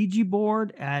Ouija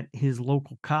board at his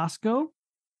local Costco.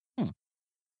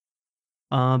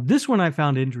 This one I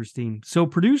found interesting. So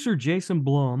producer Jason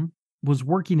Blum was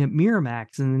working at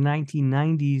Miramax in the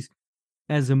 1990s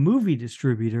as a movie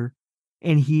distributor,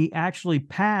 and he actually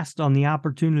passed on the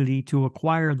opportunity to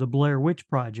acquire the Blair Witch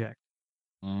Project.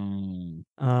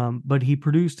 But he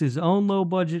produced his own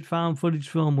low-budget found footage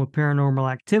film with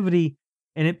Paranormal Activity,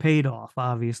 and it paid off,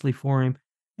 obviously, for him.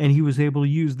 And he was able to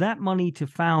use that money to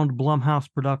found Blumhouse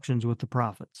Productions with the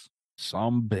profits.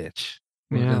 Some bitch.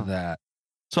 Look Yeah. at that.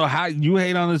 So how you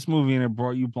hate on this movie and it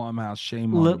brought you Blumhouse?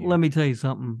 Shame on you. Let me tell you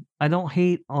something. I don't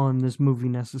hate on this movie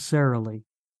necessarily.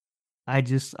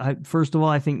 First of all,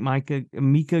 I think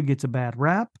Mika gets a bad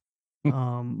rap.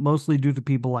 mostly due to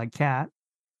people like Kat.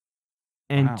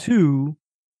 And Wow. 2,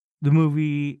 the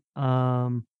movie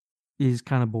is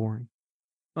kind of boring.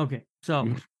 Okay,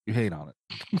 so you hate on it.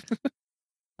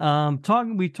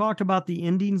 we talked about the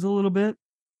endings a little bit.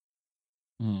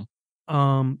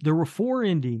 There were 4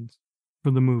 endings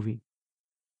for the movie.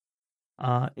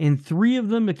 In 3 of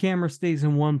them, the camera stays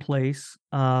in one place.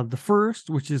 The first,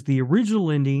 which is the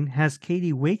original ending, has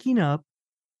Katie waking up,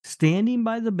 standing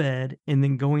by the bed, and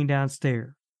then going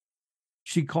downstairs.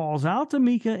 She calls out to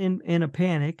Mika in a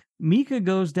panic. Mika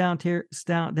goes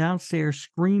downstairs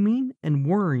screaming and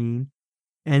worrying,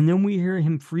 and then we hear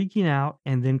him freaking out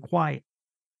and then quiet.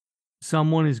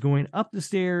 Someone is going up the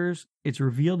stairs. It's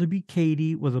revealed to be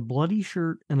Katie with a bloody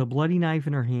shirt and a bloody knife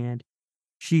in her hand.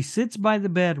 She sits by the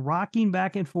bed, rocking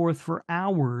back and forth for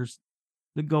hours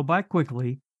that go by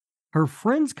quickly. Her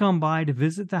friends come by to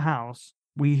visit the house.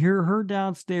 We hear her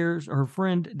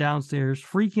friend downstairs,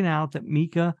 freaking out that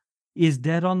Mika is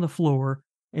dead on the floor,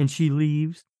 and she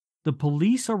leaves. The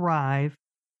police arrive.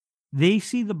 They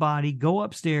see the body, go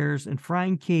upstairs and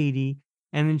find Katie,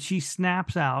 and then she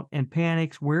snaps out and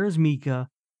panics. Where is Mika?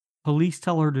 Police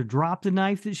tell her to drop the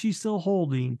knife that she's still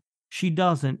holding. She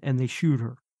doesn't, and they shoot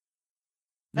her.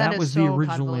 That was the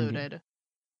original ending.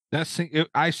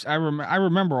 I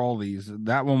remember all these.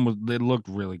 That one they looked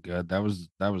really good. That was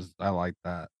I like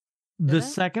that. The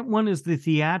second one is the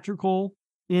theatrical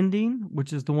ending,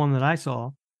 which is the one that I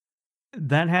saw.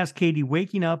 That has Katie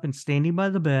waking up and standing by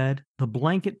the bed. The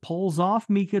blanket pulls off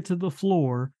Mika to the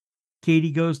floor.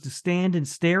 Katie goes to stand and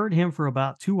stare at him for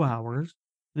about 2 hours.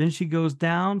 Then she goes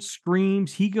down,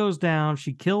 screams. He goes down.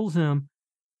 She kills him.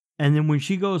 And then when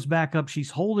she goes back up,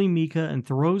 she's holding Mika and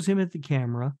throws him at the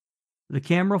camera. The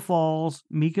camera falls.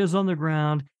 Mika's on the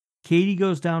ground. Katie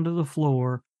goes down to the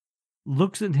floor,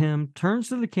 looks at him, turns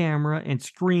to the camera, and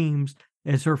screams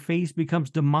as her face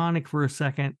becomes demonic for a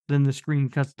second. Then the screen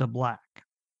cuts to black.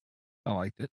 I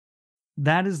liked it.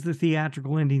 That is the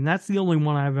theatrical ending. That's the only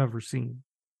one I've ever seen.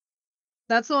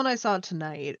 That's the one I saw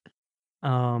tonight.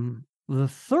 The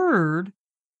third,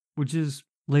 which is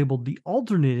labeled the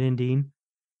alternate ending,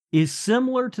 is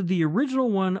similar to the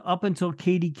original one up until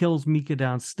Katie kills Mika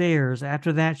downstairs.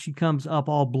 After that, she comes up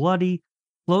all bloody,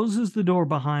 closes the door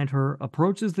behind her,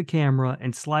 approaches the camera,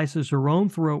 and slices her own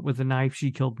throat with the knife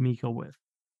she killed Mika with.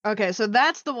 Okay, so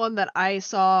that's the one that I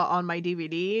saw on my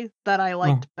DVD that I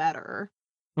liked better.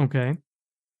 Okay.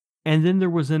 And then there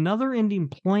was another ending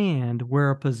planned where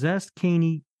a possessed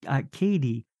Katie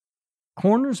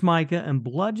corners Micah and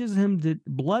bludgeons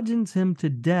him to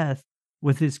death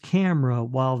with his camera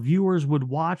while viewers would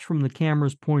watch from the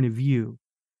camera's point of view.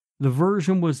 The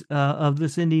version of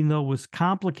this ending, though, was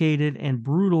complicated and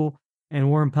brutal, and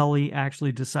Warren Pelly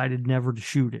actually decided never to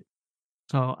shoot it.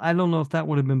 So I don't know if that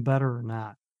would have been better or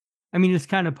not. I mean, it's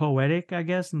kind of poetic, I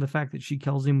guess, in the fact that she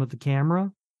kills him with the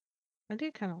camera. I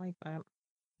did kind of like that.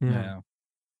 Yeah.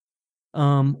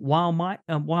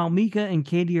 While Mika and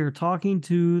Katie are talking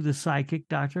to the psychic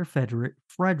Dr.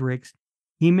 Fredericks,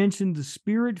 he mentioned the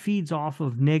spirit feeds off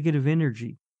of negative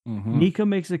energy. Mm-hmm. Mika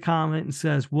makes a comment and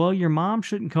says, well, your mom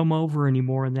shouldn't come over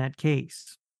anymore in that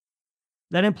case.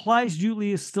 That implies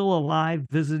Julie is still alive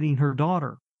visiting her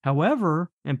daughter. However,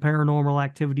 in Paranormal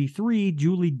Activity 3,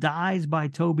 Julie dies by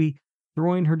Toby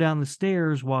throwing her down the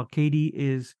stairs while Katie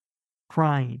is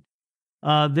crying.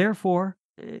 Therefore,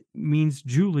 it means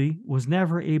Julie was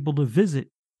never able to visit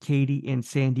Katie in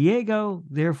San Diego.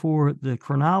 Therefore, the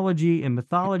chronology and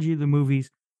mythology of the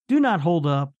movies do not hold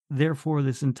up. Therefore,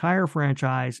 this entire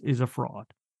franchise is a fraud.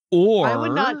 Or I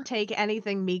would not take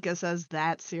anything Mika says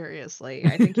that seriously.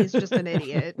 I think he's just an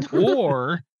idiot.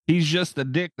 Or he's just a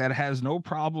dick that has no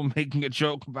problem making a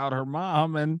joke about her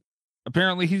mom, and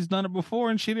apparently he's done it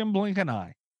before and she didn't blink an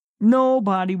eye.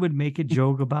 Nobody would make a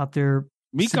joke about their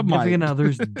significant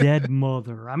other's dead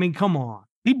mother. I mean, come on.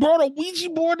 He brought a Ouija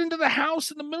board into the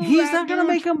house in the middle of that. He's not going to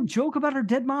make a joke about her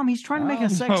dead mom. He's trying to make a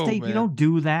sex tape. Man. You don't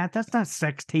do that. That's not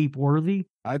sex tape worthy.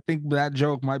 I think that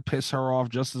joke might piss her off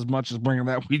just as much as bringing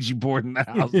that Ouija board in the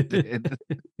house did.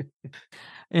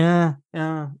 Yeah.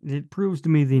 It proves to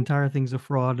me the entire thing's a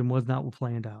fraud and was not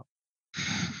planned out.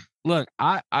 Look,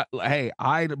 I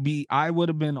would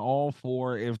have been all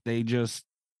for if they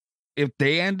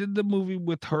ended the movie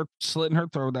with her slitting her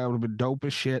throat. That would have been dope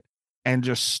as shit. And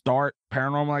just start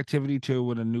Paranormal Activity 2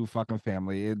 with a new fucking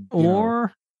family.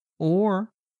 Or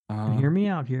hear me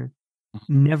out here.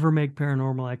 Never make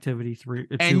Paranormal Activity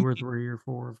 2 or 3 or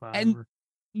 4 or 5. And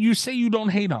you say you don't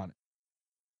hate on it.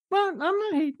 Well, I'm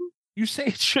not hating. You say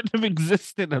it shouldn't have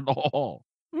existed at all.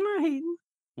 I'm not hating.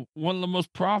 One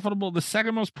of the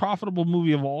second most profitable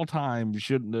movie of all time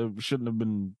shouldn't have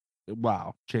been.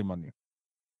 Wow, shame on you.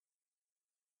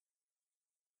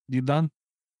 You done?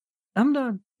 I'm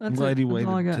done. I'm glad you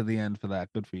waited to the end for that.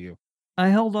 Good for you. I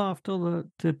held off to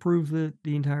prove that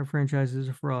the entire franchise is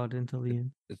a fraud until the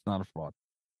end. It's not a fraud.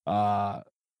 All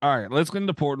right, let's get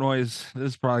into Portnoy's.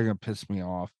 This is probably gonna piss me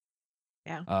off.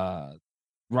 Yeah.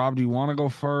 Rob, do you want to go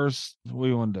first? What do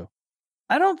you want to do?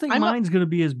 I don't think mine's going to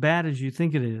be as bad as you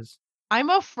think it is. I'm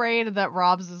afraid that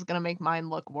Rob's is going to make mine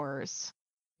look worse.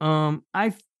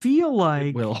 I feel like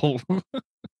it will.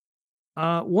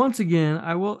 Once again,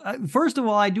 I will. First of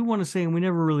all, I do want to say, and we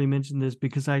never really mentioned this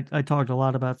because I talked a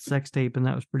lot about sex tape, and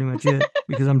that was pretty much it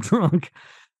because I'm drunk.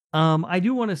 I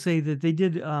do want to say that they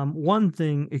did one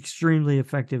thing extremely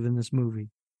effective in this movie.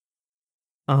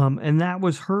 And that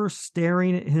was her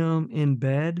staring at him in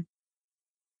bed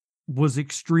was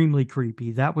extremely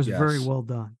creepy. That was very well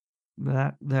done.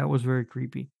 That was very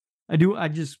creepy. I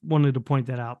just wanted to point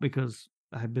that out because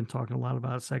I've been talking a lot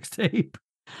about sex tape.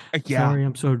 Yeah. Sorry,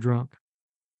 I'm so drunk.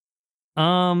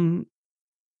 The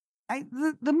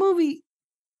movie,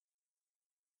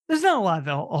 there's not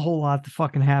a whole lot that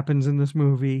fucking happens in this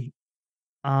movie.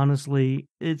 Honestly,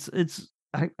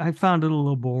 I found it a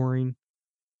little boring.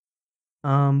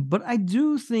 But I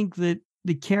do think that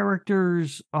the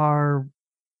characters are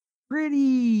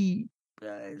pretty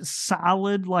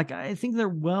solid. Like, I think they're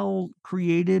well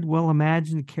created, well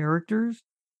imagined characters.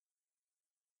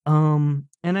 And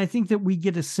I think that we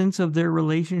get a sense of their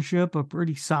relationship, a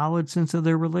pretty solid sense of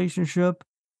their relationship,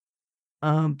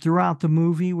 throughout the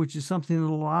movie, which is something that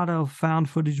a lot of found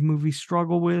footage movies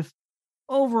struggle with.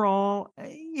 Overall,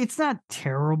 it's not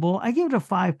terrible. I give it a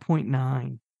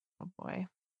 5.9. Oh boy.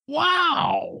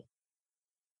 Wow.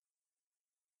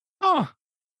 Oh,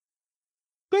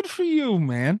 good for you,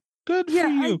 man. Good for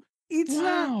you. It's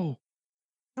not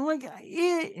like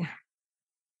it.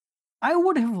 I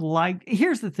would have liked.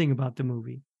 Here's the thing about the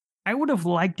movie. I would have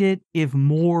liked it if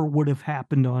more would have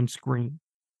happened on screen.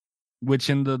 Which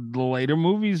in the later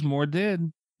movies, more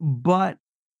did. But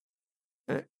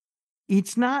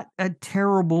it's not a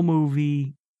terrible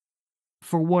movie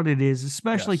for what it is,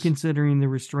 especially considering the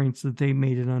restraints that they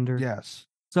made it under. Yes.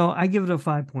 So I give it a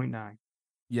 5.9.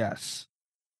 Yes.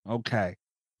 Okay.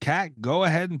 Kat, go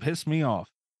ahead and piss me off.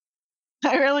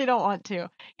 I really don't want to.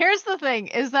 Here's the thing,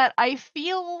 is that I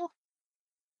feel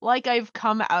like I've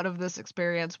come out of this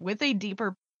experience with a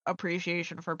deeper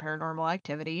appreciation for Paranormal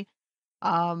Activity,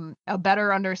 a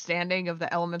better understanding of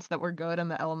the elements that were good and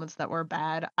the elements that were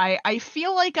bad. I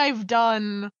feel like I've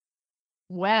done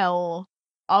well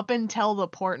up until the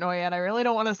Portnoy, and I really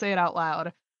don't want to say it out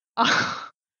loud.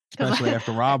 Especially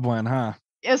after Rob went, huh?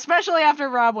 Especially after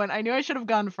Rob went. I knew I should have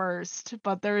gone first,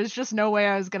 but there is just no way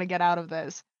I was going to get out of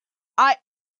this. I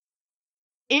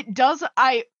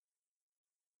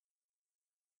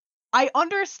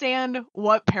understand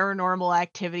what Paranormal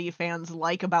Activity fans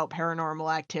like about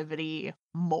Paranormal Activity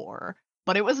more,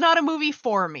 but it was not a movie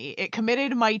for me. It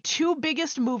committed my two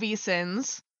biggest movie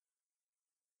sins.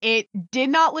 It did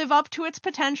not live up to its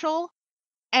potential,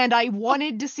 and I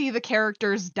wanted to see the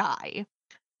characters die.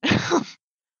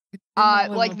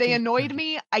 Like, they annoyed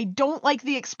me. I don't like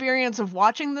the experience of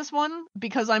watching this one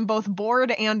because I'm both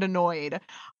bored and annoyed.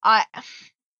 I'm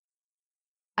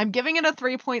giving it a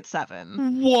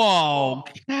 3.7. Whoa,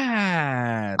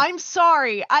 Kat. I'm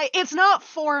sorry. It's not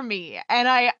for me. And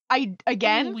I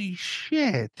again, holy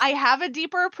shit. I have a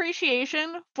deeper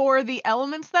appreciation for the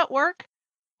elements that work.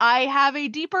 I have a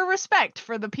deeper respect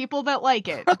for the people that like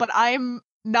it, but I'm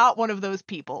not one of those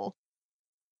people.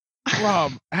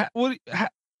 Rob,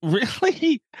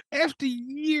 really? After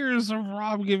years of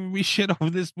Rob giving me shit over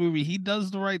this movie, he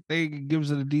does the right thing and gives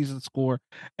it a decent score.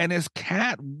 And his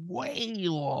Kat way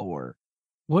lower.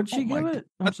 What'd she give it?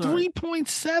 A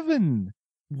 3.7.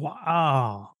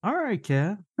 Wow. All right,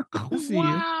 Kat.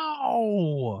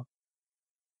 Wow.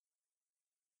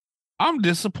 I'm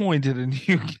disappointed in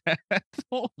you, Kat.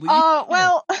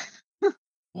 Well.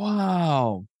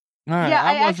 Wow. All right, yeah,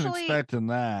 I wasn't expecting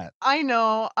that. I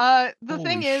know. The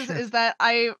thing is that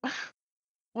I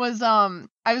was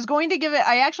going to give it.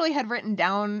 I actually had written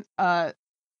down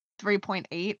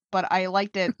 3.8, but I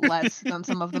liked it less than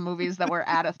some of the movies that were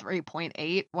at a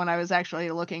 3.8 when I was actually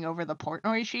looking over the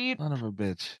Portnoy sheet. Son of a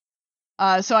bitch.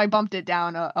 So I bumped it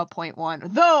down a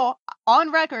 0.1. Though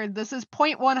on record, this is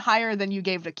 0.1 higher than you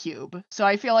gave to Cube. So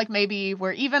I feel like maybe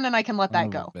we're even, and I can let that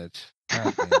go. Bitch.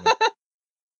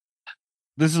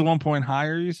 This is 1 point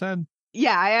higher, you said?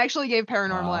 Yeah, I actually gave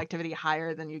Paranormal Activity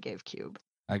higher than you gave Cube.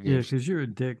 Yeah, because you're a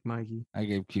dick, Mikey. I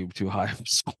gave Cube too high of a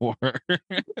score.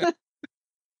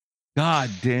 God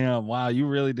damn! Wow, you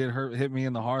really did hit me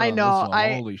in the heart. I on know. This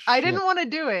one. Holy shit! I didn't want to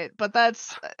do it, but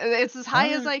it's as high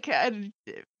as I can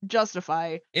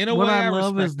justify. In a What way, I I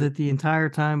love is respect it. that the entire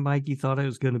time Mikey thought it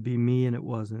was going to be me, and it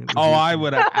wasn't. It was Oh, you, I Kat.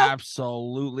 would have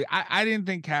absolutely. I didn't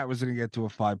think Kat was going to get to a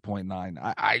 5.9.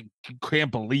 I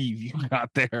can't believe you got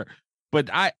there, but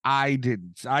I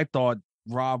didn't. I thought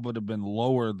Rob would have been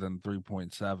lower than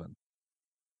 3.7.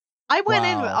 I went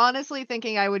in Wow. honestly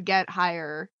thinking I would get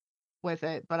higher with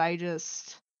it, but I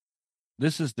just.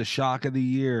 This is the shock of the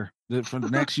year. For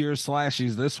next year's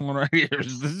slashies, this one right here.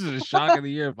 This is the shock of the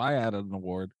year if I had an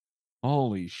award.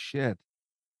 Holy shit.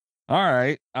 All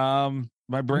right.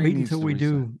 My brain Wait needs until to we reset.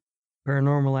 do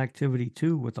Paranormal Activity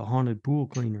 2 with the haunted pool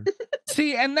cleaner.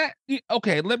 See, and that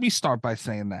okay, let me start by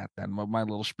saying that then, my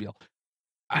little spiel.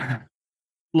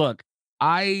 Look,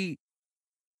 I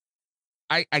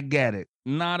get it.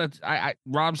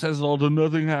 Rob says, "Oh,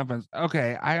 nothing happens."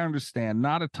 Okay, I understand.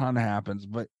 Not a ton happens,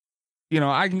 but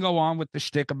I can go on with the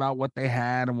shtick about what they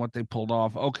had and what they pulled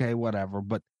off. Okay, whatever.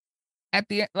 But at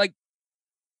the end,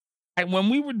 when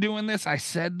we were doing this, I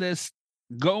said this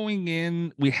going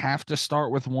in. We have to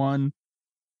start with one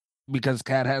because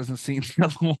Kat hasn't seen the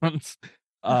other ones,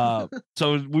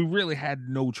 so we really had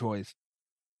no choice.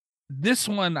 This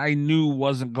one I knew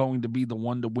wasn't going to be the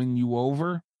one to win you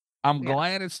over. I'm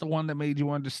glad it's the one that made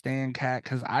you understand, Kat,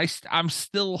 because I'm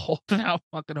still holding out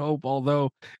fucking hope,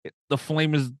 although the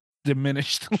flame is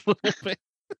diminished a little bit.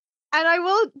 And I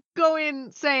will go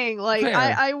in saying, Fair.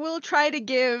 I will try to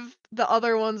give the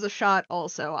other ones a shot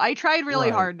also. I tried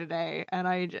really hard today, and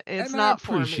it's not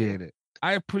for me. I appreciate it.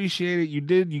 I appreciate it. You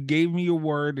did. You gave me your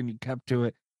word, and you kept to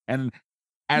it. And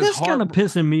as This kind of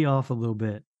pissing me off a little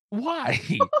bit. Why?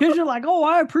 Because you're like, oh,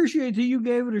 I appreciate that you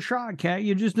gave it a shot, Kat.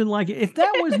 You just didn't like it. If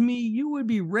that was me, you would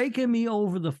be raking me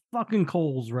over the fucking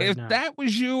coals right now. If that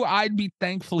was you, I'd be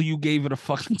thankful you gave it a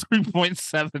fucking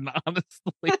 3.7,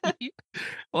 honestly.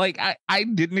 I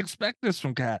didn't expect this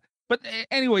from Kat. But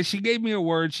anyway, she gave me a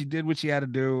word. She did what she had to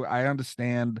do. I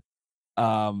understand.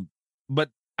 But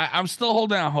I'm still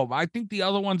holding out hope. I think the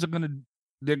other ones are going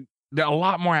to, they're a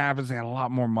lot more happens. They had a lot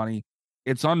more money.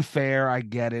 It's unfair. I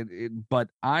get it. But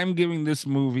I'm giving this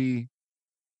movie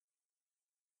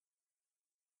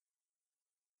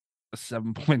a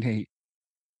 7.8. Did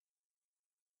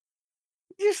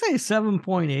you say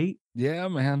 7.8? Yeah,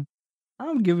 man.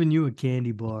 I'm giving you a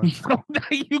candy bar.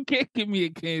 You can't give me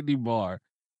a candy bar.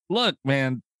 Look,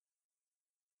 man.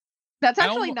 That's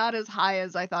actually not as high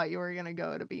as I thought you were gonna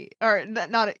go to be, or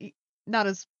not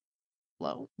as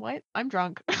low. What? I'm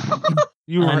drunk.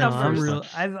 You were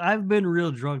I've been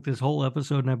real drunk this whole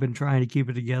episode, and I've been trying to keep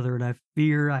it together, and I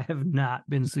fear I have not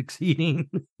been succeeding.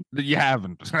 You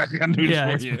haven't.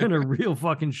 It's been a real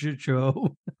fucking shit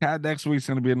show. Next week's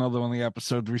going to be another one of the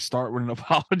episodes. We start with an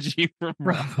apology from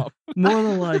Rob. More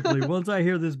than likely, once I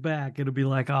hear this back, it'll be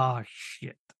like, oh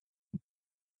shit.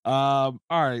 All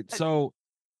right, so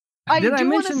I do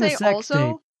want to say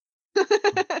also,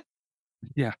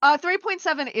 yeah,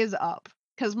 3.7 is up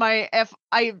because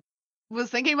I was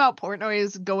thinking about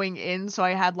Portnoy's going in, so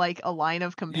I had like a line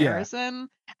of comparison,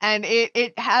 and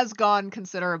it has gone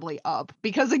considerably up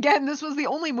because again, this was the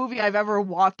only movie I've ever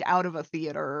walked out of a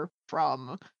theater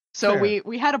from. So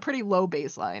we had a pretty low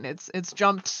baseline. It's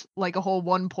jumped like a whole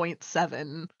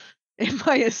 1.7 in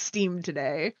my esteem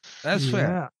today. That's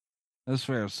fair. That's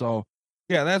fair. So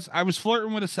yeah, I was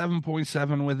flirting with a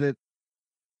 7.7 with it.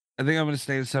 I think I'm going to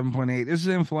stay at 7.8. This is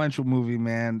an influential movie,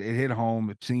 man. It hit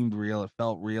home. It seemed real. It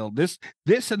felt real. This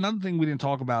another thing we didn't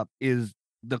talk about is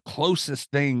the closest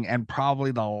thing and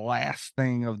probably the last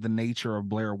thing of the nature of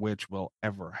Blair Witch we'll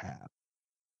ever have.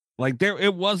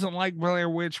 It wasn't like Blair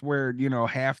Witch where,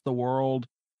 half the world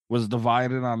was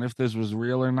divided on if this was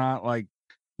real or not.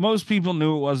 Most people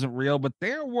knew it wasn't real, but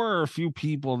there were a few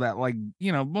people that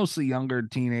mostly younger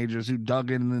teenagers who dug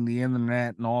in the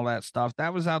internet and all that stuff.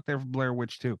 That was out there for Blair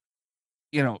Witch too.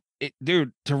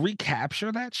 Dude, to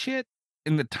recapture that shit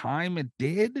in the time it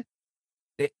did,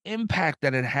 the impact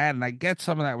that it had, and I get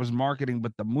some of that was marketing,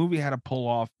 but the movie had to pull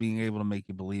off being able to make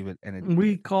you believe it. And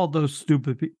we called those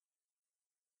stupid people.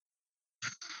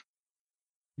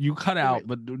 You cut out,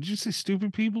 but did you say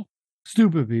stupid people?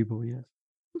 Stupid people, yes.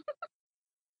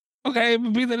 Okay,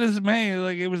 but be that as it may,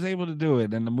 it was able to do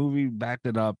it, and the movie backed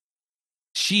it up.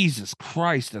 Jesus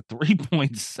Christ, a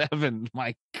 3.7.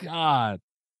 My God.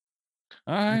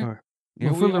 All right.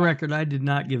 Well, for the record, I did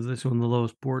not give this one the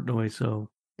lowest Portnoy, so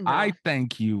I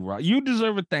thank you, Rob. You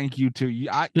deserve a thank you too.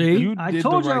 I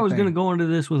told you I was going to go into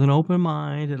this with an open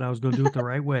mind, and I was going to do it the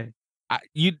right way.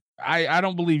 I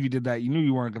don't believe you did that. You knew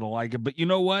you weren't going to like it, but you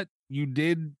know what? You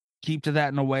did keep to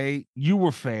that in a way. You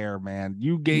were fair, man.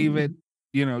 You gave it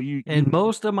you know, and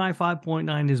most of my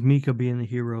 5.9 is Mika being the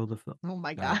hero of the film. Oh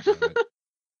my god.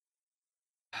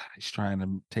 He's trying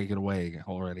to take it away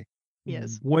already.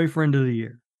 Yes. Boyfriend of the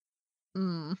year.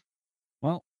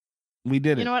 Well, we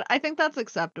did it. You know what? I think that's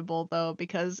acceptable though,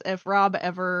 because if Rob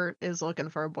ever is looking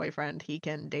for a boyfriend, he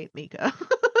can date Mika.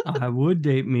 I would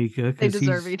date Mika. They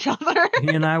deserve each other. He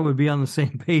and I would be on the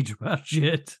same page about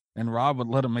shit. And Rob would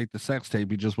let him make the sex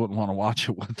tape. He just wouldn't want to watch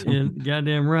it with him. Yeah,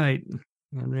 goddamn right.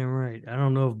 Goddamn right. I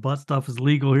don't know if butt stuff is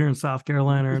legal here in South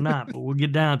Carolina or not, but we'll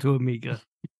get down to it, Mika.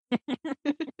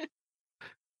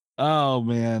 Oh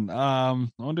man. I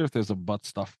wonder if there's a butt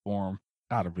stuff forum.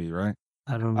 Gotta be, right?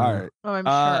 I don't know. All right. Oh, I'm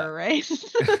sure, right?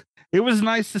 It was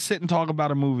nice to sit and talk about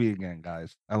a movie again,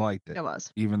 guys. I liked it. It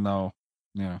was. Even though,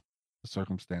 you know, the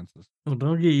circumstances. Well,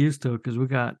 don't get used to it because we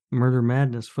got Murder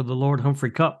Madness for the Lord Humphrey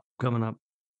Cup coming up.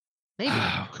 Maybe.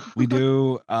 We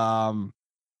do.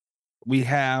 We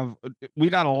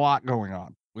got a lot going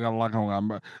on.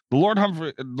 But the Lord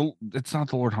Humphrey, it's not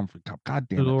the Lord Humphrey Cup. God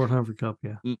damn it. The Lord Humphrey Cup,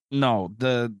 yeah. No,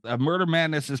 the Murder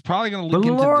Madness is probably going to leak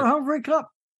into the Lord Humphrey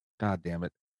Cup. God damn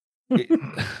it.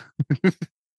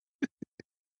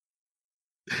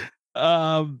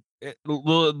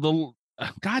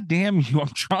 God damn you! I'm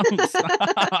trying to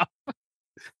stop.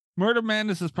 Murder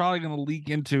Madness is probably going to leak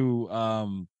into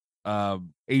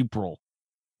April,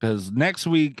 because next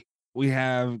week we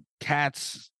have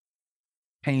Cat's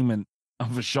payment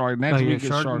of a shark. Next week is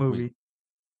Shark movie. Week.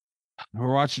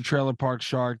 We're watching Trailer Park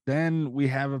Shark. Then we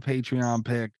have a Patreon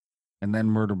pick, and then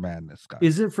Murder Madness. Guys.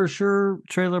 Is it for sure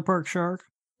Trailer Park Shark?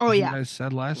 Oh yeah, you guys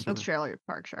said last. It's Trailer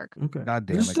Park Shark. Okay. God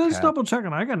damn it. Just double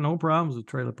checking. I got no problems with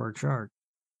Trailer Park Shark.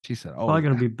 She said, "Oh, probably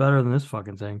gonna be better than this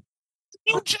fucking thing."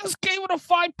 You just gave it a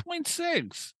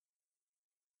 5.6.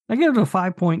 I gave it a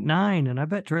 5.9, and I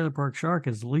bet Trailer Park Shark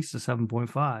is at least a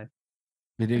 7.5.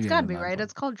 It's gotta be right.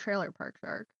 It's called Trailer Park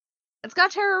Shark. It's got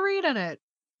Tara Reid in it.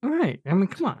 All right. I mean,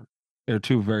 come on. They're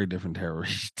two very different Tara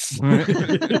Reids.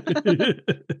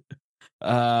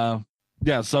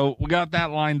 Yeah. So we got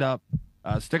that lined up.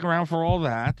 Stick around for all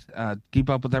that. Keep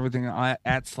up with everything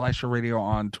at Slasher Radio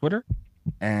on Twitter,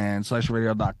 and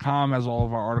slasherradio.com has all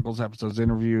of our articles, episodes,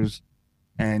 interviews,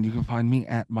 and you can find me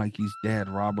at Mikey's Dad.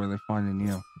 Rob, where are they finding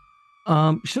you?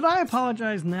 Should I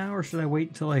apologize now, or should I wait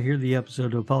until I hear the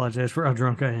episode to apologize for how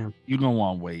drunk I am? You don't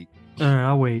want to wait. All right,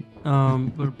 I'll wait.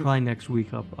 But probably next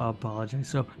week I'll apologize.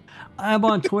 So I'm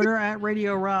on Twitter at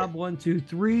Radio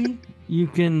Rob123. You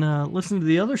can listen to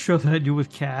the other show that I do with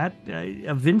Kat.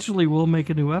 Eventually we'll make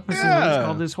a new episode. Yeah. It's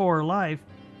called This Horror Life.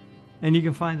 And you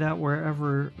can find that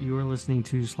wherever you are listening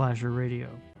to Slasher Radio.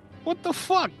 What the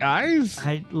fuck, guys?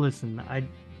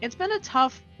 It's been a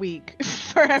tough week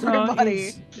for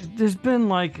everybody. There's been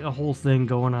like a whole thing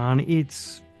going on.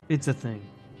 It's a thing.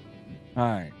 All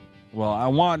right. Well, I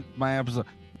want my episode.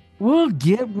 We'll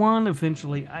get one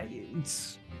eventually.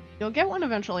 You'll get one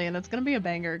eventually, and it's going to be a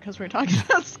banger because we're talking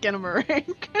about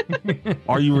Skinamarink.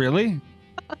 Are you really?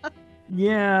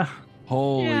 Yeah.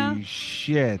 Holy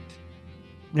shit.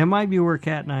 That might be where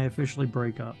Kat and I officially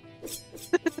break up.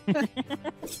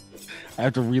 I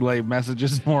have to relay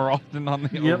messages more often on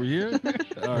the over here.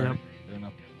 All right. Fair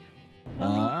enough.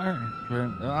 All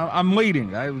right. I'm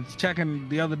waiting. I was checking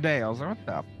the other day. I was like, what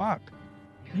the fuck?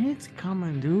 It's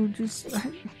coming, dude. Just it's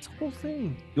the whole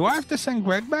thing. Do I have to send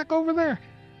Greg back over there?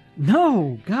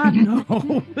 No, God,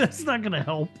 no. That's not gonna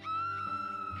help.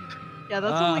 Yeah,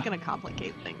 that's only gonna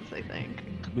complicate things, I think.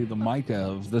 Be the Micah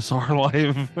of This Our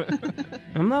Life.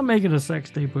 I'm not making a sex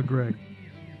tape with Greg.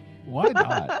 Why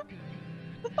not?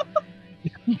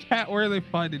 Cat, where are they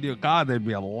finding you? God, there'd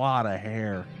be a lot of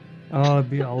hair. Oh, it'd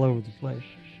be all over the place.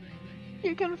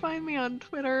 You can find me on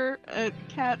Twitter at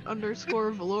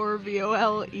cat_velour,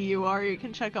 VOLEUR. You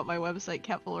can check out my website,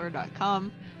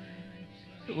 catvelour.com.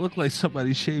 It looked like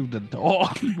somebody shaved a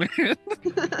dog, man.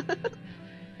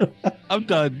 I'm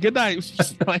done. Good night,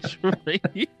 Slasher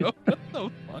Radio. What the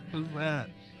fuck was that?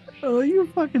 Oh, you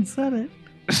fucking said it.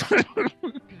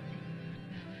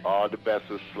 All the best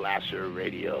of Slasher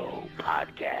Radio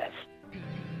podcast.